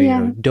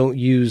say, don't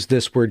use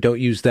this word, don't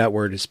use that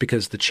word. It's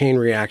because the chain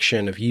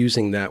reaction of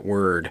using that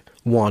word,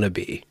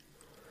 wannabe,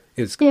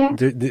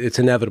 it's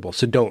inevitable.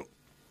 So don't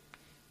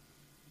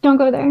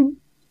go there.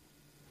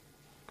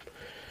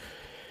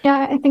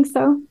 Yeah, I think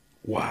so.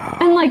 Wow.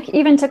 And like,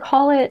 even to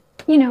call it,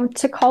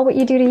 to call what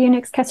you do to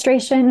eunuchs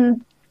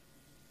castration.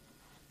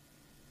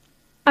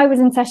 I was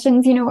in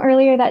sessions,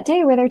 earlier that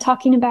day where they're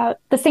talking about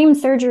the same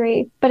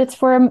surgery, but it's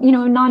for, a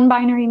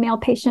non-binary male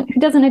patient who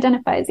doesn't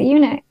identify as a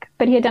eunuch,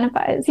 but he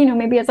identifies,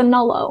 maybe as a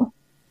nullo.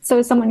 So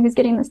as someone who's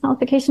getting this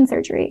nullification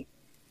surgery.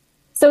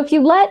 So if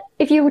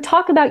you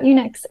talk about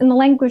eunuchs in the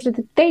language that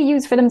they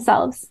use for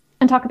themselves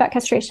and talk about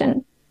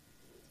castration,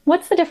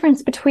 what's the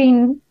difference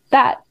between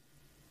that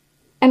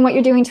and what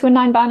you're doing to a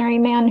non-binary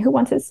man who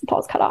wants his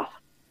balls cut off?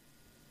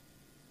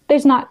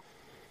 There's not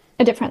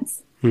a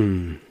difference.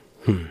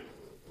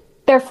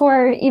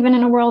 Therefore, even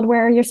in a world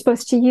where you're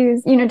supposed to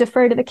use,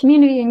 defer to the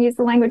community and use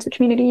the language the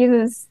community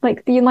uses,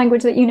 like the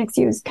language that eunuchs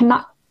use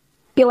cannot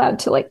be allowed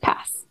to like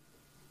pass.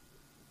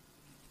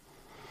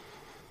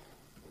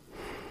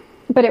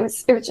 But it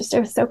was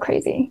so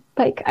crazy.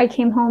 Like, I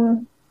came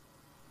home,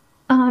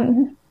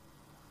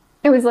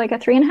 it was like a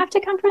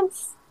 3.5-day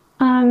conference.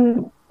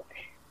 And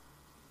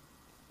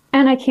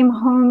I came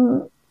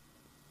home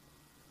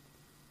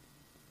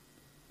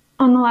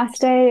on the last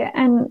day,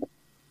 and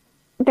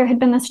there had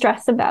been the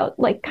stress about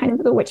like kind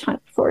of the witch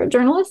hunt for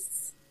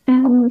journalists.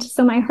 And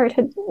so my heart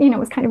had,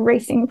 was kind of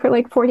racing for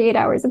like 48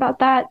 hours about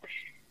that.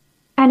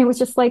 And it was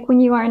just like,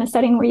 when you are in a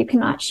setting where you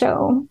cannot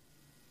show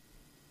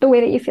the way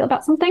that you feel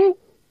about something,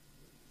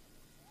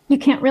 you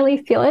can't really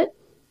feel it.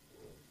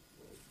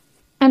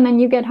 And then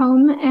you get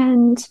home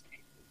and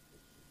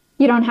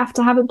you don't have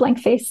to have a blank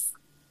face.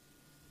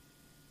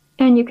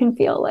 And you can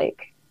feel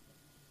like,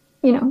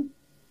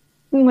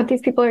 what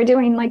these people are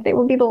doing, like they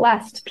will be the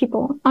last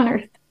people on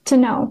earth to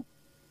know,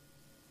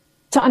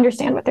 to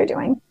understand what they're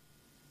doing.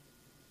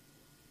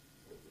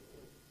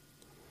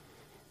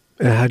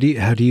 How do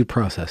you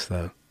process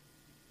that?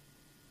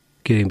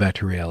 Getting back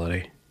to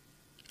reality?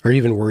 Are you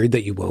even worried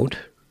that you won't?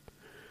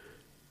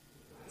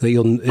 That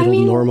it'll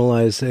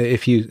normalize,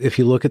 if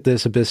you look at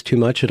this abyss too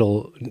much,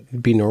 it'll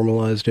be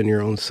normalized in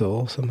your own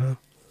soul somehow?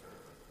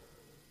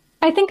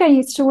 I think I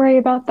used to worry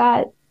about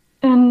that,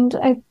 and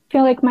I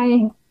feel like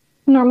my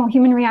normal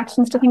human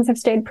reactions to things have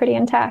stayed pretty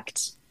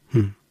intact.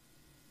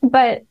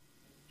 But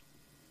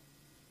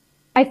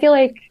I feel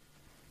like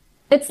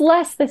it's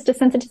less this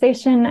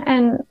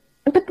desensitization,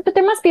 but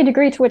there must be a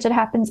degree to which it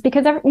happens,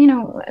 because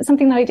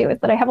something that I do is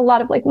that I have a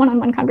lot of like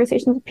one-on-one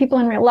conversations with people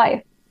in real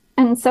life,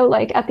 and so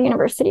like at the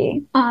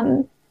university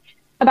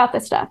about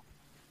this stuff,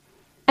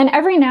 and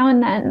every now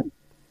and then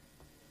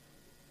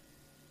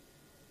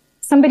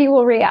somebody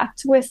will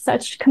react with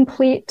such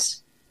complete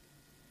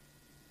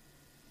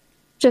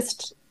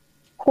just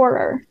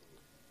horror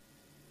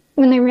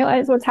when they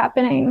realize what's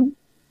happening.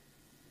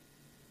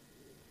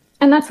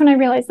 And that's when I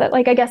realized that,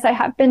 like, I guess I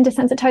have been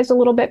desensitized a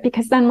little bit,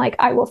 because then like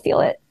I will feel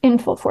it in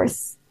full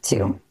force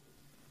too.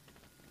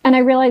 And I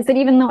realized that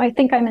even though I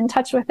think I'm in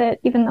touch with it,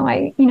 even though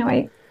I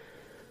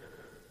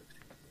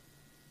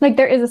like,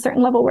 there is a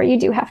certain level where you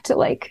do have to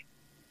like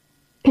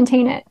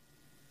contain it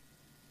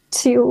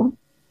to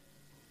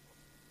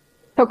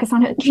focus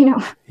on it,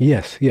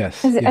 Yes.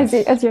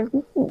 As your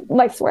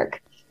life's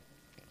work.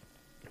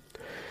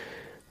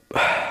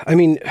 I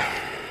mean,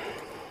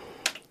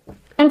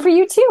 and for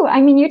you too.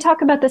 I mean, you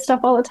talk about this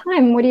stuff all the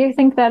time. What do you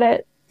think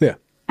that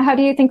how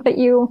do you think that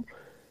you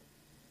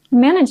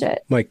manage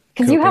it?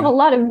 Because you have a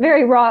lot of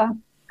very raw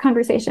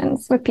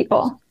conversations with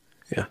people.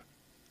 Yeah.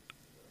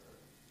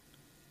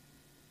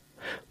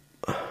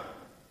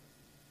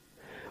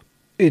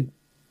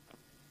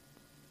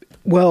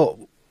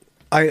 Well,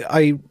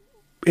 I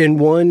in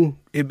one,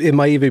 it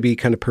might even be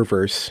kind of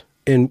perverse.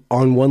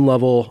 On one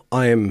level,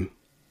 I'm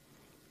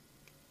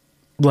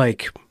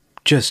like,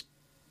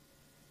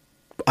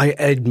 I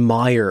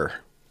admire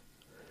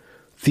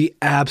the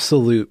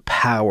absolute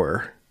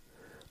power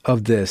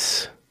of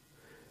this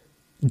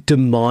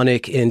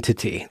demonic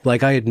entity.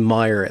 Like, I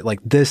admire it. Like,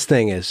 this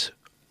thing is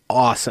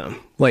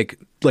awesome. Like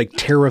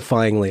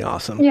terrifyingly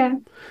awesome. Yeah.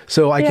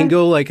 So I can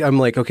go like, I'm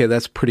like, okay,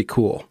 that's pretty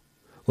cool.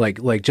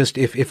 Like just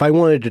if I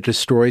wanted to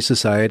destroy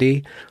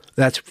society,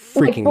 that's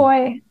freaking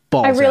boy,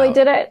 balls I really out.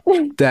 did it.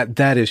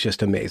 That is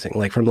just amazing.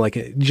 Like from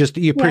like, just,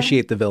 you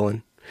appreciate the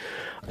villain.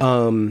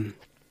 And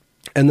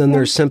then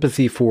there's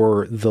sympathy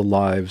for the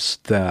lives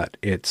that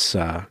it's,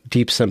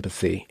 deep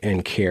sympathy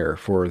and care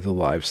for the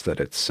lives that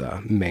it's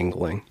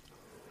mangling.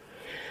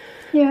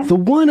 Yeah. The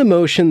one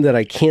emotion that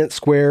I can't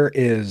square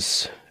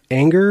is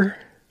anger,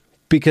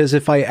 because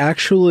if I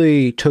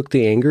actually took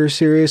the anger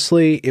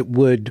seriously, it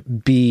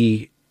would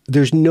be,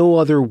 there's no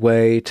other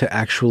way to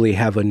actually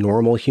have a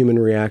normal human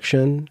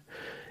reaction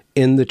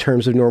in the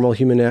terms of normal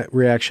human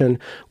reaction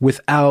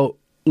without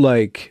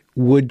like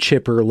wood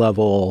chipper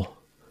level,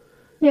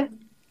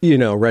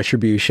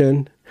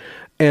 retribution.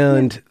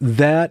 And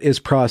that is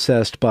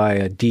processed by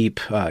a deep,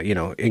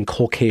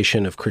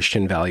 inculcation of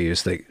Christian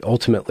values that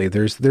ultimately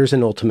there's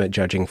an ultimate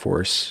judging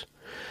force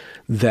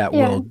that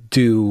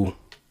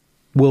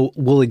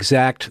will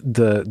exact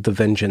the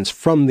vengeance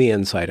from the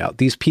inside out.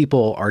 These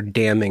people are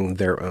damning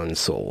their own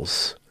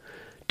souls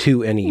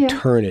to an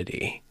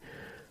eternity.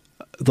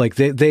 Like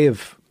they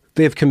have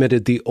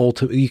committed the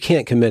ultimate. You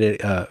can't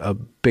commit a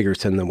bigger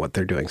sin than what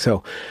they're doing.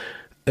 So,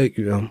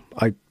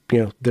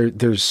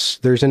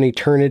 there's an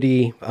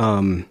eternity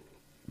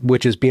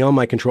which is beyond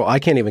my control. I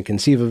can't even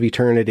conceive of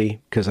eternity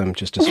because I'm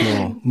just a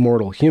small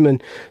mortal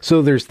human.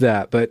 So there's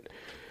that. But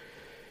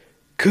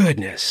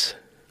goodness.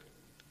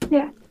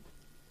 Yeah.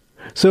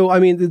 So, I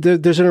mean,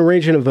 there's an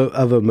arrangement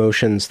of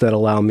emotions that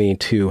allow me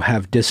to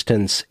have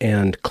distance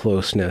and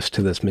closeness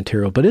to this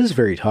material, but it is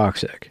very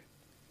toxic.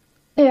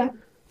 Yeah.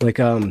 Like,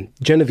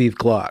 Genevieve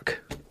Glock,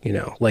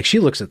 like she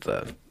looks at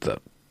the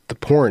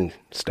porn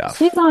stuff.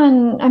 She's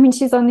on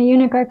the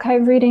Eunuch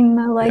Archive reading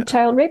the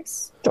child rape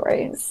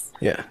stories.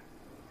 Yeah.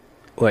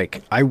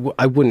 Like, I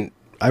don't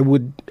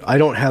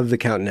have the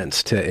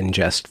countenance to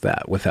ingest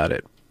that without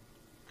it.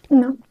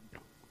 No.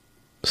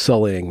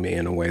 Sullying me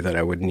in a way that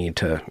I would need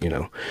to,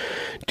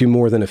 do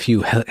more than a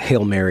few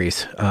Hail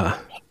Marys,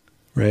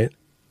 right?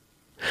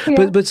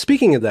 Yeah. But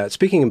speaking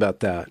about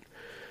that,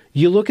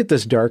 you look at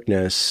this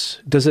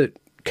darkness, does it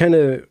kind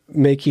of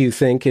make you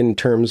think in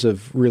terms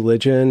of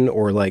religion,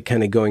 or like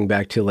kind of going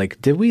back to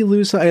like, did we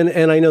lose?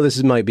 And I know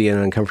this might be an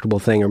uncomfortable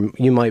thing, or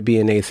you might be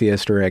an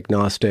atheist or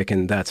agnostic,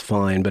 and that's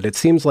fine. But it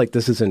seems like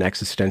this is an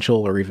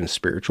existential or even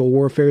spiritual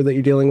warfare that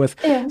you're dealing with.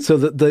 Yeah. So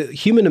the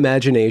human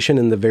imagination,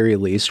 in the very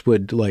least,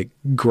 would like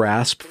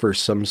grasp for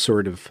some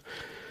sort of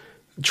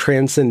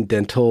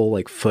transcendental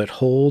like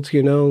foothold,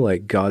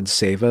 like God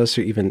save us,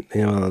 or even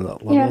on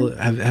that level.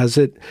 Has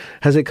it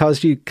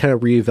caused you kind of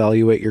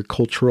reevaluate your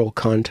cultural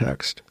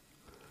context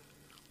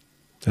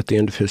at the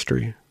end of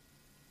history?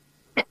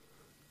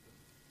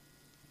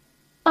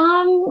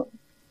 I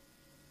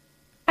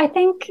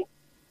think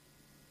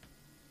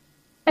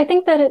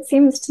that it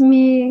seems to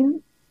me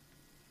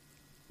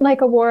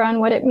like a war on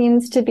what it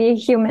means to be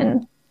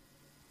human,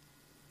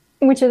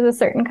 which is a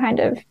certain kind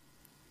of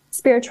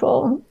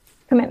spiritual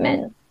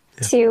commitment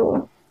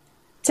to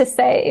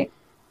say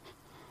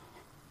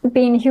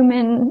being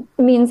human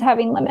means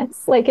having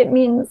limits, like it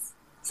means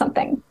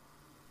something.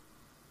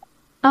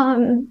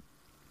 And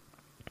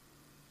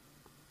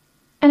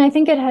I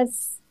think it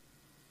has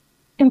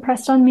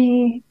impressed on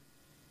me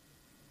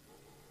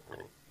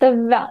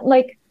that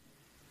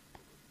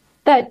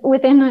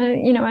within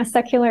a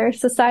secular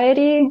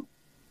society,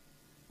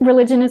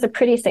 religion is a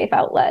pretty safe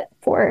outlet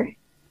for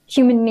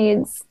human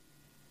needs,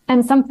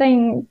 and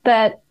something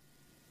that,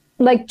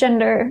 like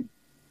gender,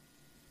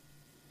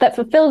 that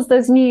fulfills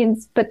those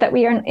needs, but that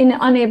we are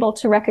unable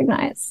to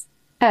recognize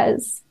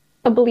as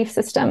a belief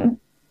system,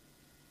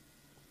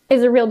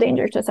 is a real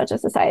danger to such a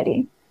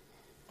society.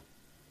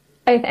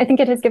 I think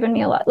it has given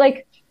me a lot,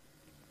 like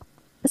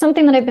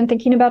something that I've been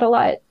thinking about a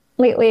lot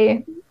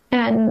lately,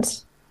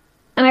 and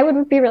I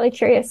would be really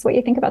curious what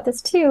you think about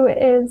this too,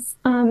 is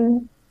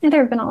there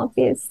have been all of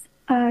these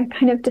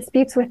kind of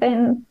disputes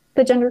within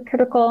the gender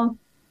critical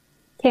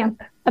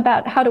camp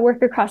about how to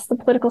work across the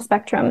political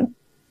spectrum,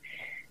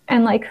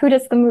 and like, who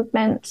does the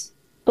movement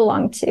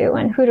belong to,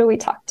 and who do we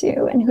talk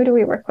to, and who do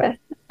we work with?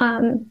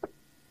 And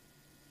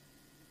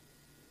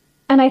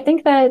I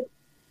think that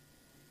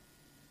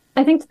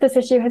this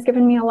issue has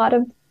given me a lot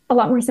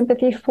more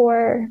sympathy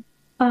for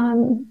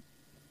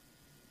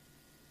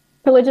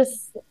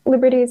religious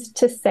liberties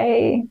to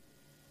say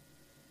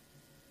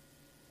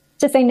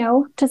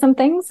no to some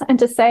things, and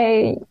to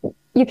say,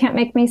 you can't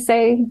make me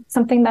say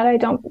something that I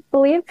don't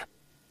believe.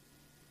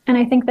 And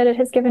I think that it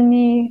has given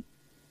me,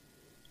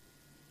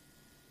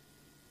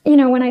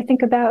 when I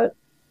think about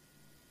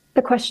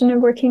the question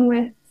of working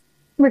with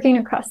working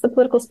across the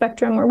political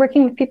spectrum or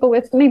working with people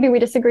with maybe we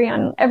disagree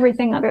on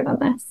everything other than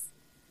this.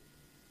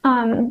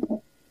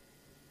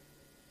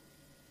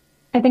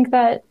 I think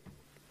that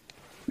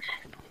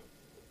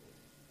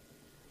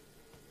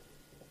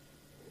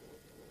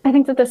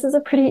this is a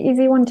pretty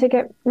easy one to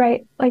get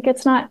right. Like,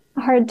 it's not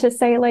hard to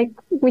say, like,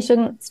 we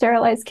shouldn't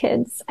sterilize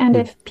kids. And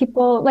if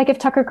people, like, if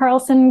Tucker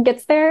Carlson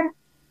gets there,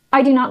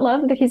 I do not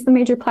love that he's the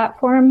major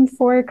platform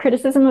for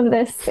criticism of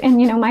this in,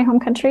 you know, my home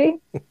country.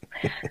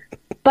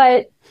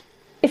 But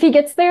if he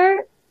gets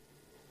there,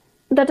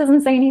 that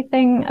doesn't say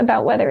anything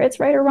about whether it's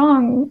right or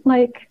wrong.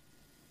 Like,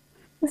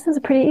 this is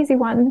a pretty easy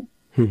one.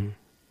 Mm-hmm.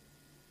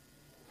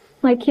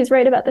 Like, he's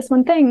right about this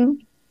one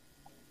thing.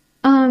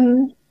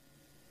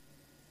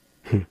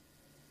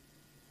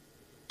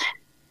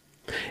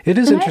 It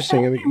is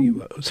interesting. I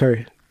mean,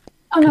 sorry.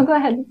 Oh, no, go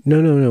ahead.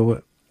 No.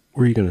 What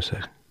were you going to say?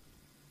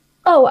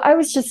 Oh,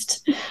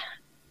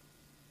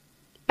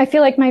 I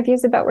feel like my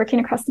views about working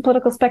across the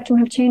political spectrum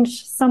have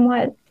changed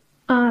somewhat.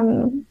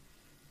 I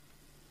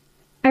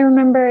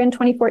remember in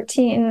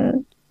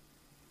 2014,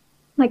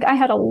 like, I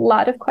had a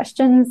lot of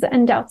questions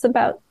and doubts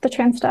about the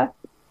trans stuff.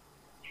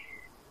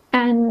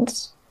 And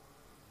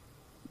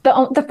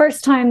the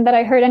first time that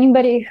I heard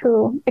anybody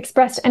who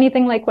expressed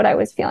anything like what I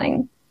was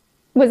feeling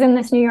was in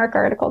this New York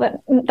article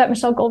that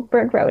Michelle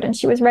Goldberg wrote. And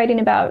she was writing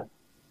about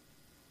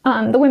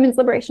the Women's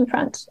Liberation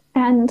Front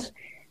and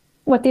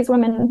what these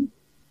women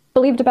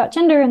believed about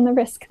gender and the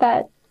risk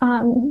that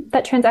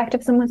that trans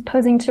activism was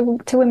posing to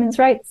women's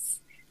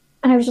rights.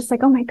 And I was just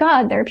like, oh my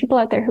God, there are people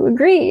out there who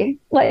agree.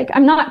 Like,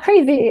 I'm not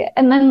crazy.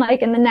 And then,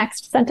 like, in the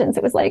next sentence,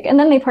 it was like, and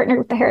then they partnered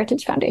with the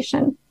Heritage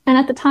Foundation. And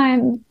at the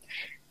time,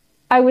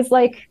 I was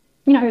like,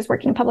 you know, I was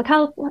working in public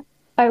health.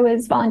 I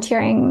was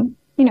volunteering,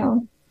 you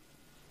know,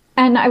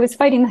 and I was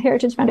fighting the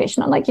Heritage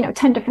Foundation on, like, you know,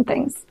 10 different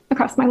things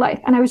across my life.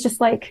 And I was just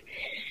like,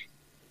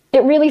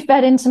 it really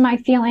fed into my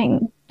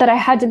feeling that I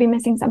had to be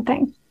missing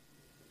something,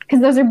 because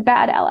those are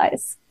bad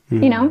allies,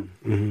 you know?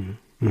 Mm-hmm.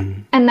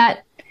 Mm-hmm.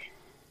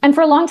 And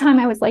for a long time,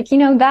 I was like, you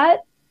know,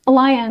 that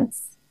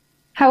alliance,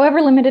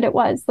 however limited it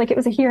was, like, it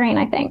was a hearing,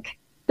 I think,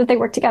 that they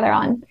worked together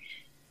on.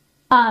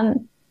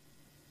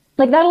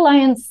 Like, that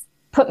alliance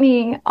put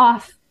me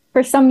off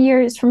for some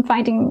years from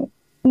finding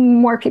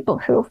more people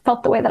who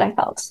felt the way that I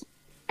felt,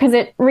 because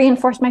it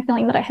reinforced my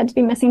feeling that I had to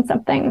be missing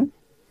something.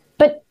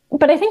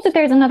 But I think that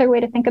there's another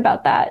way to think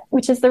about that,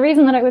 which is the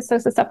reason that I was so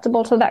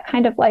susceptible to that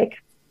kind of,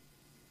 like,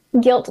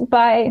 guilt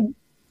by,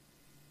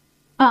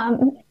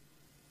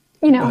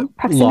 you know,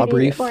 proximity. Law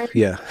brief,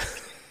 yeah.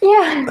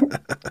 Yeah.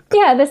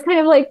 Yeah, this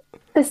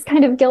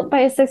kind of guilt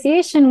by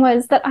association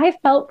was that I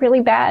felt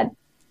really bad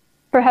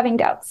for having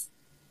doubts.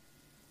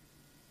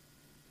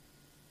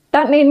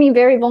 That made me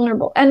very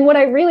vulnerable. And what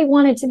I really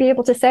wanted to be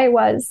able to say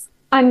was,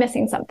 I'm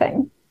missing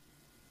something.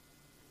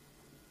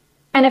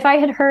 And if I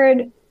had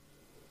heard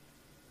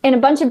in a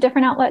bunch of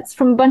different outlets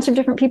from a bunch of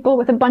different people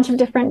with a bunch of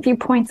different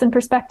viewpoints and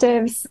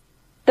perspectives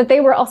that they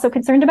were also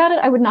concerned about it,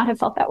 I would not have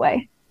felt that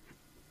way.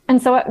 And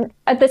so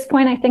at this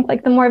point, I think,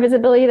 like, the more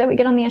visibility that we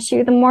get on the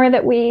issue, the more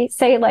that we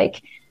say,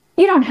 like,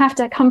 you don't have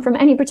to come from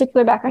any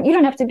particular background. You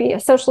don't have to be a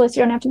socialist.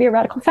 You don't have to be a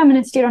radical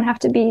feminist. You don't have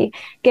to be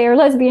gay or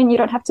lesbian. You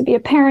don't have to be a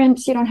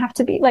parent. You don't have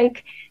to be,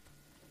 like,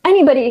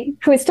 anybody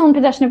who is still in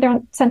possession of their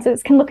own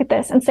senses can look at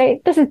this and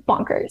say, this is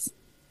bonkers.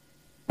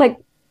 Like,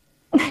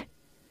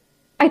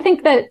 I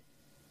think that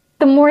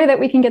the more that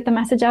we can get the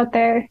message out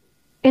there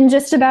in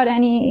just about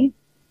any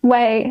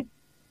way,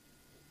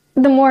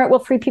 the more it will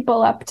free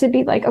people up to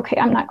be like, okay,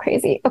 I'm not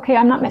crazy. Okay,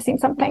 I'm not missing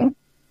something.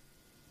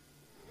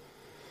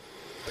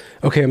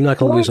 Okay, I'm not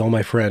going to lose all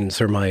my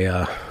friends or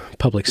my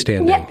public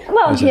standing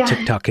as a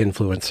TikTok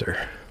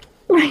influencer.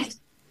 Right.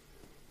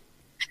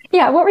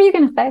 Yeah, what were you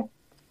going to say?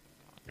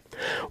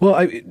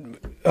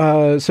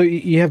 Well, so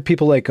you have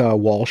people like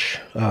Walsh,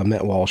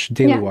 Matt Walsh,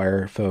 Daily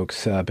Wire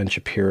folks, Ben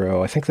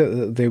Shapiro. I think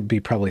that they would be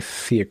probably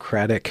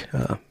theocratic,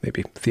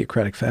 maybe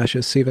theocratic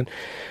fascists even.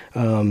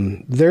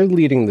 They're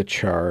leading the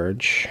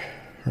charge,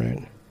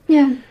 right?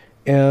 Yeah.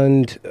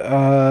 And,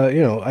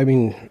 you know, I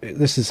mean,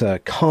 this is a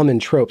common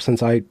trope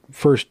since I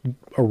first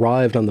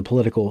arrived on the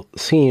political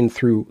scene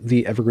through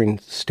the Evergreen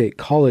State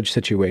College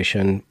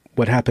situation.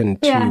 What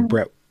happened to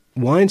Brett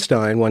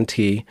Weinstein,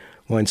 1T,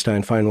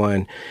 Weinstein, fine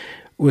wine,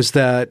 was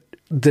that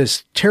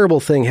this terrible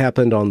thing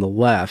happened on the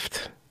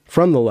left,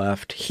 from the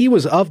left. He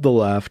was of the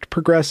left,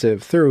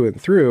 progressive through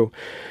and through.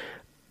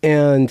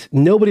 And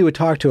nobody would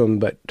talk to him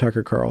but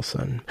Tucker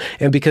Carlson.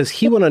 And because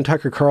he went on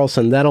Tucker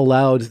Carlson, that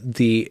allowed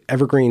the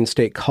Evergreen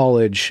State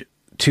College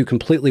to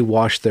completely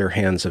wash their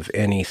hands of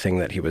anything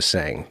that he was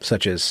saying,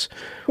 such as,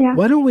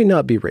 why don't we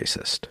not be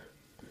racist?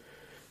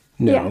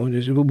 No,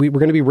 we're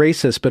going to be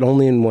racist, but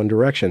only in one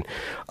direction.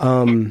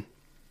 And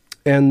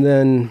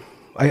then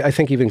I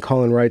think even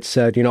Colin Wright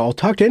said, you know, I'll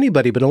talk to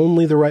anybody, but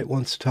only the right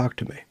wants to talk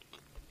to me.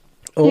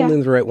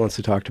 Only the right wants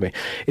to talk to me.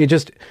 It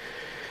just...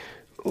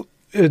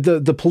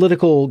 The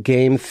political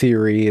game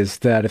theory is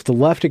that if the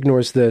left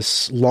ignores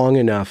this long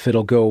enough,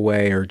 it'll go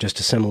away or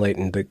just assimilate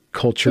into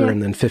culture.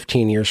 And then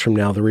 15 years from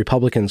now, the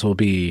Republicans will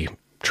be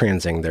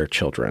transing their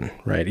children,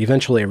 right?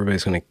 Eventually,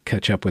 everybody's going to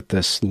catch up with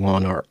this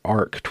long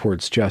arc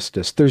towards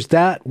justice. There's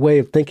that way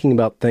of thinking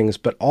about things,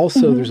 but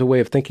also there's a way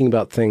of thinking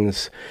about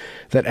things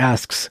that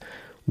asks,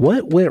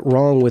 what went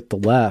wrong with the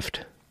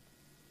left?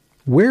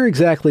 Where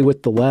exactly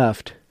with the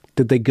left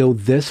did they go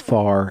this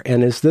far?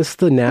 And is this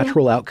the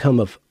natural outcome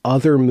of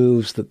other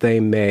moves that they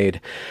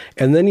made?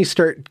 And then you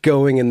start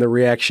going in the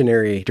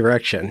reactionary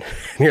direction.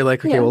 And you're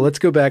like, okay, well, let's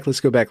go back.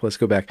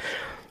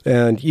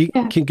 And you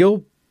can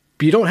go,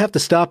 you don't have to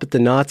stop at the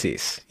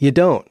Nazis. You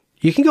don't.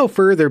 You can go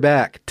further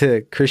back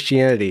to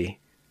Christianity.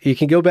 You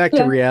can go back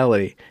to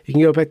reality. You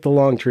can go back to the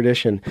long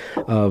tradition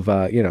of,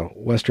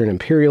 Western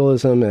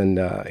imperialism and,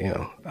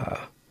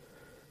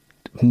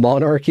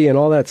 monarchy and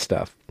all that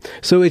stuff.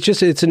 So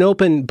it's an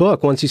open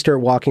book once you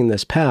start walking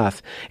this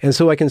path. And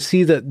so I can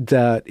see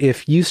that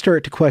if you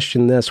start to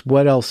question this,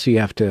 what else do you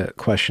have to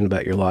question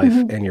about your life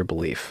and your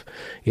belief,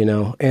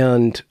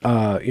 And,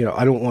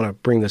 I don't want to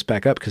bring this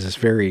back up because it's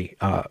very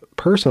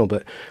personal,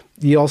 but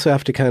you also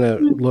have to kind of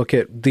look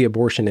at the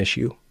abortion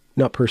issue,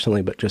 not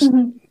personally, but just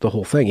the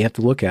whole thing. You have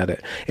to look at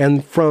it.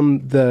 And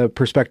from the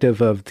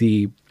perspective of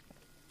the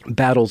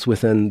battles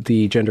within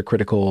the gender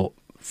critical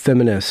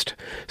feminist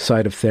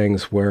side of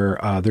things, where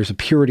there's a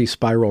purity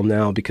spiral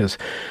now because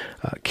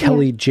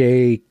Kelly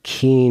J.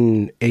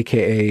 Keene,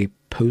 a.k.a.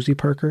 Posey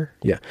Parker.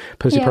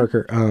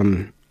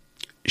 Parker.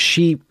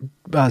 She,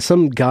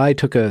 some guy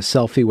took a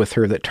selfie with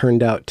her that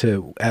turned out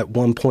to, at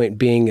one point,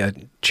 being a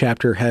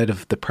chapter head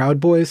of the Proud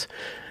Boys.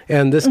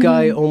 And this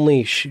guy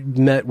only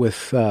met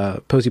with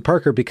Posey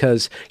Parker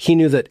because he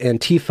knew that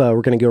Antifa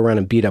were going to go around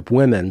and beat up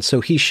women. So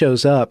he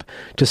shows up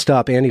to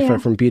stop Antifa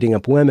from beating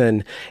up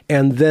women.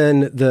 And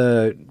then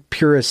the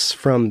purists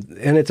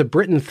and it's a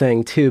Britain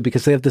thing too,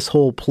 because they have this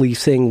whole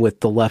policing with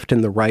the left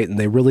and the right, and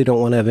they really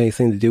don't want to have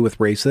anything to do with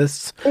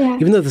racists.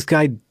 Even though this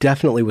guy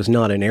definitely was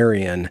not an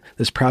Aryan,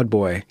 this Proud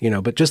Boy,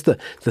 but just the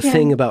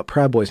thing about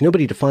Proud Boys,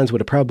 nobody defines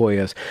what a Proud Boy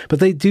is, but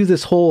they do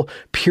this whole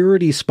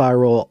purity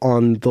spiral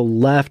on the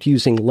left,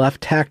 using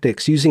left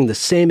tactics, using the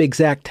same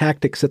exact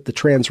tactics that the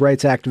trans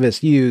rights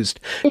activists used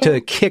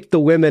to kick the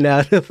women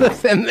out of the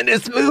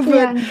feminist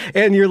movement.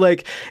 And you're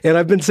like, and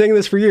I've been saying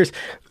this for years,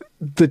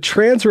 the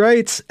trans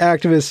rights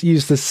activists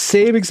use the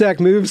same exact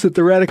moves that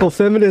the radical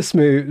feminists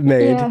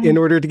made in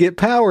order to get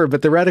power.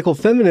 But the radical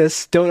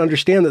feminists don't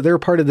understand that they're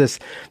part of this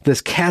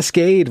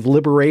cascade of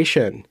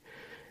liberation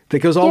that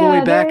goes all the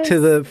way back to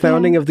the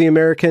founding of the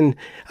American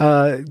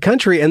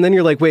country. And then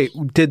you're like, wait,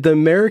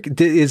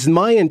 is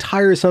my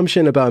entire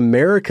assumption about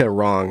America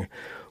wrong?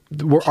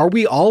 Are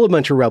we all a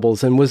bunch of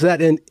rebels? And was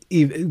that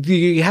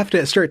you have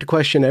to start to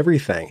question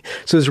everything.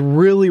 So it's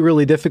really,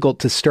 really difficult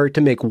to start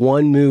to make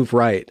one move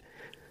right.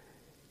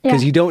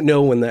 Because you don't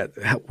know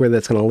where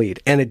that's going to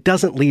lead. And it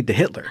doesn't lead to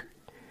Hitler.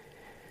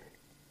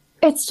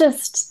 It's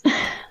just,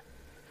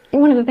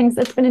 one of the things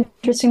that's been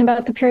interesting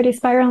about the purity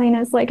spiraling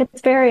is, like,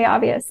 it's very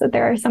obvious that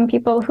there are some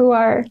people who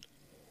are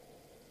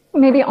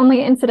maybe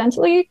only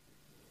incidentally,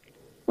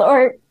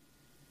 or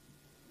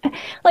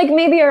like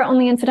maybe are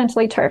only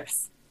incidentally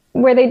TERFs,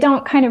 where they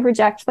don't kind of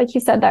reject, like you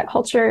said, that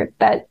culture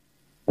that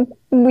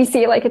we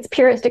see, like, its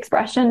purest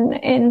expression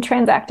in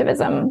trans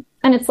activism.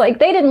 And it's like,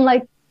 they didn't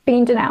like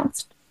being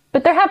denounced,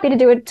 but they're happy to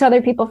do it to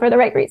other people for the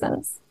right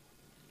reasons.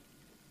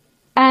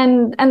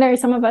 And there are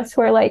some of us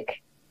who are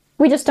like,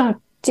 we just don't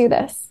do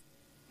this.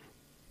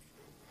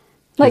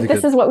 Like,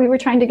 this is what we were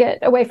trying to get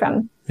away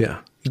from. Yeah.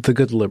 The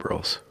good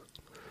liberals.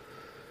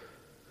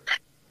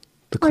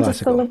 The or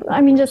classical.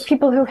 Just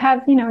people who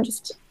have,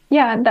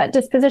 that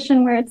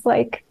disposition where it's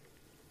like,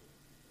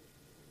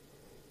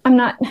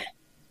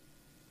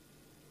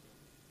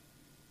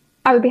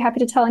 I would be happy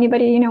to tell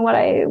anybody, what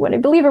I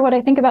believe or what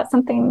I think about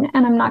something,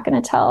 and I'm not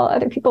going to tell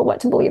other people what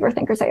to believe or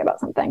think or say about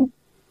something.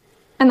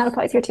 And that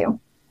applies here too.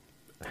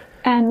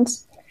 And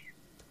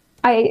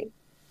I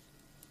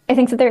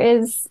think that there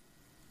is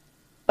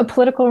a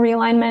political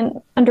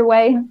realignment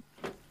underway,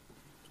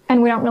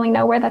 and we don't really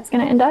know where that's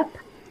going to end up.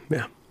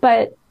 Yeah.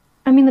 But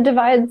the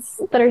divides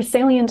that are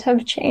salient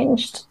have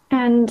changed,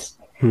 and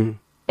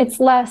it's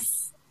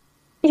less,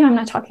 I'm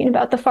not talking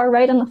about the far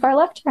right and the far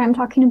left here. I'm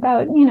talking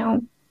about,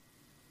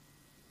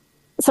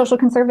 social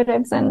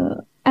conservatives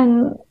and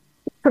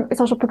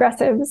social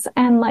progressives.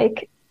 And,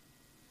 like,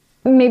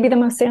 maybe the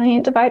most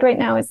salient divide right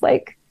now is,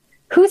 like,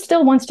 who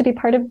still wants to be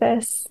part of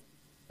this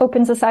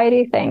open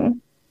society thing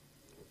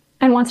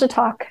and wants to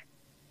talk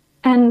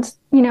and,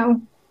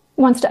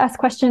 wants to ask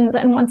questions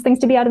and wants things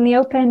to be out in the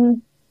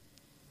open.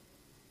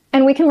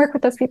 And we can work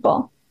with those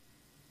people.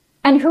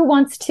 And who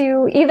wants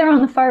to, either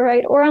on the far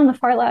right or on the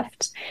far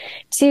left,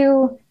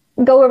 to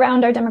go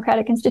around our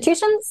democratic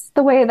institutions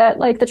the way that,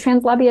 like, the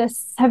trans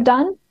lobbyists have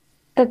done,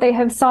 that they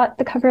have sought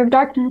the cover of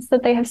darkness,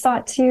 that they have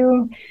sought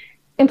to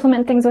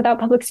implement things without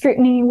public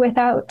scrutiny,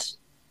 without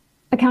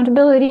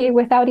accountability,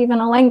 without even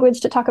a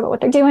language to talk about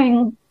what they're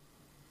doing.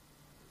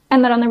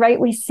 And that on the right,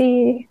 we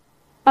see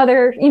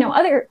other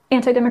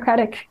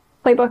anti-democratic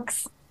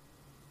playbooks.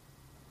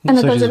 And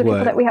that those are the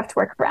people that we have to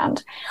work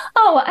around.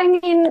 I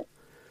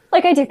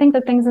do think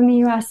that things in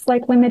the US,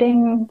 like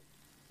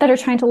that are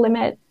trying to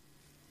limit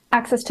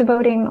access to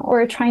voting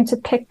or trying to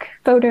pick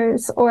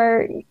voters,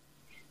 or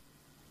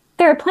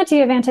there are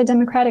plenty of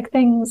anti-democratic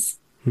things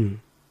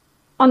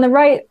on the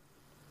right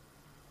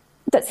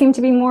that seem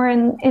to be more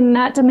in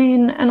that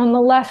domain, and on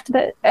the left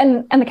that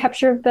and the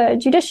capture of the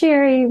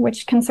judiciary,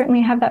 which can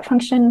certainly have that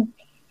function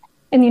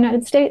in the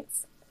United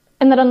States.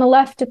 And that on the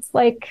left, it's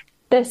like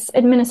this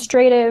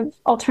administrative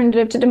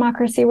alternative to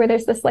democracy where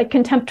there's this like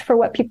contempt for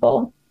what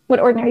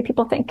ordinary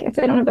people think if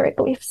they don't have the right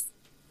beliefs.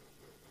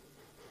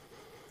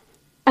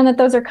 And that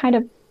those are kind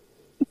of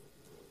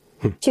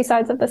two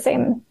sides of the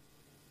same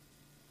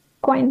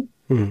coin.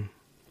 And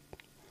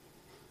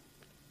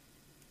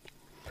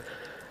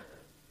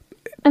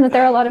that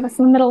there are a lot of us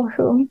in the middle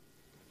who,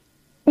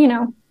 you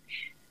know,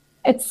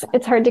 it's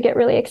hard to get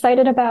really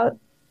excited about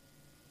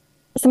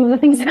some of the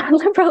things about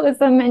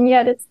liberalism, and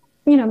yet it's,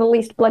 you know, the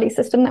least bloody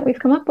system that we've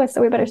come up with,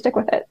 so we better stick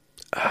with it.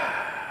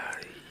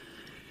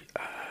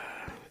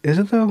 Is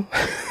it though?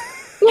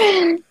 I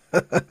mean,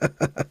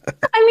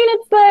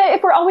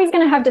 if we're always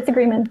going to have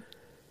disagreement,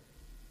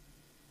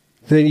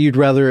 then you'd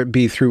rather it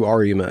be through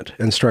argument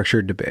and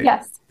structured debate.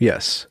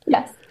 Yes.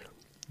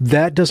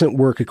 That doesn't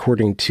work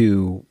according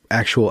to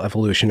actual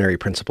evolutionary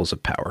principles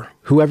of power.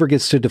 Whoever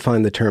gets to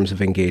define the terms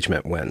of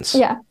engagement wins.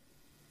 Yeah.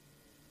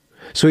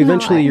 So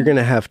eventually you're going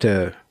to have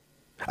to,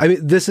 I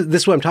mean, this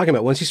is what I'm talking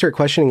about. Once you start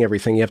questioning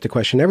everything, you have to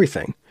question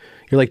everything.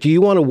 You're like, do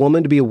you want a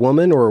woman to be a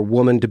woman, or a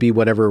woman to be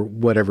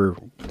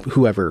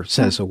whoever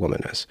says a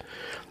woman is?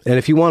 And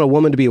if you want a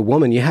woman to be a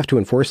woman, you have to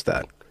enforce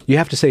that. You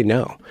have to say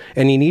no.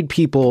 And you need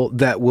people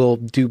that will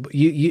do,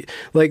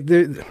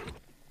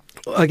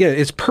 again,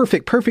 it's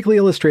perfectly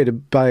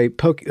illustrated by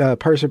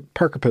Posey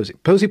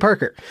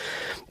Parker,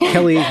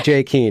 Kelly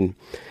J. Keene.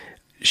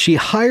 She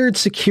hired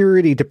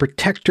security to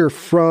protect her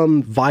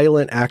from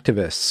violent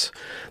activists.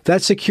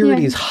 That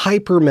security is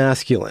hyper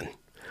masculine.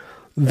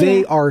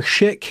 They are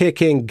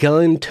shit-kicking,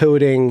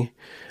 gun-toting.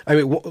 I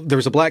mean, there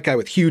was a black guy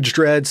with huge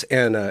dreads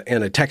and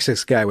a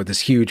Texas guy with this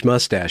huge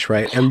mustache,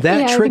 right? And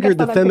that triggered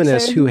the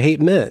feminists who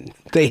hate men.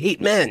 They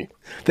hate men.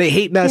 They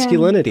hate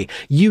masculinity.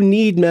 You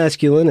need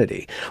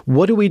masculinity.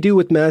 What do we do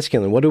with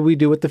masculine? What do we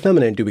do with the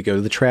feminine? Do we go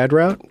the trad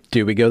route?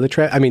 Do we go the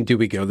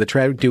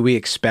trad? Do we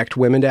expect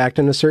women to act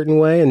in a certain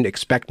way and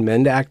expect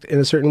men to act in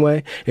a certain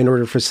way in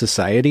order for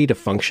society to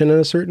function in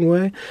a certain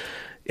way?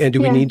 And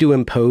do we need to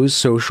impose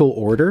social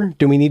order?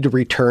 Do we need to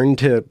return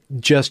to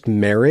just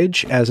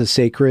marriage as a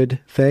sacred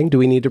thing? Do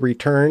we need to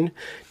return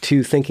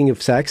to thinking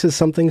of sex as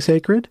something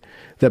sacred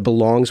that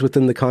belongs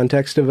within the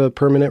context of a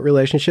permanent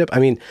relationship? I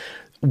mean,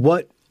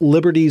 what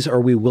liberties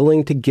are we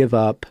willing to give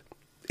up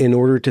in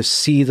order to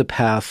see the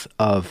path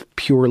of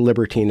pure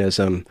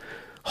libertinism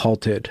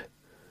halted?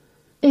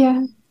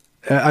 Yeah.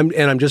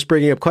 I'm just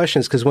bringing up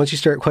questions because once you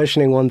start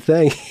questioning one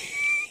thing...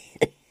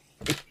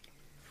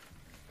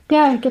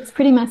 Yeah, it gets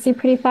pretty messy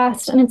pretty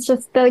fast. And it's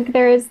just like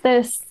there is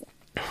this,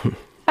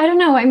 I don't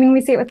know. I mean,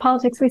 we see it with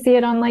politics. We see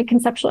it on like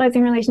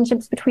conceptualizing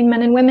relationships between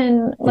men and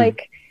women.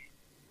 Like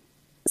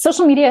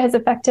social media has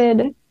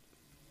affected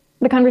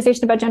the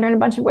conversation about gender in a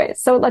bunch of ways.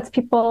 So it lets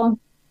people,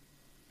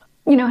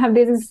 you know, have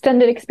these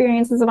extended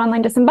experiences of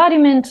online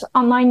disembodiment.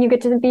 Online, you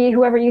get to be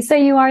whoever you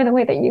say you are, the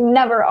way that you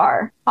never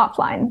are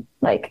offline.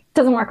 Like, it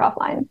doesn't work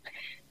offline.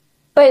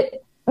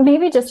 But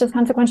maybe just as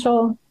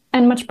consequential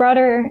and much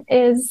broader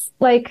is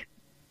like,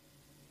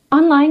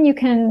 online, you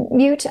can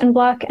mute and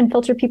block and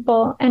filter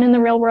people. And in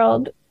the real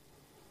world,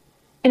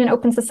 in an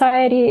open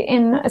society,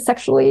 in a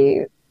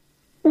sexually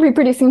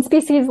reproducing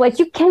species, like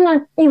you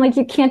cannot, you know, like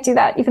you can't do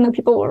that, even though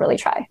people will really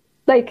try.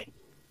 Like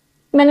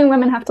men and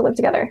women have to live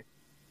together.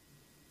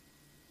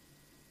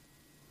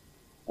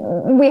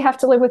 We have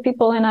to live with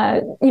people in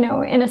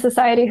a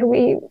society who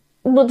we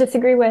will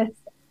disagree with.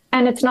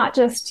 And it's not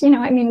just, you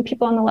know, I mean,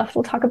 people on the left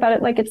will talk about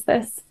it like it's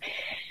this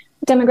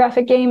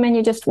demographic game and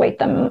you just wait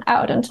them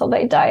out until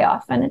they die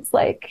off, and it's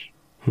like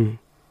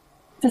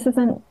this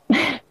isn't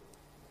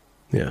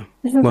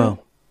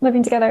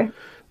living together.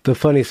 The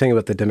funny thing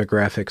about the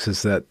demographics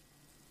is that,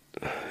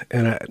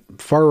 and a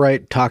far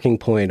right talking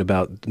point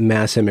about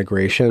mass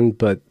immigration,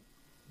 but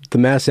the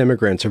mass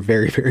immigrants are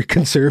very, very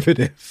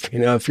conservative. You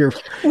know, if you're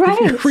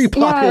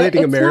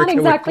repopulating America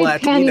with Latinos, it's not exactly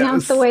panning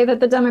out the way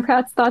that the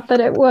Democrats thought that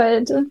it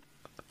would.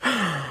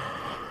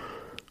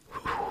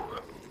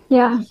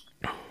 Yeah.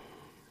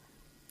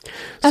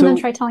 And then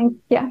try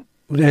telling,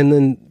 And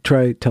then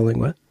try telling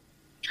what?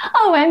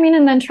 Oh, I mean,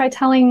 and then try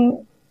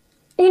telling,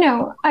 you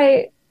know,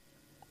 I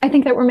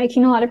think that we're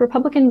making a lot of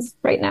Republicans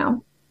right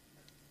now.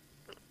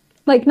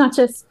 Like, not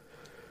just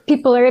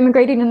people are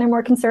immigrating and they're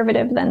more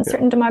conservative than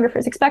certain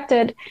demographers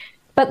expected,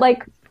 but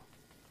like,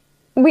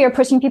 we are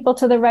pushing people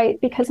to the right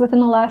because within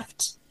the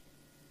left,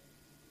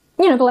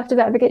 you know, the left is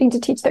advocating to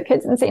teach their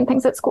kids insane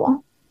things at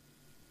school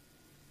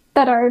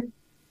that are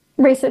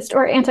racist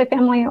or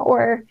anti-family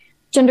or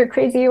gender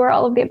crazy or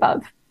all of the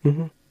above.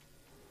 Mm-hmm.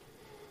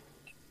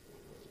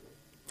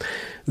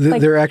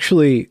 They're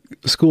actually,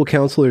 school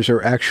counselors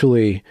are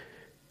actually,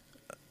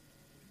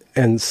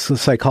 and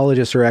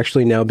psychologists are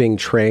actually now being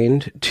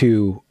trained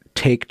to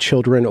take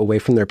children away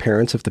from their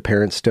parents if the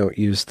parents don't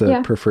use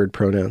the preferred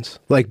pronouns?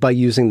 Like by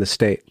using the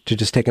state to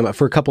just take them out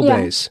for a couple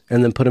days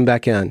and then put them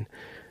back in.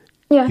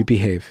 Yeah. You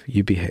behave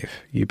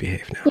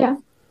now. Yeah.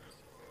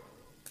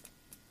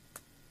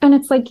 And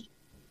it's like,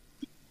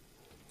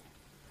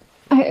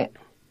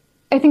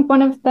 I think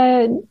one of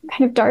the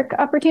kind of dark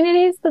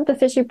opportunities that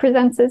this issue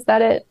presents is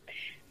that it,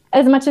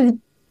 as much as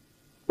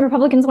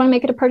Republicans want to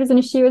make it a partisan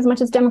issue, as much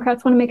as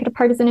Democrats want to make it a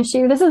partisan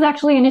issue, this is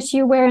actually an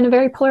issue where in a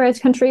very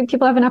polarized country,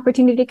 people have an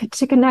opportunity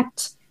to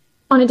connect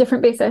on a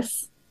different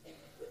basis,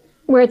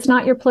 where it's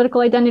not your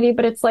political identity,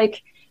 but it's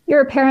like,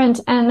 you're a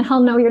parent and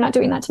hell no, you're not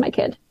doing that to my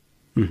kid,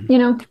 you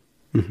know?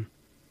 Mm-hmm.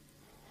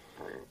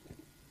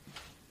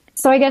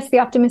 So I guess the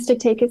optimistic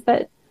take is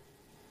that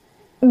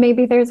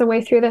maybe there's a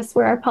way through this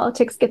where our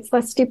politics gets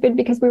less stupid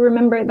because we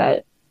remember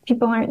that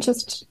people aren't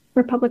just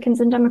Republicans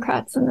and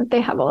Democrats and that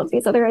they have all of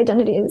these other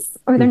identities,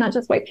 or they're not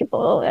just white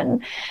people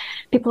and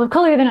people of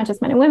color. They're not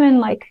just men and women.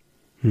 Like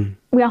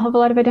we all have a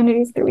lot of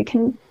identities that we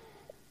can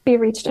be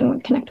reached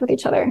and connect with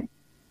each other.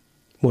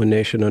 One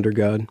nation under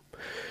God.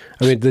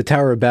 I mean, the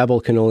Tower of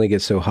Babel can only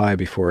get so high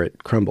before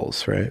it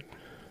crumbles, right?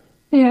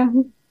 Yeah.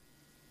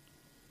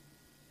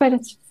 But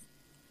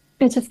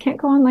it just can't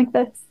go on like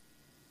this.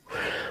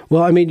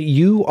 Well, I mean,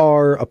 you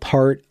are a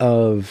part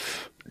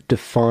of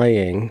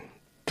defying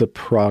the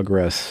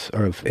progress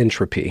of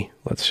entropy,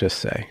 let's just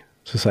say,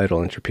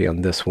 societal entropy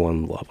on this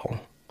one level.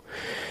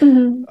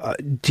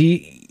 Mm-hmm.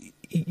 Do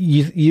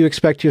you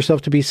expect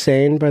yourself to be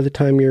sane by the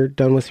time you're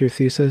done with your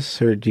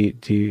thesis? Or do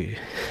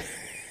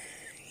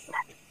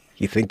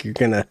you think you're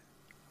going to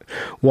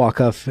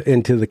walk off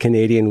into the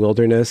Canadian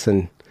wilderness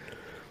and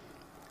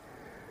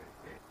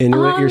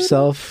Inuit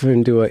yourself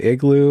into an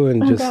igloo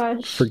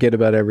and forget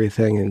about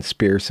everything and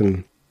spear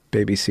some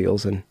baby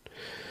seals and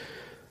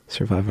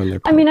survive on their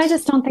pets? I mean, I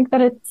just don't think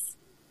that it's...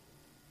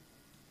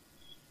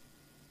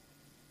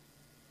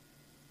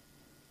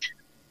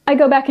 I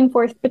go back and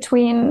forth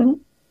between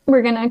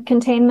we're going to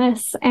contain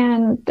this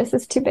and this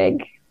is too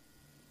big.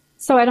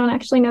 So I don't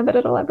actually know that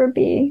it'll ever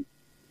be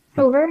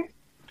over.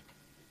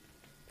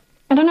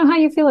 I don't know how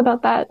you feel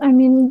about that. I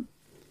mean...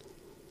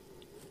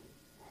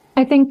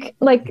 I think,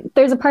 like,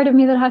 there's a part of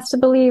me that has to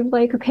believe,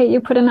 like, okay,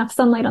 you put enough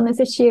sunlight on this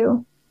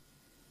issue,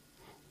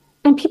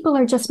 and people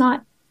are just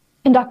not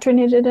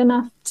indoctrinated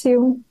enough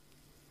to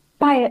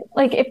buy it.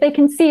 Like, if they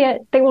can see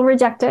it, they will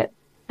reject it,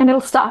 and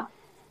it'll stop.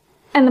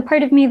 And the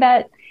part of me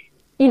that,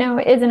 you know,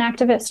 is an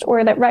activist,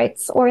 or that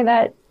writes, or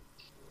that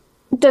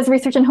does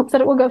research and hopes that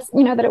it will go,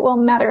 you know, that it will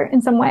matter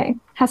in some way,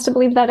 has to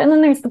believe that. And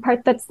then there's the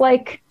part that's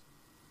like,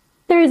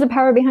 there is a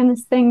power behind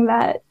this thing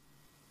that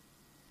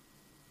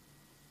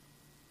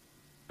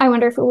I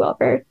wonder if it will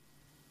ever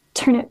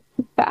turn it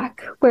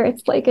back, where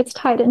it's like it's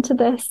tied into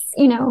this,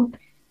 you know,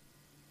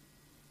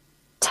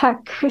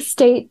 tech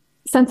state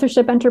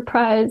censorship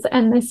enterprise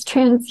and this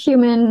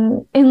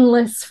transhuman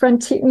endless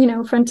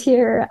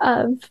frontier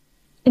of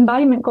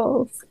embodiment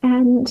goals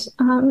and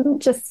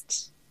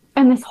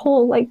and this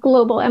whole like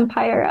global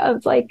empire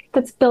of like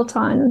that's built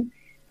on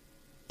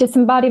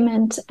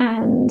disembodiment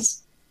and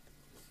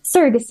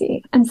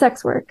surrogacy and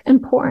sex work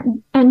and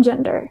porn and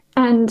gender.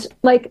 And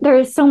like, there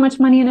is so much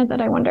money in it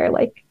that I wonder,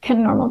 like,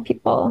 can normal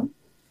people,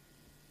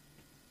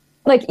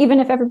 like, even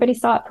if everybody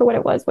saw it for what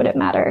it was, would it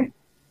matter?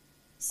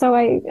 So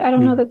I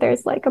don't know that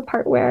there's like a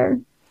part where,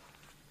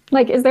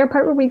 like, is there a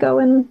part where we go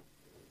and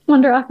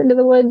wander off into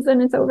the woods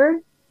and it's over?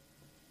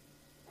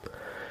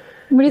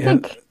 What do you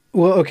think?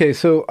 Well, okay.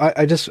 So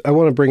I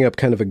want to bring up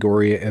kind of a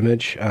gory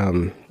image,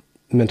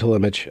 mental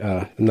image.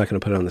 I'm not going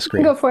to put it on the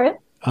screen. Go for it.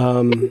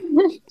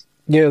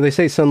 You know, they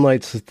say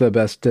sunlight's the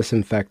best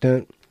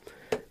disinfectant.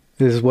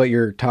 This is what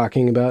you're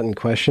talking about and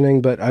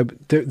questioning. But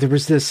there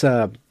was this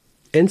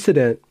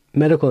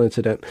medical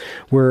incident,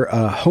 where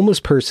a homeless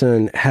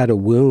person had a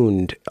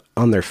wound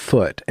on their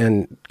foot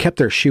and kept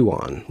their shoe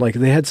on. Like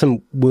they had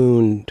some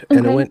wound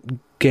and it went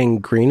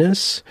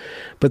gangrenous,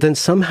 but then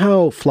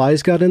somehow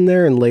flies got in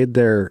there and laid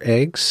their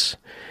eggs,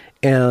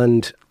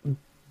 and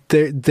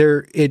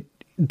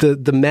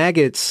the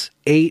maggots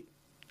ate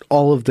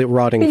all of the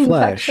rotting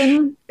flesh.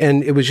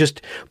 And it was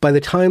just, by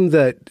the time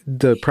that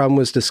the problem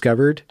was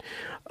discovered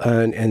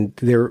and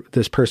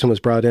this person was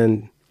brought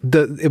in,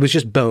 it was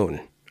just bone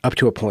up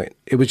to a point.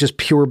 It was just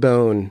pure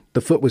bone.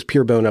 The foot was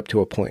pure bone up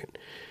to a point,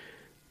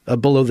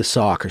 below the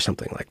sock or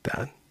something like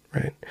that,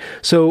 right?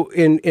 So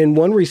in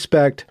one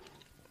respect,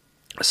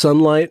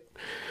 sunlight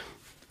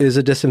is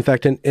a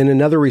disinfectant. In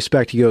another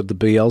respect, you go the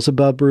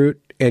Beelzebub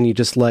route and you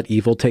just let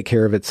evil take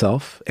care of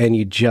itself, and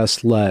you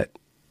just let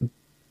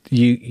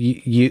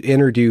you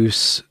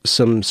introduce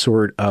some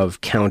sort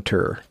of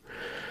counter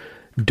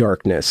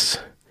darkness,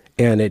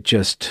 and it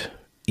just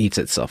eats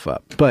itself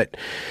up. But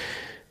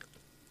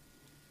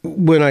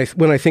when I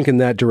think in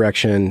that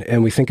direction,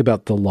 and we think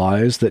about the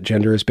lies that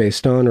gender is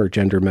based on, or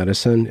gender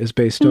medicine is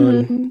based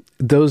on,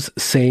 those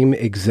same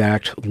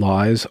exact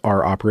lies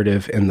are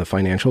operative in the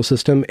financial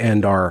system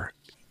and are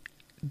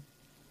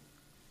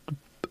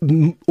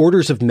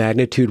orders of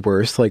magnitude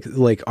worse.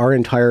 Like our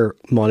entire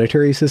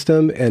monetary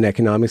system and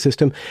economic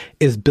system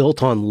is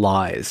built on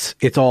lies.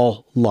 It's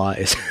all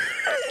lies.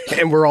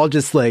 And we're all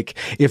just like,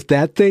 if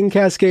that thing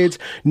cascades,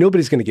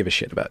 nobody's going to give a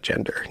shit about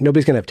gender.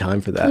 Nobody's going to have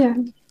time for that. Yeah.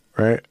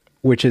 Right?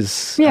 Which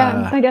is...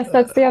 Yeah, I guess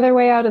that's the other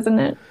way out, isn't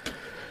it?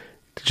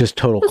 Just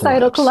total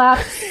societal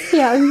collapse.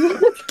 Yeah.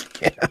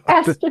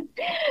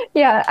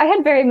 Yeah, I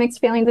had very mixed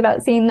feelings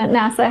about seeing that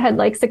NASA had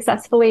like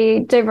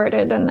successfully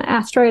diverted an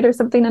asteroid or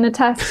something in a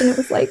test, and it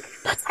was like,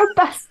 that's our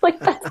best. Like,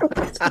 that's our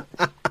best.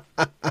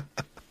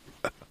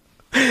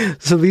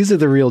 So these are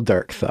the real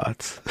dark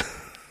thoughts.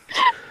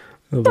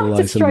 Don't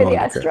destroy the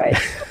asteroid.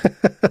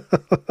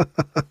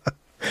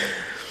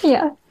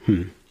 Yeah.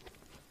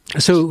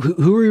 So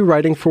who are you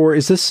writing for?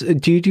 Is this,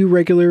 do you do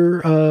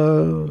regular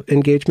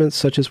engagements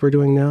such as we're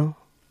doing now?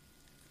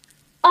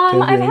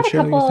 I've had a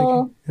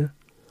couple, yeah.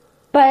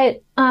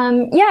 But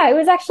yeah, I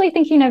was actually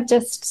thinking of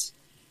just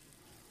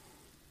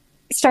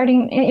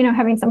starting,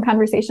 having some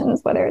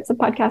conversations, whether it's a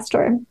podcast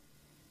or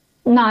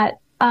not.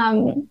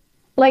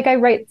 Like I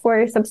write for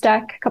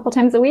Substack a couple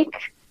times a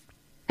week,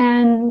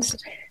 and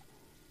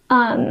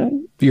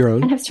your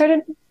own, and have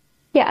started.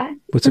 Yeah,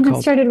 what's it called?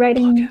 I've started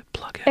writing.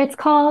 Plug it. It's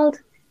called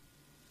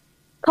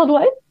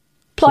what?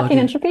 Blocking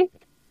Entropy.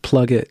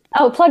 Plug it.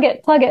 Oh, plug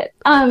it.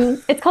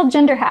 It's called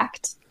Gender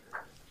Hacked.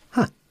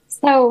 Huh.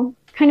 So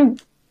kind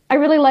of, I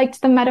really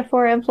liked the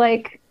metaphor of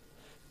like,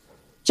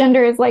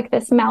 gender is like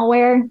this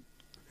malware.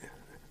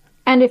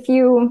 And if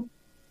you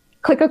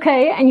click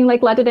OK and you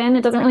like let it in,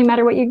 it doesn't really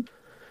matter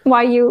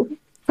why you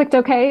clicked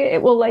OK,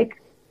 it will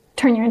like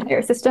turn your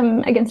entire system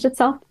against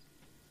itself.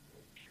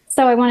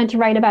 So I wanted to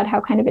write about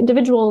how kind of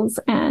individuals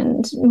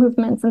and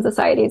movements and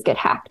societies get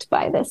hacked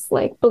by this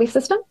like belief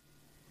system.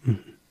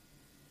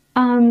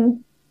 Mm-hmm.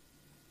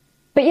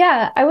 But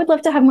yeah, I would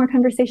love to have more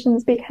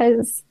conversations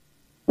because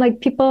like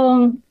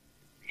people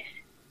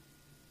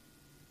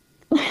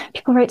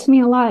write to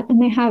me a lot,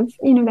 and they have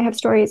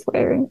stories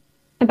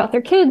about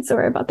their kids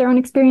or about their own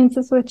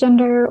experiences with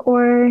gender,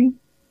 or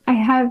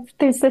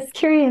there's this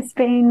curious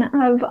vein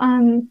of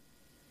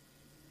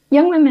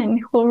young women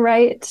who will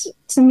write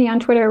to me on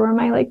Twitter where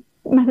my like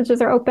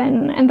messages are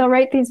open, and they'll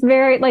write these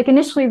very like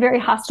initially very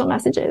hostile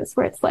messages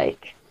where it's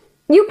like,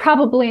 you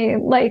probably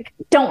like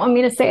don't want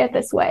me to say it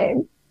this way,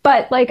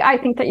 but like I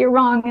think that you're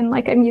wrong, and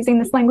like I'm using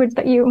this language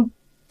that you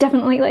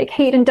definitely like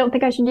hate and don't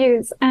think I should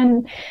use.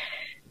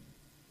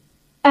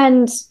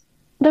 And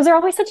those are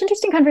always such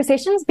interesting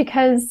conversations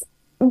because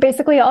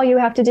basically all you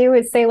have to do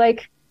is say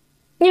like,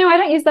 I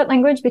don't use that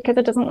language because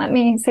it doesn't let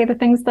me say the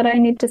things that I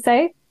need to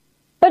say.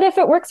 But if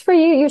it works for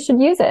you, you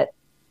should use it.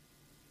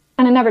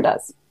 And it never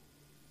does.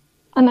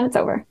 And then it's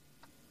over.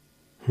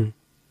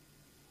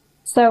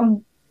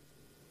 So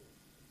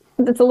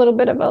it's a little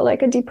bit of a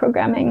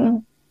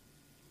deprogramming.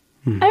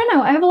 I don't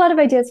know. I have a lot of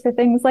ideas for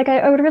things. Like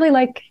I would really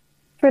like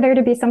for there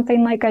to be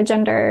something like a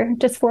gender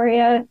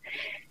dysphoria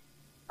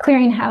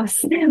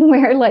clearinghouse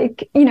where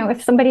like,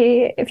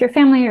 if your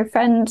family or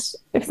friend,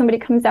 if somebody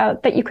comes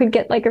out, that you could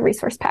get like a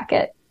resource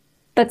packet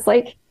that's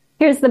like,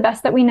 here's the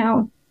best that we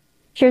know.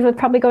 Here's what's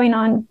probably going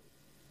on.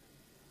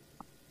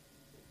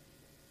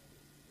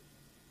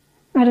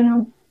 I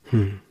don't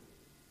know.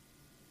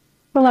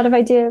 A lot of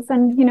ideas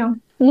and,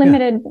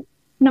 limited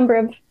number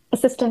of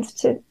assistants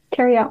to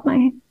carry out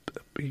my...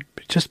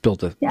 Just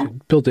build an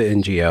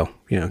NGO,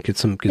 get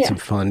some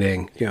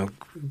funding,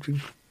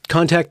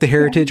 contact the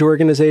Heritage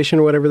Organization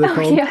or whatever they're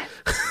called. Yeah.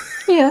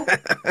 Yeah.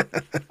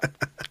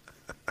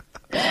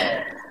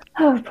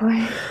 Oh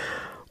boy.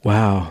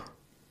 Wow.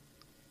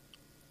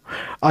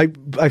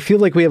 I feel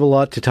like we have a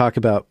lot to talk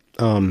about.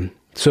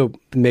 So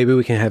maybe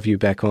we can have you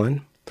back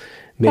on,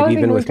 maybe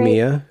even with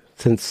Mia,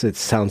 since it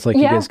sounds like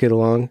you guys get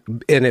along.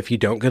 And if you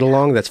don't get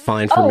along, that's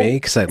fine for me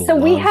because I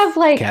love we have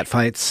cat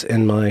fights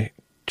in my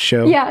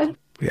show. Yeah.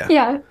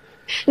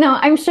 No,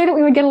 I'm sure that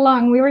we would get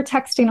along. We were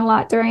texting a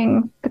lot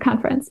during the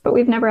conference, but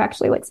we've never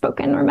actually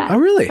spoken or met. Oh,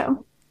 really?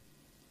 So,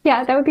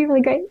 yeah, that would be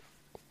really great.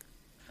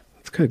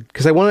 That's good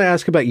because I want to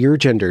ask about your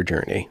gender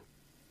journey.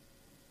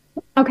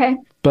 Okay.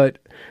 But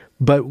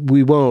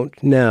we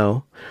won't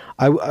now.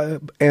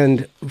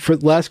 And for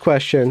the last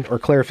question or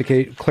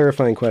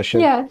clarifying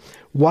question.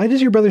 Why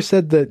does your brother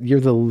said that you're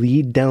the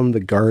lead down the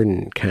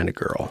garden kind of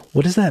girl?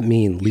 What does that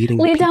mean? Lead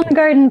down the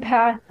garden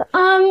path.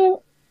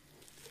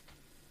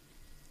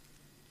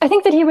 I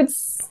think that he would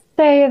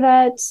say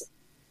that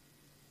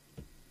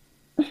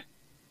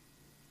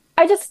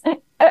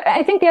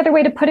I think the other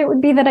way to put it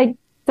would be that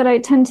I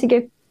tend to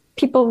give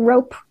people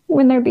rope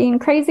when they're being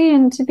crazy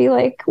and to be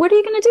like, what are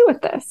you going to do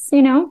with this?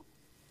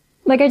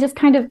 Like I just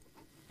kind of,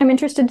 I'm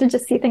interested to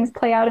just see things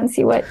play out and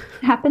see what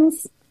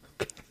happens.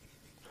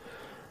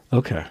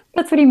 Okay.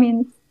 That's what he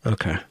means.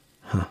 Okay.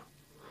 Huh.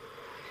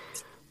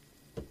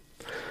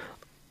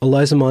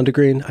 Eliza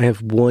Mondegreen, I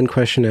have one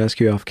question to ask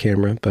you off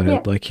camera, but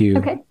I'd like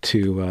you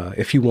to,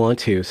 if you want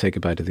to, say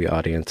goodbye to the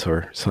audience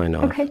or sign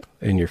off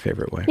in your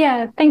favorite way.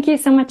 Yeah, thank you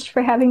so much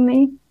for having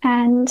me.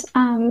 And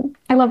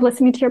I love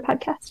listening to your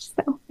podcast.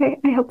 So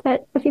I hope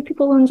that a few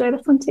people will enjoy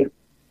this one too.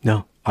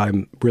 No,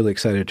 I'm really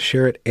excited to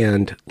share it,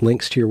 and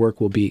links to your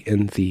work will be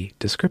in the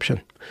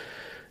description.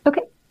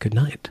 Okay. Good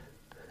night.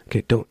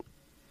 Okay, don't.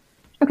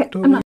 Okay,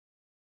 I'm not.